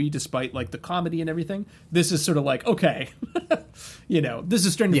grounded movie, despite the comedy and everything. This is sort of okay, this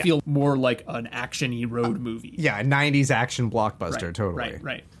is starting to feel more like an action-y road movie. Yeah, a 90s action blockbuster, totally.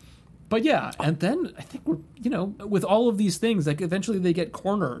 Right. But yeah, and then I think we're, with all of these things, eventually they get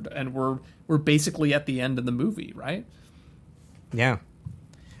cornered, and we're basically at the end of the movie, right? Yeah.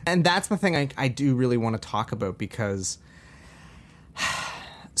 And that's the thing I do really want to talk about, because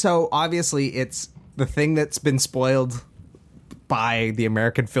so obviously it's the thing that's been spoiled by the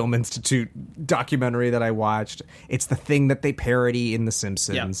American Film Institute documentary that I watched. It's the thing that they parody in The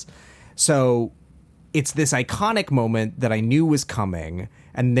Simpsons. Yeah. So it's this iconic moment that I knew was coming,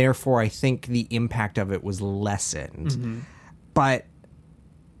 and therefore I think the impact of it was lessened. Mm-hmm. But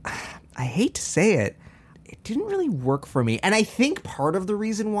I hate to say it, it didn't really work for me. And I think part of the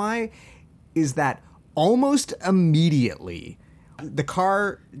reason why is that almost immediately the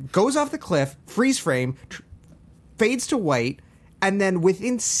car goes off the cliff, freeze frame, fades to white, and then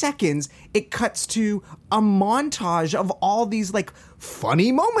within seconds it cuts to a montage of all these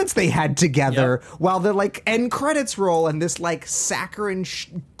funny moments they had together while the end credits roll and this saccharine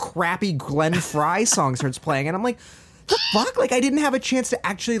crappy Glenn Fry song starts playing, and I'm like, the fuck? I didn't have a chance to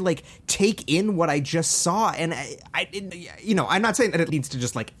actually take in what I just saw, and I didn't, I'm not saying that it needs to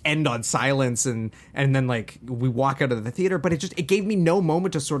just end on silence and then we walk out of the theater, but it gave me no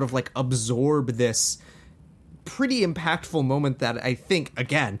moment to sort of absorb this pretty impactful moment that I think,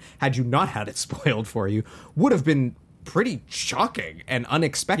 again, had you not had it spoiled for you, would have been pretty shocking and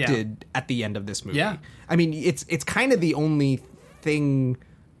unexpected at the end of this movie. Yeah. I mean, it's kind of the only thing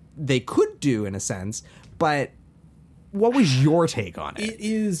they could do in a sense, but what was your take on it? It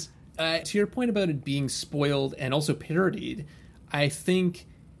is, to your point about it being spoiled and also parodied, I think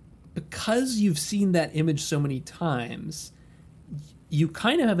because you've seen that image so many times, you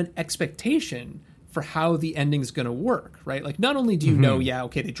kind of have an expectation for how the ending's going to work, right? Not only do you know,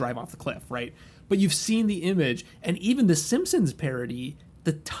 they drive off the cliff, right? But you've seen the image, and even the Simpsons parody,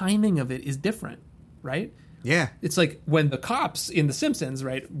 the timing of it is different, right? Yeah. It's when the cops in The Simpsons,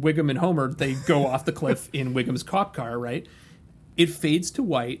 right, Wiggum and Homer, they go off the cliff in Wiggum's cop car, right? It fades to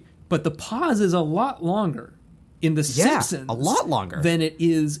white, but the pause is a lot longer in The Simpsons. A lot longer. Than it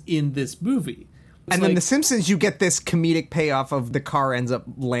is in this movie. And then The Simpsons, you get this comedic payoff of the car ends up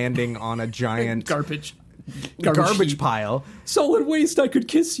landing on a giant garbage pile. Solid waste, I could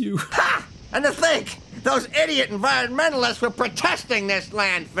kiss you. Ha! And to think, those idiot environmentalists were protesting this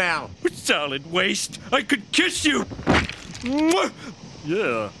landfill. Solid waste, I could kiss you. Mwah!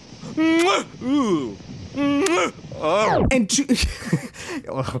 Yeah. Mwah! Ooh. Oh. And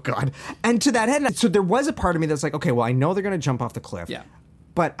oh god. And to that end, so there was a part of me that's okay, well, I know they're going to jump off the cliff. Yeah.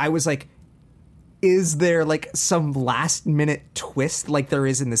 But I was is there some last minute twist like there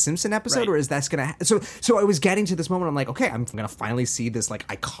is in the Simpson episode, or is that's gonna so I was getting to this moment, I'm okay, I'm gonna finally see this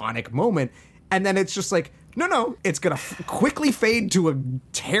iconic moment, and then it's just no, it's gonna quickly fade to a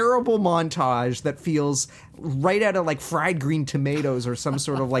terrible montage that feels right out of Fried Green Tomatoes or some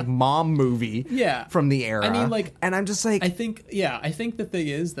sort of mom movie from the era. I mean, and I'm just I think the thing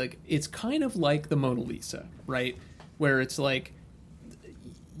is it's kind of like the Mona Lisa, right? Where it's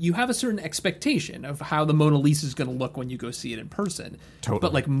you have a certain expectation of how the Mona Lisa is going to look when you go see it in person.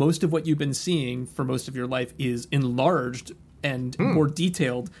 Totally. But most of what you've been seeing for most of your life is enlarged and more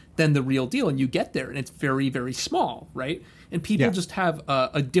detailed than the real deal. And you get there and it's very, very small, right? And people just have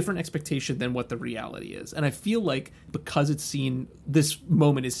a different expectation than what the reality is. And I feel because this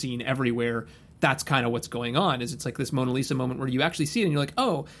moment is seen everywhere, that's kind of what's going on, is it's this Mona Lisa moment where you actually see it and you're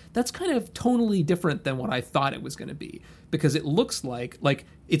oh, that's kind of tonally different than what I thought it was going to be. Because it looks like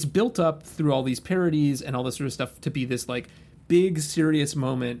it's built up through all these parodies and all this sort of stuff to be this big serious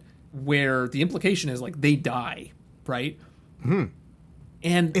moment where the implication is they die, right? And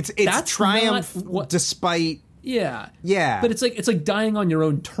it's that's triumph despite... Yeah. But it's dying on your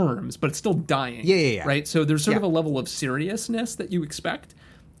own terms, but it's still dying. Yeah. Right? So there's sort of a level of seriousness that you expect,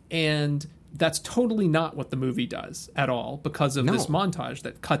 and that's totally not what the movie does at all because of this montage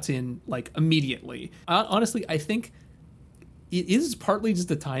that cuts in immediately. Honestly, I think it is partly just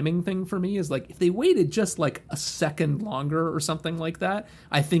a timing thing for me. Is like if they waited just like a second longer or something like that,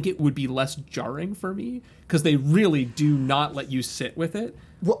 I think it would be less jarring for me because they really do not let you sit with it.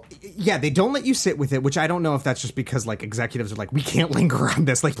 Well, yeah, they don't let you sit with it, which I don't know if that's just because like executives are like, we can't linger on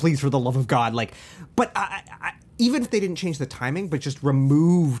this, like, please, for the love of God, like. But even if they didn't change the timing, but just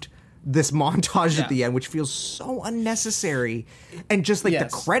removed this montage at the end, which feels so unnecessary, and just like the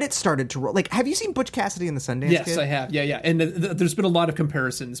credits started to roll. Like, have you seen Butch Cassidy and the Sundance Kid? Yes, I have. Yeah, and there's been a lot of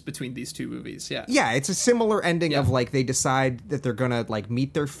comparisons between these two movies. Yeah, it's a similar ending of like they decide that they're gonna like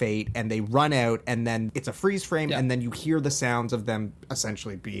meet their fate, and they run out, and then it's a freeze frame, and then you hear the sounds of them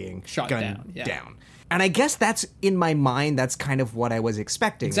essentially being shot gunned down. And I guess that's in my mind. That's kind of what I was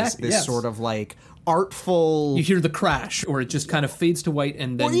expecting. Exactly. This sort of like artful. You hear the crash, or it just kind of fades to white,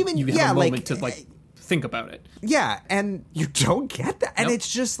 and then you have a moment to like think about it. Yeah, and you don't get that, and it's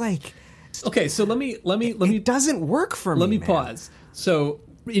just like, okay. So let me. It doesn't work for me. Let me pause. So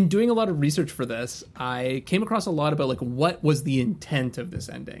in doing a lot of research for this, I came across a lot about like what was the intent of this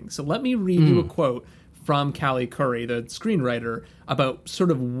ending. So let me read you a quote from Callie Curry, the screenwriter, about sort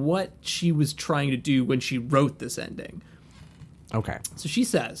of what she was trying to do when she wrote this ending. Okay. So she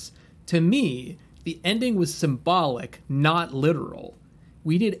says, "To me, the ending was symbolic, not literal.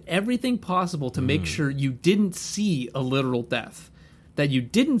 We did everything possible to make sure you didn't see a literal death, that you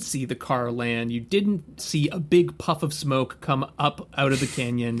didn't see the car land, you didn't see a big puff of smoke come up out of the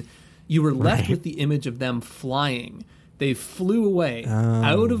canyon. You were left with the image of them flying. They flew away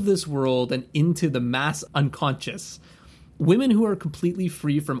out of this world and into the mass unconscious. Women who are completely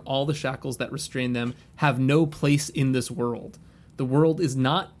free from all the shackles that restrain them have no place in this world. The world is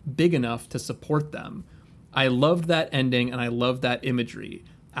not big enough to support them. I loved that ending and I loved that imagery.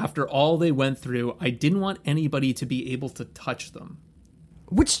 After all they went through, I didn't want anybody to be able to touch them."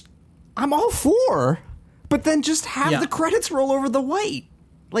 Which I'm all for, but then just have the credits roll over the white.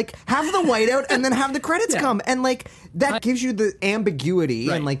 Like, have the white out and then have the credits come. And, like, that gives you the ambiguity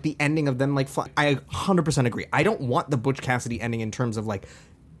and, like, the ending of them, like, I 100% agree. I don't want the Butch Cassidy ending in terms of, like,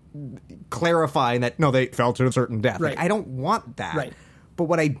 clarifying that, no, they fell to a certain death. Right. Like, I don't want that. Right. But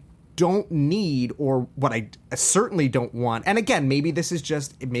what I don't need, or what I certainly don't want, and again, maybe this is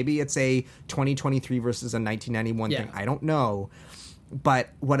just, maybe it's a 2023 versus a 1991 thing. I don't know. But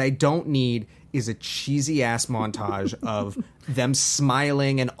what I don't need is a cheesy-ass montage of them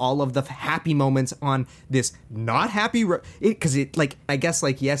smiling and all of the happy moments on this not happy... Because like, I guess,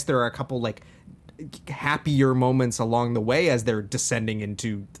 like, yes, there are a couple, like, happier moments along the way as they're descending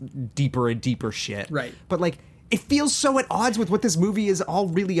into deeper and deeper shit. Right. But, like, it feels so at odds with what this movie is all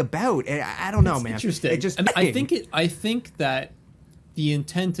really about. I don't know, man. Interesting. I think that the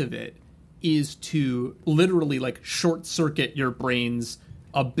intent of it is to literally, like, short-circuit your brain's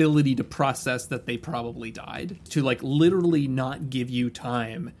ability to process that they probably died, to like literally not give you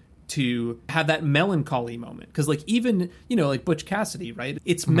time to have that melancholy moment. Because like even, you know, like Butch Cassidy, right?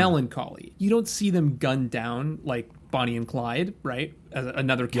 It's melancholy. You don't see them gunned down like Bonnie and Clyde, right? As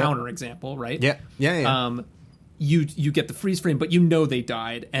another counter example, right? Yeah. You get the freeze frame, but you know they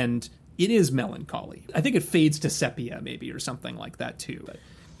died, and it is melancholy. I think it fades to sepia maybe or something like that too. But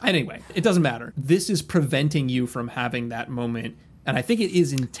anyway, it doesn't matter. This is preventing you from having that moment. And I think it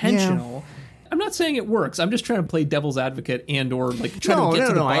is intentional. Yeah. I'm not saying it works. I'm just trying to play devil's advocate and or like trying to get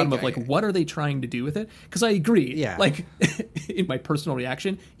to the bottom of like what are they trying to do with it? Because I agree. Yeah. Like in my personal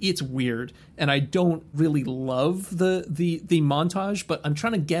reaction, it's weird, and I don't really love the montage. But I'm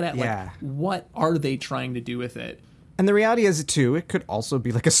trying to get at like what are they trying to do with it? And the reality is, too, it could also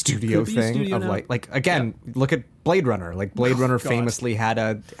be like a studio thing of like again, look at Blade Runner. Like Blade Runner famously had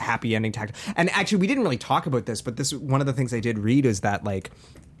a happy ending tactic. And actually, we didn't really talk about this, but this one of the things I did read is that like,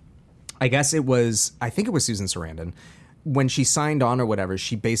 I think it was Susan Sarandon, when she signed on or whatever,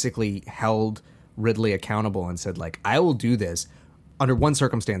 she basically held Ridley accountable and said like, I will do this under one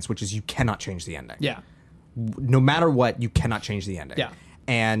circumstance, which is you cannot change the ending. Yeah. No matter what, you cannot change the ending. Yeah.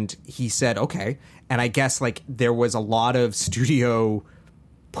 And he said, okay. And I guess, like, there was a lot of studio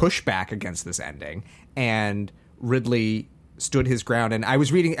pushback against this ending. And Ridley stood his ground. And I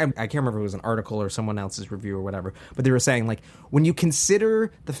was reading, I can't remember if it was an article or someone else's review or whatever, but they were saying, like, when you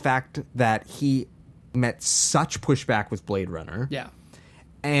consider the fact that he met such pushback with Blade Runner. Yeah.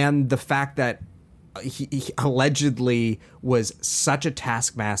 And the fact that he allegedly was such a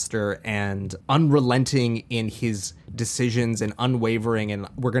taskmaster and unrelenting in his decisions and unwavering and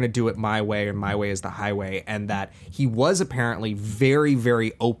we're going to do it my way and my way is the highway, and that he was apparently very,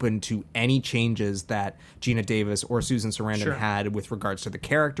 very open to any changes that Gina Davis or Susan Sarandon had with regards to the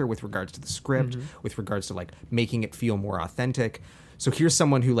character, with regards to the script, with regards to like making it feel more authentic. So here's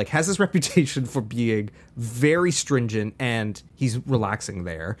someone who like has this reputation for being very stringent, and he's relaxing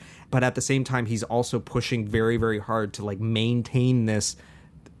there. But at the same time, he's also pushing very, very hard to like maintain this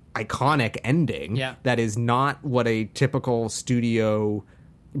iconic ending that is not what a typical studio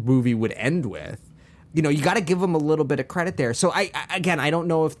movie would end with. You know, you got to give him a little bit of credit there. So I don't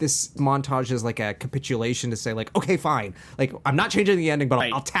know if this montage is like a capitulation to say like, okay, fine. Like, I'm not changing the ending,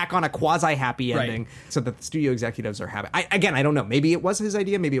 but I'll tack on a quasi-happy ending so that the studio executives are happy. I don't know. Maybe it was his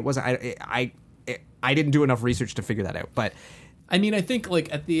idea. Maybe it wasn't. I didn't do enough research to figure that out. But I mean, I think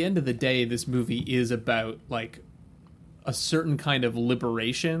like at the end of the day, this movie is about like a certain kind of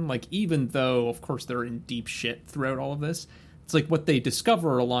liberation. Like, even though, of course, they're in deep shit throughout all of this, it's like what they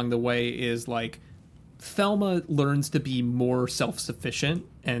discover along the way is like, Thelma learns to be more self-sufficient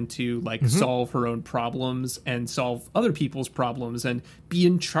and to like solve her own problems and solve other people's problems and be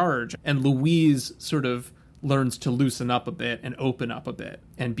in charge. And Louise sort of learns to loosen up a bit and open up a bit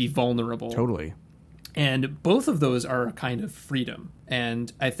and be vulnerable. Totally. And both of those are a kind of freedom.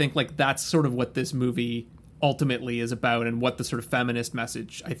 And I think like that's sort of what this movie ultimately is about, and what the sort of feminist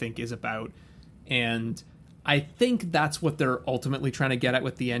message I think is about. And I think that's what they're ultimately trying to get at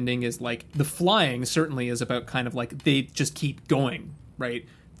with the ending, is like the flying certainly is about kind of like they just keep going, right?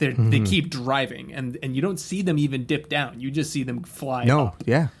 They keep driving, and you don't see them even dip down. You just see them fly up.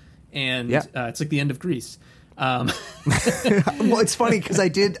 And it's like the end of Grease. Well, it's funny because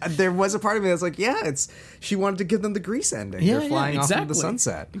there was a part of me that's like, she wanted to give them the Grease ending. They're flying off into the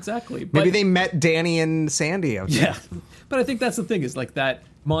sunset. Exactly. Maybe they met Danny and Sandy out there. Yeah. But I think that's the thing, is like that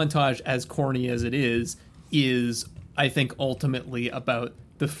montage, as corny as it is I think ultimately about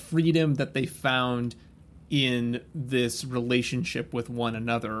the freedom that they found in this relationship with one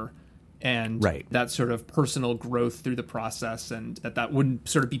another, and that sort of personal growth through the process, and that wouldn't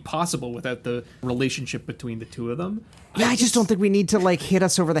sort of be possible without the relationship between the two of them. Yeah, I just don't think we need to like hit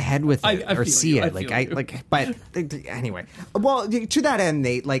us over the head with it or see it. But anyway. Well, to that end,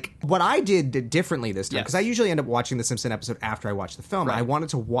 Nate, like what I did differently this time, because I usually end up watching the Simpson episode after I watch the film. I wanted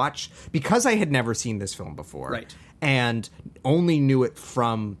to watch, because I had never seen this film before. And only knew it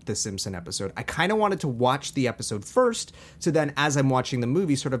from the Simpson episode. I kind of wanted to watch the episode first, so then as I'm watching the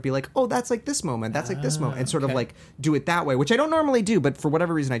movie, sort of be like, oh, that's like this moment, that's like this moment, and sort of like do it that way, which I don't normally do, but for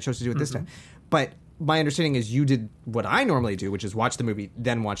whatever reason I chose to do it this time. But my understanding is you did what I normally do, which is watch the movie,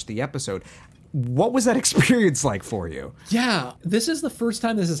 then watch the episode. What was that experience like for you? Yeah, this is the first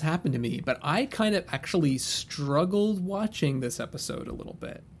time this has happened to me, but I kind of actually struggled watching this episode a little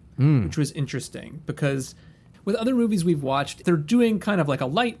bit, which was interesting, because with other movies we've watched, they're doing kind of like a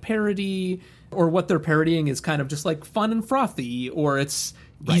light parody, or what they're parodying is kind of just like fun and frothy, or it's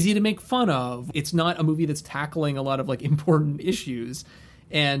easy to make fun of. It's not a movie that's tackling a lot of like important issues.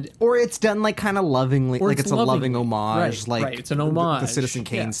 Or it's done like kind of lovingly, like it's a loving homage, it's an homage, the Citizen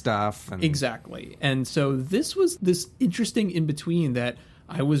Kane stuff. Exactly. And so this was this interesting in between that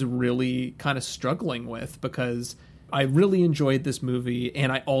I was really kind of struggling with, because I really enjoyed this movie, and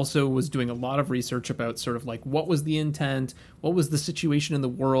I also was doing a lot of research about sort of like what was the intent, what was the situation in the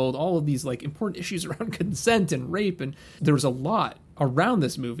world, all of these like important issues around consent and rape, and there was a lot around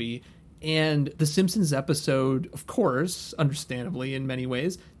this movie. And the Simpsons episode, of course, understandably in many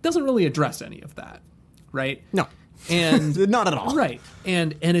ways, doesn't really address any of that, right? No. And not at all. Right.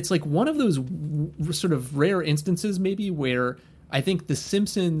 And it's like one of those sort of rare instances maybe where I think the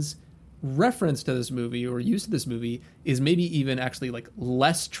Simpsons reference to this movie or use of this movie is maybe even actually like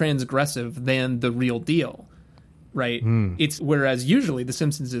less transgressive than the real deal. Right. It's whereas usually The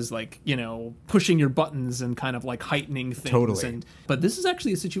Simpsons is like, you know, pushing your buttons and kind of like heightening things. Totally. But this is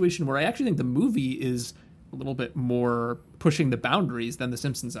actually a situation where I actually think the movie is a little bit more pushing the boundaries than The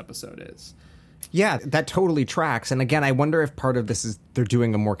Simpsons episode is. Yeah, that totally tracks. And again, I wonder if part of this is they're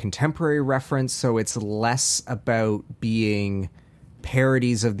doing a more contemporary reference, so it's less about being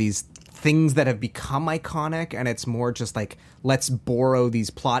parodies of these things that have become iconic, and it's more just like, let's borrow these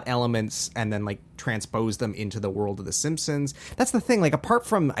plot elements and then like transpose them into the world of The Simpsons. That's the thing, like apart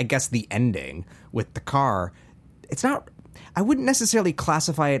from, I guess, the ending with the car, it's not, I wouldn't necessarily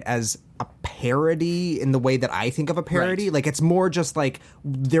classify it as a parody in the way that I think of a parody. Like it's more just like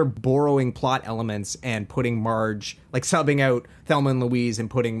they're borrowing plot elements and putting Marge, like subbing out Thelma and Louise and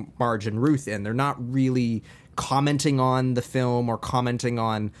putting Marge and Ruth in. They're not really commenting on the film or commenting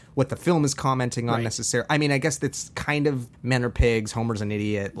on what the film is commenting on necessarily. I mean, I guess that's kind of Men Are Pigs, Homer's an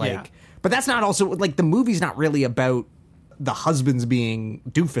idiot, like, but that's not also like the movie's not really about the husbands being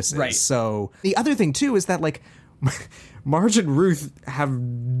doofuses. Right. So the other thing too is that like Marge and Ruth have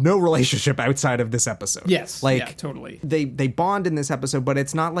no relationship outside of this episode. Yes. Like, yeah, totally. They bond in this episode, but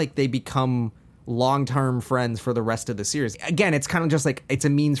it's not like they become long-term friends for the rest of the series. Again, it's kind of just like, it's a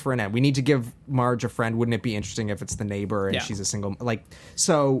means for an end. We need to give Marge a friend. Wouldn't it be interesting if it's the neighbor and she's a single, like,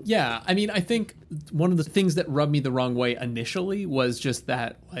 so. Yeah, I mean, I think one of the things that rubbed me the wrong way initially was just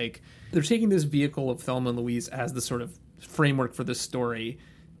that, like, they're taking this vehicle of Thelma and Louise as the sort of framework for this story,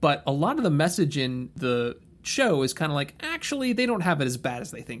 but a lot of the message in the show is kind of like, actually, they don't have it as bad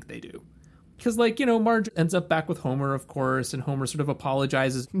as they think they do. Because, like, you know, Marge ends up back with Homer, of course, and Homer sort of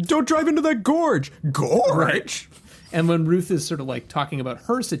apologizes. Don't drive into that gorge. Gorge? Right. And when Ruth is sort of, like, talking about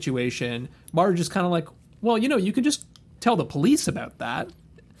her situation, Marge is kind of like, well, you know, you can just tell the police about that.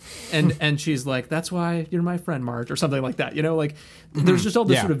 And she's like, that's why you're my friend, Marge, or something like that. You know, like, there's just all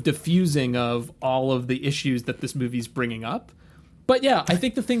this sort of diffusing of all of the issues that this movie's bringing up. But, yeah, I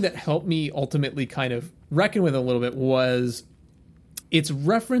think the thing that helped me ultimately kind of reckon with it a little bit was it's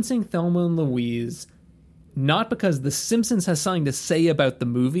referencing Thelma and Louise, not because The Simpsons has something to say about the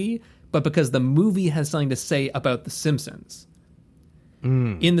movie, but because the movie has something to say about The Simpsons.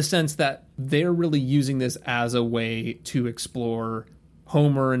 In the sense that they're really using this as a way to explore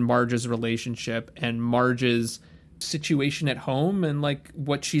Homer and Marge's relationship and Marge's situation at home and, like,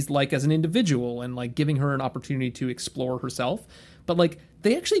 what she's like as an individual and, like, giving her an opportunity to explore herself. But, like,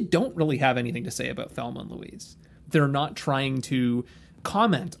 they actually don't really have anything to say about Thelma and Louise. They're not trying to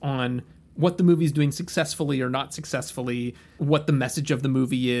comment on what the movie's doing successfully or not successfully, what the message of the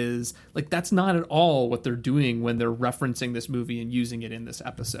movie is. Like, that's not at all what they're doing when they're referencing this movie and using it in this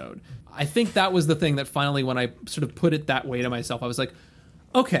episode. I think that was the thing that finally, when I sort of put it that way to myself, I was like,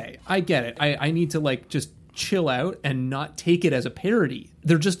 okay, I get it. I need to, like, just chill out and not take it as a parody.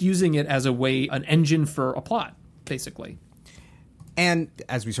 They're just using it as a way, an engine for a plot, basically. And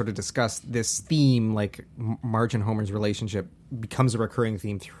as we sort of discussed, this theme, like Marge and Homer's relationship, becomes a recurring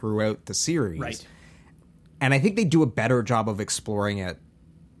theme throughout the series. Right. And I think they do a better job of exploring it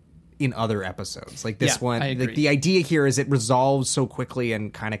in other episodes. Like this one, like the idea here is it resolves so quickly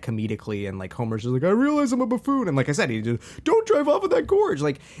and kind of comedically, and like Homer's just like, I realize I'm a buffoon. And like I said, he just, don't drive off of that gorge.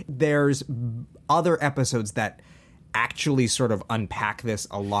 Like there's other episodes that actually sort of unpack this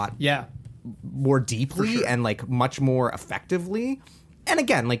a lot more deeply and like much more effectively. And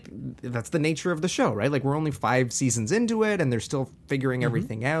again, like that's the nature of the show, right? Like we're only 5 seasons into it and they're still figuring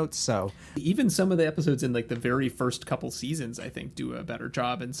everything out. So even some of the episodes in like the very first couple seasons, I think, do a better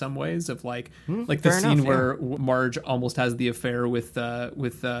job in some ways of like the scene where Marge almost has the affair with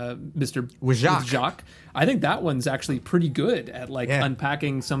Mr. Jacques. I think that one's actually pretty good at like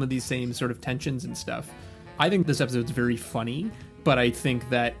unpacking some of these same sort of tensions and stuff. I think this episode's very funny, but I think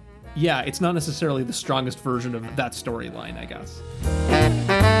that it's not necessarily the strongest version of that storyline, I guess.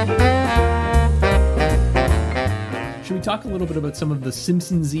 Should we talk a little bit about some of the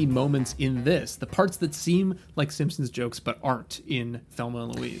Simpsons-y moments in this? The parts that seem like Simpsons jokes but aren't in Thelma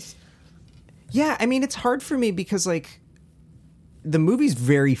and Louise. Yeah, I mean, it's hard for me because, like, the movie's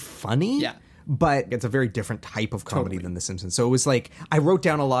very funny. Yeah. But it's a very different type of comedy than The Simpsons. So it was like, I wrote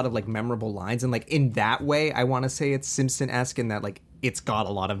down a lot of like memorable lines. And like in that way, I want to say it's Simpson-esque in that like it's got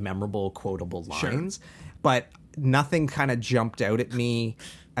a lot of memorable, quotable lines. Sure. But nothing kind of jumped out at me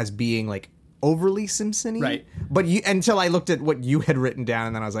as being like overly Simpson-y. Right. But until I looked at what you had written down,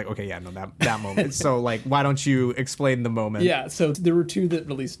 and then I was like, okay, yeah, no, that moment. So like, why don't you explain the moment? Yeah, so there were 2 that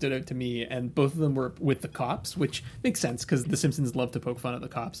really stood out to me, and both of them were with the cops, which makes sense because the Simpsons love to poke fun at the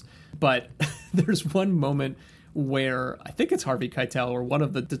cops. But there's one moment where I think it's Harvey Keitel or one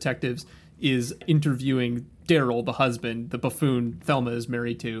of the detectives is interviewing Daryl, the husband, the buffoon Thelma is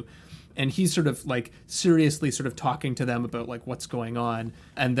married to. And he's sort of like seriously sort of talking to them about like what's going on.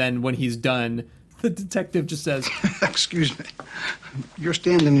 And then when he's done, the detective just says, "Excuse me, you're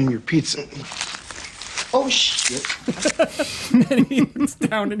standing in your pizza." Oh, shit. And he looks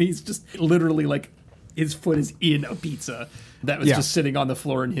down and he's just literally like his foot is in a pizza that was just sitting on the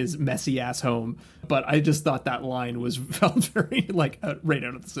floor in his messy ass home. But I just thought that line felt very like right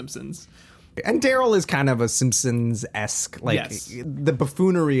out of The Simpsons. And Daryl is kind of a Simpsons-esque, like the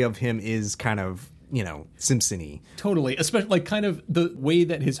buffoonery of him is kind of, you know, Simpson-y. Totally. Especially like kind of the way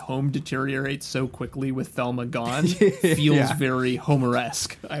that his home deteriorates so quickly with Thelma gone feels very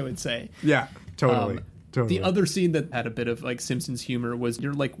Homer-esque, I would say. Yeah, totally. Totally. The other scene that had a bit of like Simpsons humor was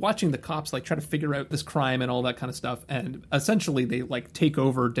you're like watching the cops like try to figure out this crime and all that kind of stuff. And essentially they like take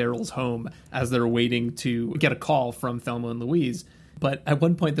over Daryl's home as they're waiting to get a call from Thelma and Louise. But at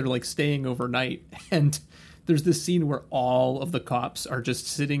one point, they're like staying overnight, and there's this scene where all of the cops are just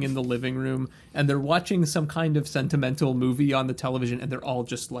sitting in the living room, and they're watching some kind of sentimental movie on the television, and they're all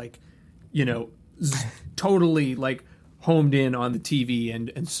just like, you know, totally like homed in on the TV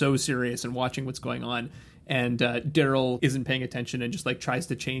and so serious and watching what's going on. and Daryl isn't paying attention and just like tries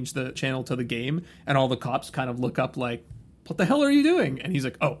to change the channel to the game, and all the cops kind of look up like, what the hell are you doing? And he's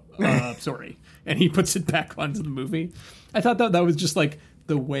like, sorry. And he puts it back onto the movie. I thought that was just like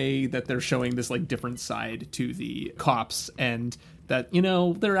the way that they're showing this like different side to the cops, and that, you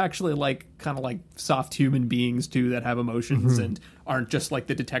know, they're actually like kind of like soft human beings too that have emotions and aren't just like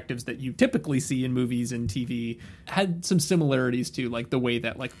the detectives that you typically see in movies and TV. Had some similarities to like the way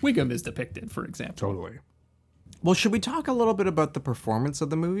that like Wiggum is depicted, for example. Totally. Well, should we talk a little bit about the performance of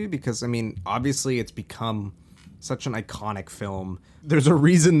the movie? Because, I mean, obviously it's become such an iconic film. There's a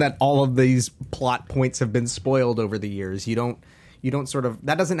reason that all of these plot points have been spoiled over the years. You don't sort of,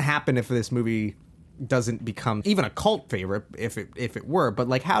 that doesn't happen if this movie doesn't become even a cult favorite, if it were. But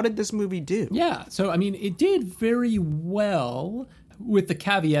like, how did this movie do? Yeah, so I mean, it did very well, with the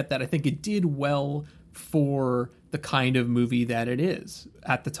caveat that I think it did well for the kind of movie that it is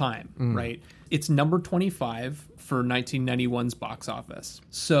at the time, right? It's number 25 for 1991's box office.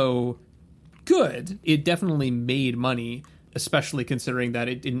 So good. It definitely made money, especially considering that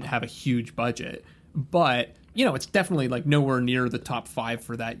it didn't have a huge budget. But, you know, it's definitely like nowhere near the top 5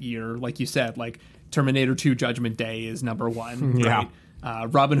 for that year. Like you said, like Terminator 2 Judgment Day is number 1, right?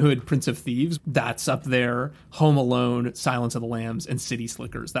 Robin Hood, Prince of Thieves, that's up there. Home Alone, Silence of the Lambs, and City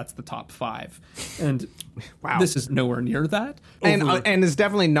Slickers, that's the top 5. And this is nowhere near that. And it's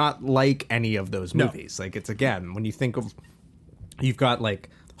definitely not like any of those movies. Like, it's, again, when you think of, you've got like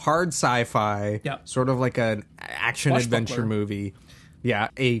hard sci-fi, sort of like an action adventure movie,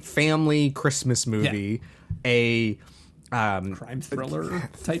 a family Christmas movie, a crime thriller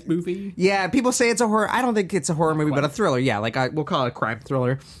type movie. Yeah, people say it's a horror. I don't think it's a horror movie, but a thriller. Yeah, like we'll call it a crime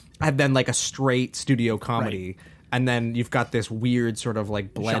thriller. And then like a straight studio comedy. And then you've got this weird sort of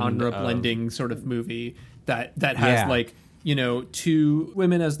like genre blending sort of movie that has like, you know, 2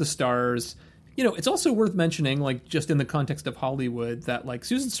 women as the stars. You know, it's also worth mentioning, like, just in the context of Hollywood, that like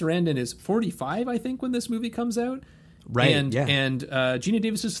Susan Sarandon is 45, I think, when this movie comes out. Right. And Gina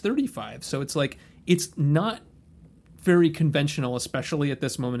Davis is 35. So it's like, it's not very conventional, especially at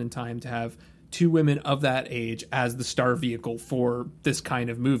this moment in time, to have 2 women of that age as the star vehicle for this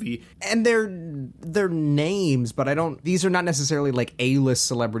kind of movie. And they're names, but these are not necessarily like A-list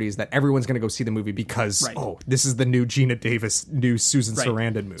celebrities that everyone's going to go see the movie because, this is the new Gina Davis, new Susan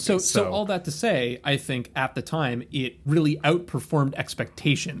Sarandon movie. So all that to say, I think at the time, it really outperformed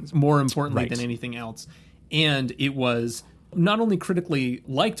expectations, more importantly than anything else. And it was not only critically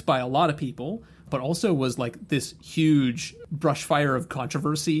liked by a lot of people, but also was like this huge brush fire of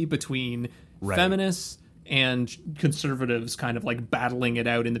controversy between feminists and conservatives, kind of like battling it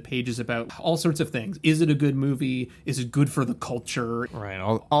out in the pages about all sorts of things. Is it a good movie? Is it good for the culture? Right,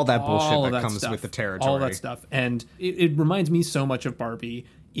 all that bullshit that comes stuff, with the territory. All that stuff. And it reminds me so much of Barbie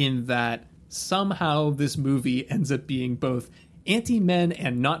in that somehow this movie ends up being both anti-men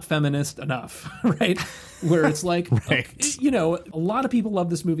and not feminist enough, right? Where it's like, you know, a lot of people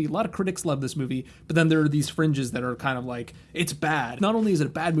love this movie, a lot of critics love this movie, but then there are these fringes that are kind of like, it's bad. Not only is it a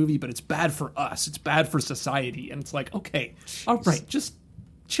bad movie, but it's bad for us. It's bad for society. And it's like, okay, all right, just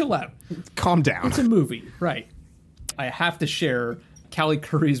chill out. Calm down. It's a movie, right? I have to share Callie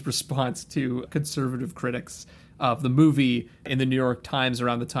Curry's response to conservative critics of the movie in the New York Times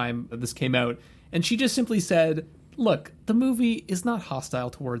around the time that this came out. And she just simply said, look, the movie is not hostile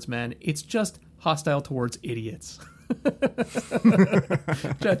towards men. It's just hostile towards idiots. Which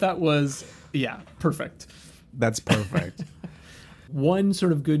I thought was, perfect. That's perfect. One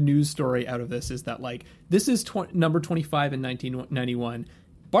sort of good news story out of this is that, like, this is number 25 in 1991.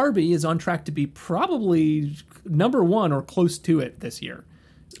 Barbie is on track to be probably number 1 or close to it this year.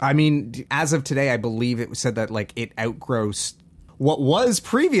 I mean, as of today, I believe it said that, like, it outgrossed what was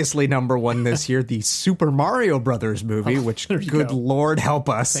previously number 1 this year, the Super Mario Brothers movie, which, good Lord help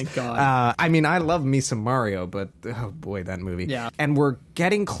us. Thank God. I mean, I love me some Mario, but, oh boy, that movie. Yeah. And we're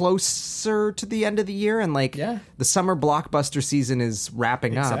getting closer to the end of the year, and, like, the summer blockbuster season is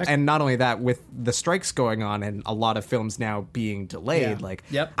wrapping up. And not only that, with the strikes going on and a lot of films now being delayed,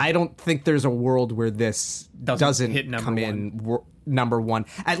 I don't think there's a world where this doesn't hit come in number 1,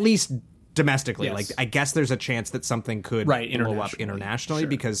 at least domestically. Like, I guess there's a chance that something could blow up internationally,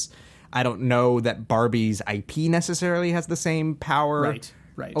 because I don't know that Barbie's IP necessarily has the same power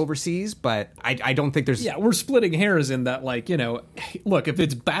overseas, but I don't think there's... Yeah, we're splitting hairs in that, like, you know, look, if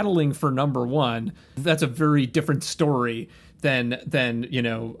it's battling for number 1, that's a very different story than you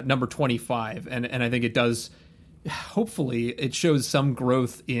know, number 25. And I think it does, hopefully, it shows some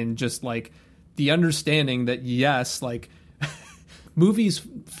growth in just, like, the understanding that, yes, like, movies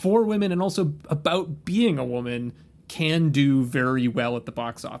for women and also about being a woman can do very well at the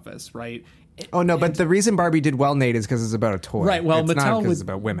box office, right? Oh, no, but the reason Barbie did well, Nate, is because it's about a toy. Right, well, it's not Mattel because it's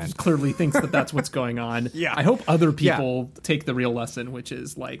about women. Clearly thinks that that's what's going on. Yeah. I hope other people take the real lesson, which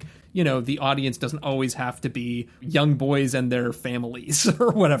is like, you know, the audience doesn't always have to be young boys and their families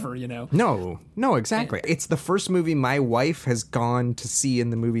or whatever, you know? No, exactly. It's the first movie my wife has gone to see in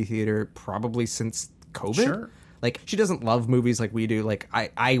the movie theater probably since COVID. Sure. Like, she doesn't love movies like we do. Like,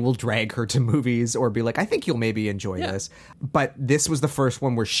 I will drag her to movies or be like, I think you'll maybe enjoy this. But this was the first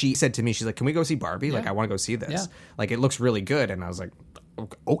one where she said to me, she's like, can we go see Barbie? Like, I want to go see this. Yeah. Like, it looks really good. And I was like,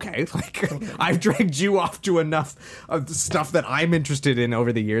 okay. Like, I've dragged you off to enough of the stuff that I'm interested in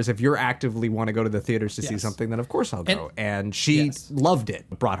over the years. If you're actively want to go to the theaters to see something, then of course I'll go. And she loved it.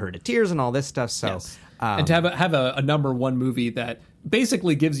 Brought her to tears and all this stuff. So, and to have a number one movie that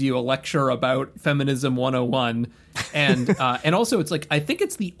basically gives you a lecture about feminism 101, and also it's like, I think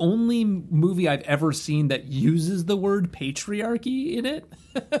it's the only movie I've ever seen that uses the word patriarchy in it.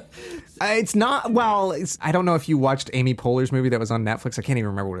 It's not, well, I don't know if you watched Amy Poehler's movie that was on Netflix. I can't even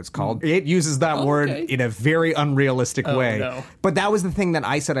remember what it's called. It uses that word in a very unrealistic way. No. But that was the thing that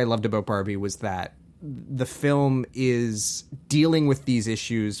I said I loved about Barbie, was that the film is dealing with these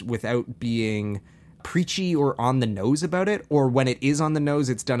issues without being preachy or on the nose about it, or when it is on the nose,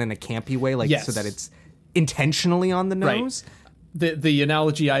 it's done in a campy way, like so that it's intentionally on the nose. Right. The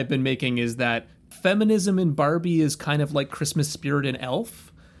analogy I've been making is that feminism in Barbie is kind of like Christmas spirit in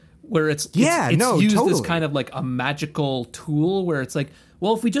Elf, where it's used as kind of like a magical tool, where it's like,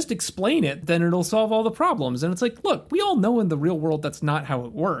 well, if we just explain it, then it'll solve all the problems. And it's like, look, we all know in the real world that's not how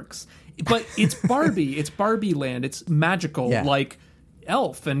it works. But it's Barbie. It's Barbie land. It's magical, like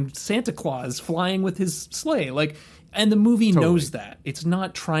Elf and Santa Claus flying with his sleigh. Like, and the movie knows that. It's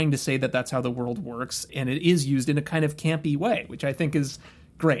not trying to say that that's how the world works, and it is used in a kind of campy way, which I think is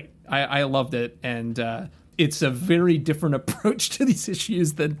great. I loved it, and it's a very different approach to these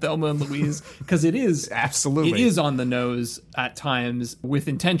issues than Thelma and Louise, because it is absolutely, it is on the nose at times with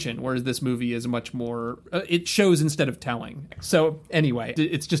intention, whereas this movie is much more it shows instead of telling. So anyway,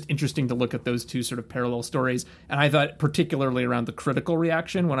 it's just interesting to look at those two sort of parallel stories, and I thought particularly around the critical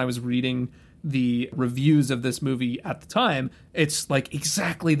reaction when I was reading the reviews of this movie at the time, it's like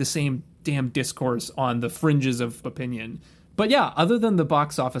exactly the same damn discourse on the fringes of opinion. But yeah, other than the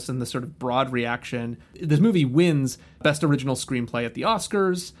box office and the sort of broad reaction, this movie wins Best Original Screenplay at the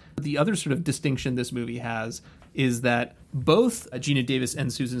Oscars. The other sort of distinction this movie has is that both Gina Davis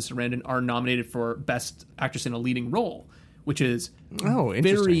and Susan Sarandon are nominated for Best Actress in a Leading Role, which is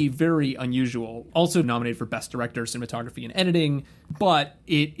very, very unusual. Also nominated for Best Director, Cinematography, and Editing, but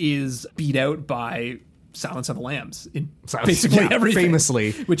it is beat out by Silence of the Lambs in basically everything,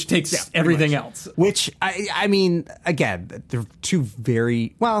 famously, which takes everything else. Which I mean, again, they're two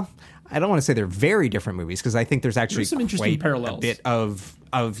very I don't want to say they're very different movies, because I think there's actually some interesting parallels, a bit of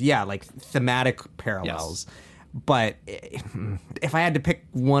like thematic parallels. Yes. But if I had to pick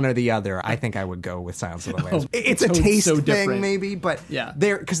one or the other, I think I would go with Silence of the Lambs. It's a taste thing, maybe, but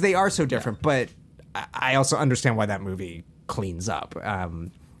they're because they are so different. But I also understand why that movie cleans up.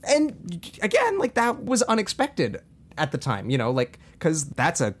 And again, like, that was unexpected at the time, you know, like, because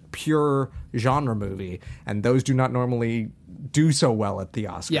that's a pure genre movie, and those do not normally do so well at the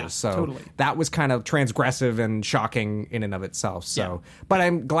Oscars. Yeah, so totally. That was kind of transgressive and shocking in and of itself. So, but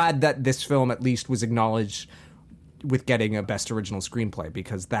I'm glad that this film at least was acknowledged with getting a Best Original Screenplay,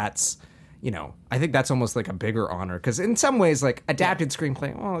 because that's, you know, I think that's almost like a bigger honor, because in some ways, like, adapted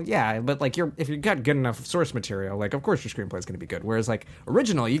screenplay, well, but like, if you got good enough source material, like, of course your screenplay is going to be good. Whereas like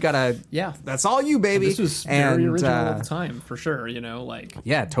original, you gotta, that's all you, baby. And this was very original at the time, for sure. You know, like,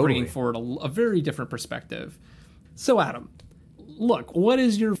 totally bringing forward a very different perspective. So Adam, look, what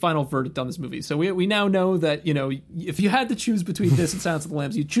is your final verdict on this movie? So we now know that, you know, if you had to choose between this and Silence of the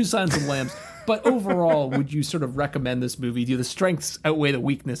Lambs, you choose Silence of the Lambs. But overall, would you sort of recommend this movie? Do the strengths outweigh the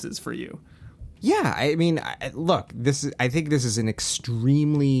weaknesses for you? Yeah, I mean, look, I think this is an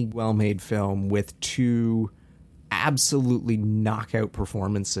extremely well-made film with two absolutely knockout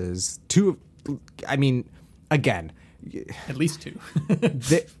performances. I mean, again, at least two.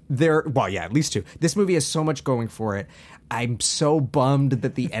 At least two. This movie has so much going for it. I'm so bummed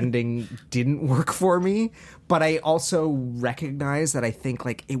that the ending didn't work for me, but I also recognize that I think,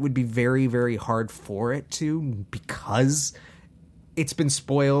 like, it would be very, very hard for it to, because it's been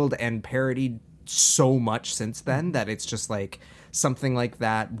spoiled and parodied so much since then, that it's just like something like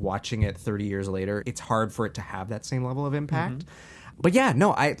that, watching it 30 years later, it's hard for it to have that same level of impact. Mm-hmm. But yeah,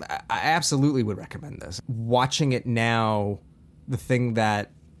 no, I absolutely would recommend this. Watching it now, the thing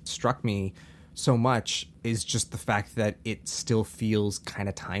that struck me so much is just the fact that it still feels kind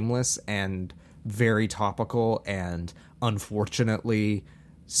of timeless and very topical, and unfortunately,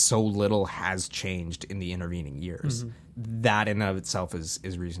 so little has changed in the intervening years. That in and of itself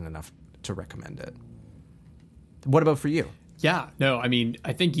is reason enough to recommend it. What about for you? Yeah, no, I mean,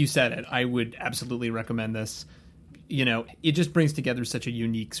 I think you said it. I would absolutely recommend this. You know, it just brings together such a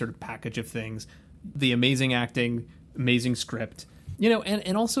unique sort of package of things. The amazing acting, amazing script, you know,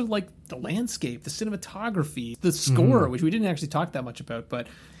 and also like the landscape, the cinematography, the score, which we didn't actually talk that much about, but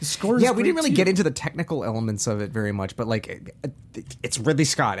the score is we didn't really get into the technical elements of it very much, but like it's Ridley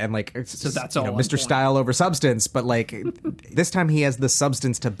Scott, and like so that's all Mr. Style over substance, but like this time he has the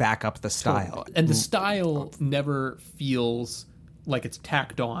substance to back up the style. And the style never feels like it's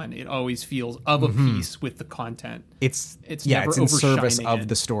tacked on. It always feels of a piece with the content. It's never it's in service overshining of it.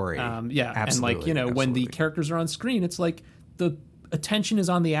 the story. Absolutely, and like, you know, when the absolutely. characters are on screen, it's like the attention is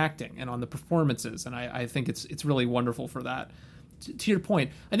on the acting and on the performances, and I think it's really wonderful for that. To your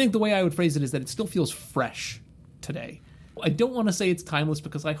point, I think the way I would phrase it is that it still feels fresh today. I don't want to say it's timeless,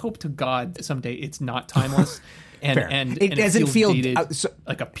 because I hope to God someday it's not timeless. And it doesn't feels feel dated,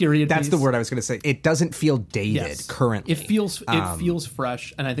 like a period That's piece. the word I was going to say. It doesn't feel dated currently. It feels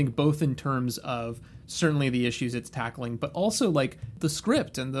fresh, and I think both in terms of certainly the issues it's tackling, but also like the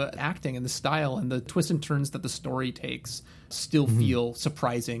script and the acting and the style and the twists and turns that the story takes still feel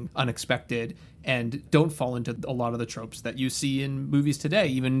surprising, unexpected, and don't fall into a lot of the tropes that you see in movies today,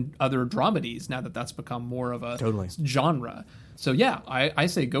 even other dramedies, now that that's become more of a genre. So yeah, I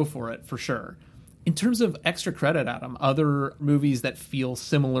say go for it for sure. In terms of extra credit, Adam, other movies that feel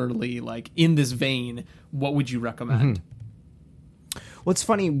similarly like in this vein, what would you recommend? Well, it's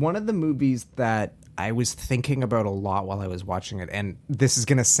funny. One of the movies that I was thinking about a lot while I was watching it, and this is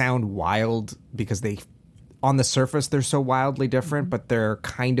going to sound wild because on the surface, they're so wildly different, but they're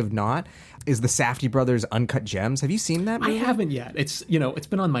kind of not, is the Safdie brothers' Uncut Gems. Have you seen that movie? I haven't yet. It's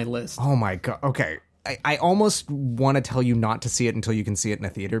been on my list. Oh my God. Okay. I almost want to tell you not to see it until you can see it in a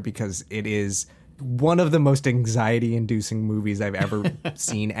theater, because it is one of the most anxiety-inducing movies I've ever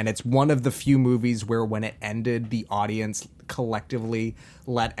seen, and it's one of the few movies where when it ended, the audience collectively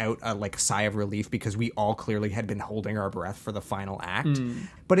let out a sigh of relief, because we all clearly had been holding our breath for the final act.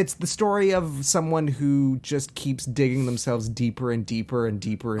 But it's the story of someone who just keeps digging themselves deeper and deeper and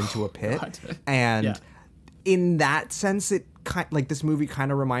deeper into a pit. And in that sense, this movie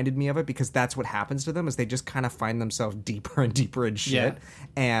kind of reminded me of it, because that's what happens to them, is they just kind of find themselves deeper and deeper in shit,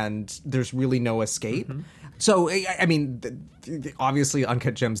 and there's really no escape. So, I mean, obviously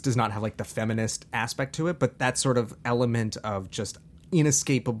Uncut Gems does not have the feminist aspect to it, but that sort of element of just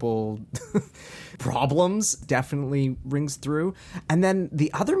inescapable problems definitely rings through. And then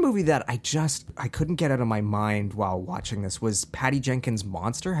the other movie that I couldn't get out of my mind while watching this was Patty Jenkins'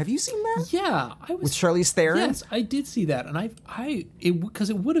 Monster. Have you seen that? Yeah, with Charlize Theron. Yes, I did see that, and because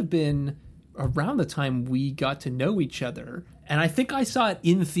it would have been around the time we got to know each other, and I think I saw it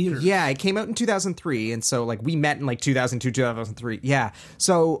in theaters. Yeah, it came out in 2003, and so we met in 2002, 2003. Yeah,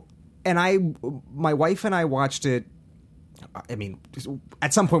 so my wife and I watched it. I mean,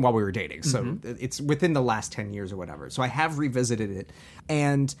 at some point while we were dating, so it's within the last 10 years or whatever. So I have revisited it,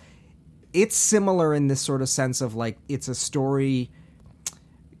 and it's similar in this sort of sense of it's a story.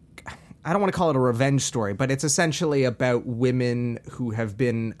 I don't want to call it a revenge story, but it's essentially about women who have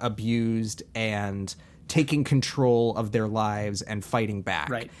been abused and taking control of their lives and fighting back.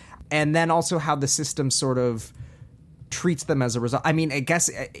 Right. And then also how the system sort of treats them as a result. I mean, I guess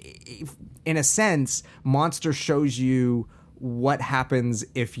in a sense, Monster shows you what happens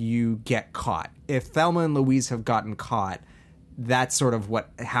if you get caught. If Thelma and Louise have gotten caught, that's sort of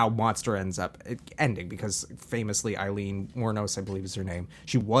how Monster ends up ending, because famously Eileen Wuornos, I believe is her name,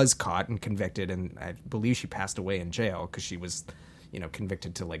 she was caught and convicted, and I believe she passed away in jail because she was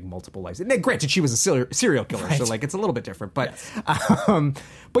convicted to multiple lives. And granted, she was a serial killer, right. So it's a little bit different. But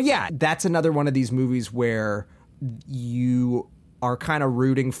but yeah, that's another one of these movies where you are kind of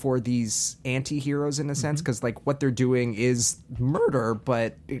rooting for these anti-heroes in a sense, because what they're doing is murder,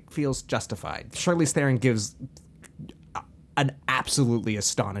 but it feels justified. Charlize Theron gives an absolutely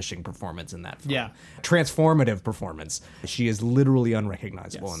astonishing performance in that film. Yeah. Transformative performance. She is literally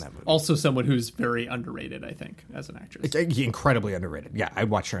unrecognizable in that movie. Also someone who's very underrated, I think, as an actress. Incredibly underrated. Yeah, I'd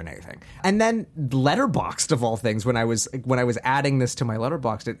watch her in anything. And then Letterboxd, of all things, when I was adding this to my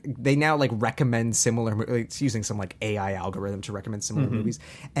Letterboxd, they now recommend similar, it's using some AI algorithm to recommend similar movies.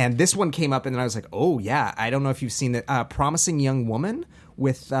 And this one came up, and then I was like, oh yeah, I don't know if you've seen it. Promising Young Woman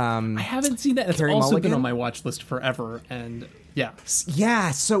with I haven't seen that. It's Carey also Mulligan. been on my watch list forever, and yeah.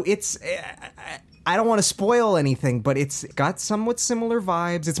 So it's I don't want to spoil anything, but it's got somewhat similar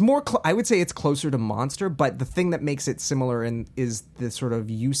vibes. It's more I would say it's closer to Monster, but the thing that makes it similar is the sort of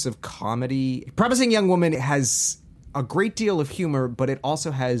use of comedy. Promising Young Woman has a great deal of humor, but it also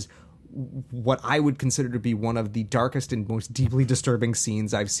has what I would consider to be one of the darkest and most deeply disturbing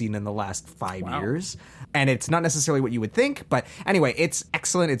scenes I've seen in the last 5 years. And it's not necessarily what you would think, but anyway, it's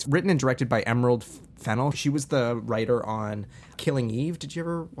excellent. It's written and directed by Emerald Fennell. She was the writer on Killing Eve. Did you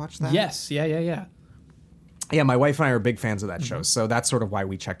ever watch that? Yes. Yeah. Yeah, my wife and I are big fans of that show, so that's sort of why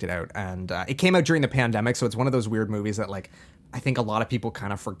we checked it out. And it came out during the pandemic, so it's one of those weird movies that, like, I think a lot of people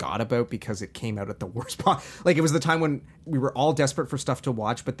kind of forgot about because it came out at the worst part. Like, it was the time when we were all desperate for stuff to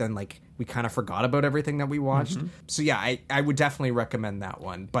watch, but then, like, we kind of forgot about everything that we watched. So, yeah, I would definitely recommend that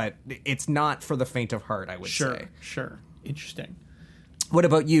one, but it's not for the faint of heart, I would say. Sure. Interesting. What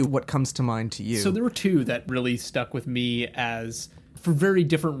about you? What comes to mind to you? So there were two that really stuck with me as, for very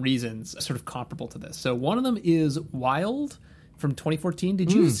different reasons, sort of comparable to this. So one of them is Wild from 2014.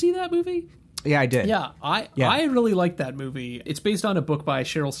 Did you see that movie? Yeah, I did. Yeah, I really like that movie. It's based on a book by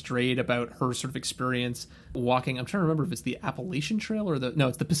Cheryl Strayed about her sort of experience walking. I'm trying to remember if it's the Appalachian Trail or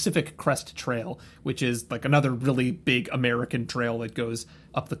it's the Pacific Crest Trail, which is like another really big American trail that goes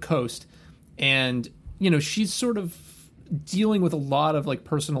up the coast. And, she's sort of dealing with a lot of like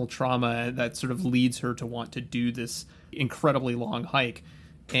personal trauma that sort of leads her to want to do this incredibly long hike,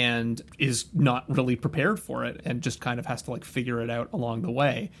 and is not really prepared for it and just kind of has to like figure it out along the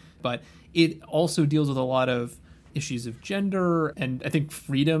way. But it also deals with a lot of issues of gender and I think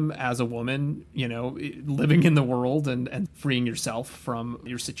freedom as a woman, living in the world and freeing yourself from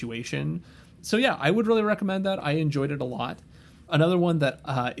your situation. So yeah, I would really recommend that. I enjoyed it a lot. Another one that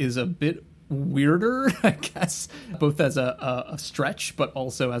is a bit weirder, I guess, both as a stretch but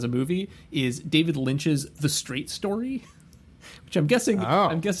also as a movie, is David Lynch's The Straight Story, which I'm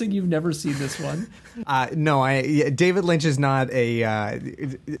guessing you've never seen this one. No, David Lynch is not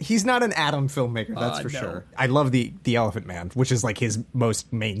he's not an Adam filmmaker, that's for sure. I love the Elephant Man, which is like his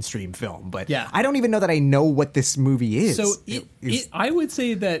most mainstream film, but yeah. I don't even know that I know what this movie is. So I would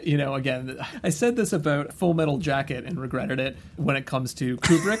say that, again, I said this about Full Metal Jacket and regretted it when it comes to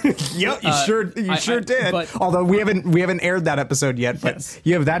Kubrick. Yep, you sure did. But, although we haven't aired that episode yet, but yes.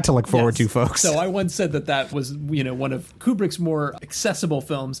 You have that to look forward to, folks. So I once said that was, one of Kubrick's more accessible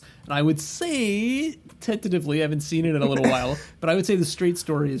films, and I would say, tentatively, I haven't seen it in a little while, but I would say The Straight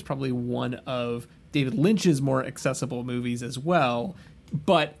Story is probably one of David Lynch's more accessible movies as well.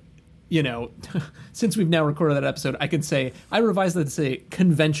 But, since we've now recorded that episode, I can say, I revised that to say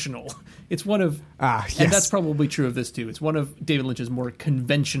conventional. It's one of, yes. And that's probably true of this too. It's one of David Lynch's more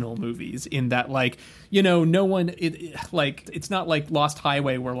conventional movies in that, like, no one, it's not like Lost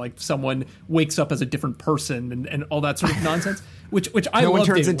Highway where like someone wakes up as a different person and all that sort of nonsense. Which I no love. one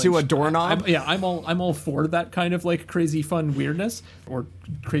turns David into Lynch. a doorknob. I'm all for that kind of like crazy fun weirdness or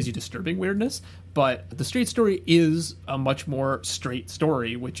crazy disturbing weirdness. But The Straight Story is a much more straight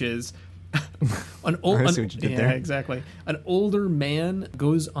story, which is an old. I see what you did there. Exactly. An older man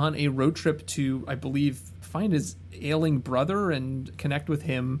goes on a road trip to, I believe, find his ailing brother and connect with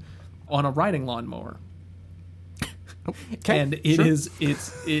him on a riding lawnmower. Okay, and it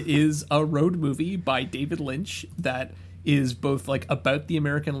is a road movie by David Lynch that is both like about the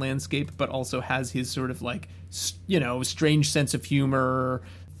American landscape, but also has his sort of like, strange sense of humor,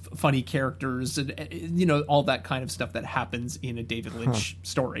 funny characters, and all that kind of stuff that happens in a David Lynch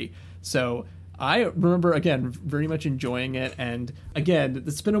story. So I remember, again, very much enjoying it. And again,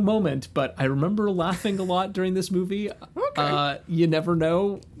 it's been a moment, but I remember laughing a lot during this movie. Okay. You never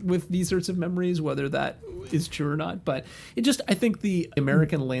know with these sorts of memories whether that is true or not. But I think the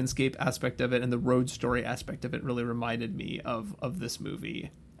American landscape aspect of it and the road story aspect of it really reminded me of this movie.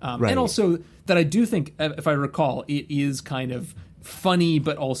 Right. And also that I do think, if I recall, it is kind of funny,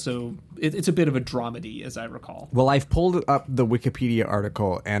 but also it's a bit of a dramedy, as I recall. Well, I've pulled up the Wikipedia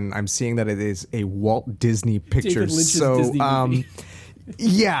article, and I'm seeing that it is a Walt Disney Pictures. David Lynch's Disney movie.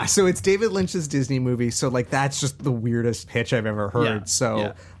 Yeah, so it's David Lynch's Disney movie. So, like, that's just the weirdest pitch I've ever heard.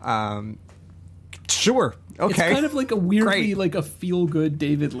 Sure. Okay. It's kind of like a weirdly like a feel-good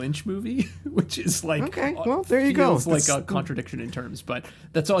David Lynch movie, which is like, okay, well, there you go. Feels like a contradiction in terms, but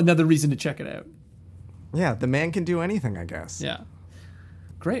that's another reason to check it out. Yeah, the man can do anything, I guess. Yeah.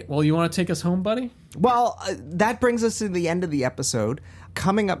 Great. Well, you want to take us home, buddy? Well, that brings us to the end of the episode.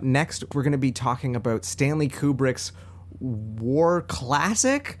 Coming up next, we're going to be talking about Stanley Kubrick's war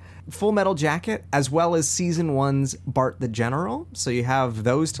classic, Full Metal Jacket, as well as Season 1's Bart the General. So you have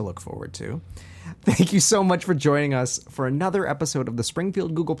those to look forward to. Thank you so much for joining us for another episode of the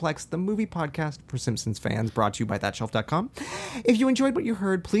Springfield Googleplex, the movie podcast for Simpsons fans, brought to you by thatshelf.com. If you enjoyed what you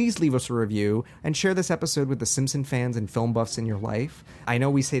heard, please leave us a review and share this episode with the Simpson fans and film buffs in your life. I know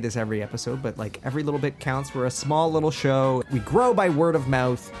we say this every episode, but like every little bit counts. We're a small little show. We grow by word of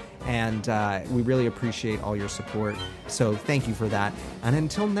mouth, and we really appreciate all your support. So thank you for that. And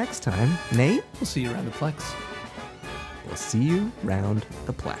until next time, Nate, We'll see you around the Plex. We'll see you round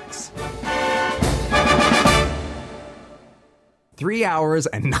the Plex. 3 hours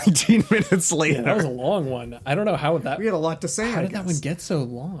and 19 minutes later. Yeah, that was a long one. I don't know how that... We had a lot to say, How did that one get so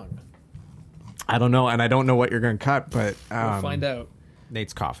long? I don't know, and I don't know what you're going to cut, but... We'll find out.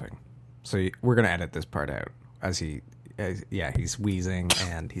 Nate's coughing. So we're going to edit this part out as he's wheezing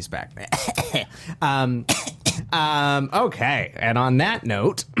and he's back. Okay, and on that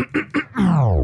note...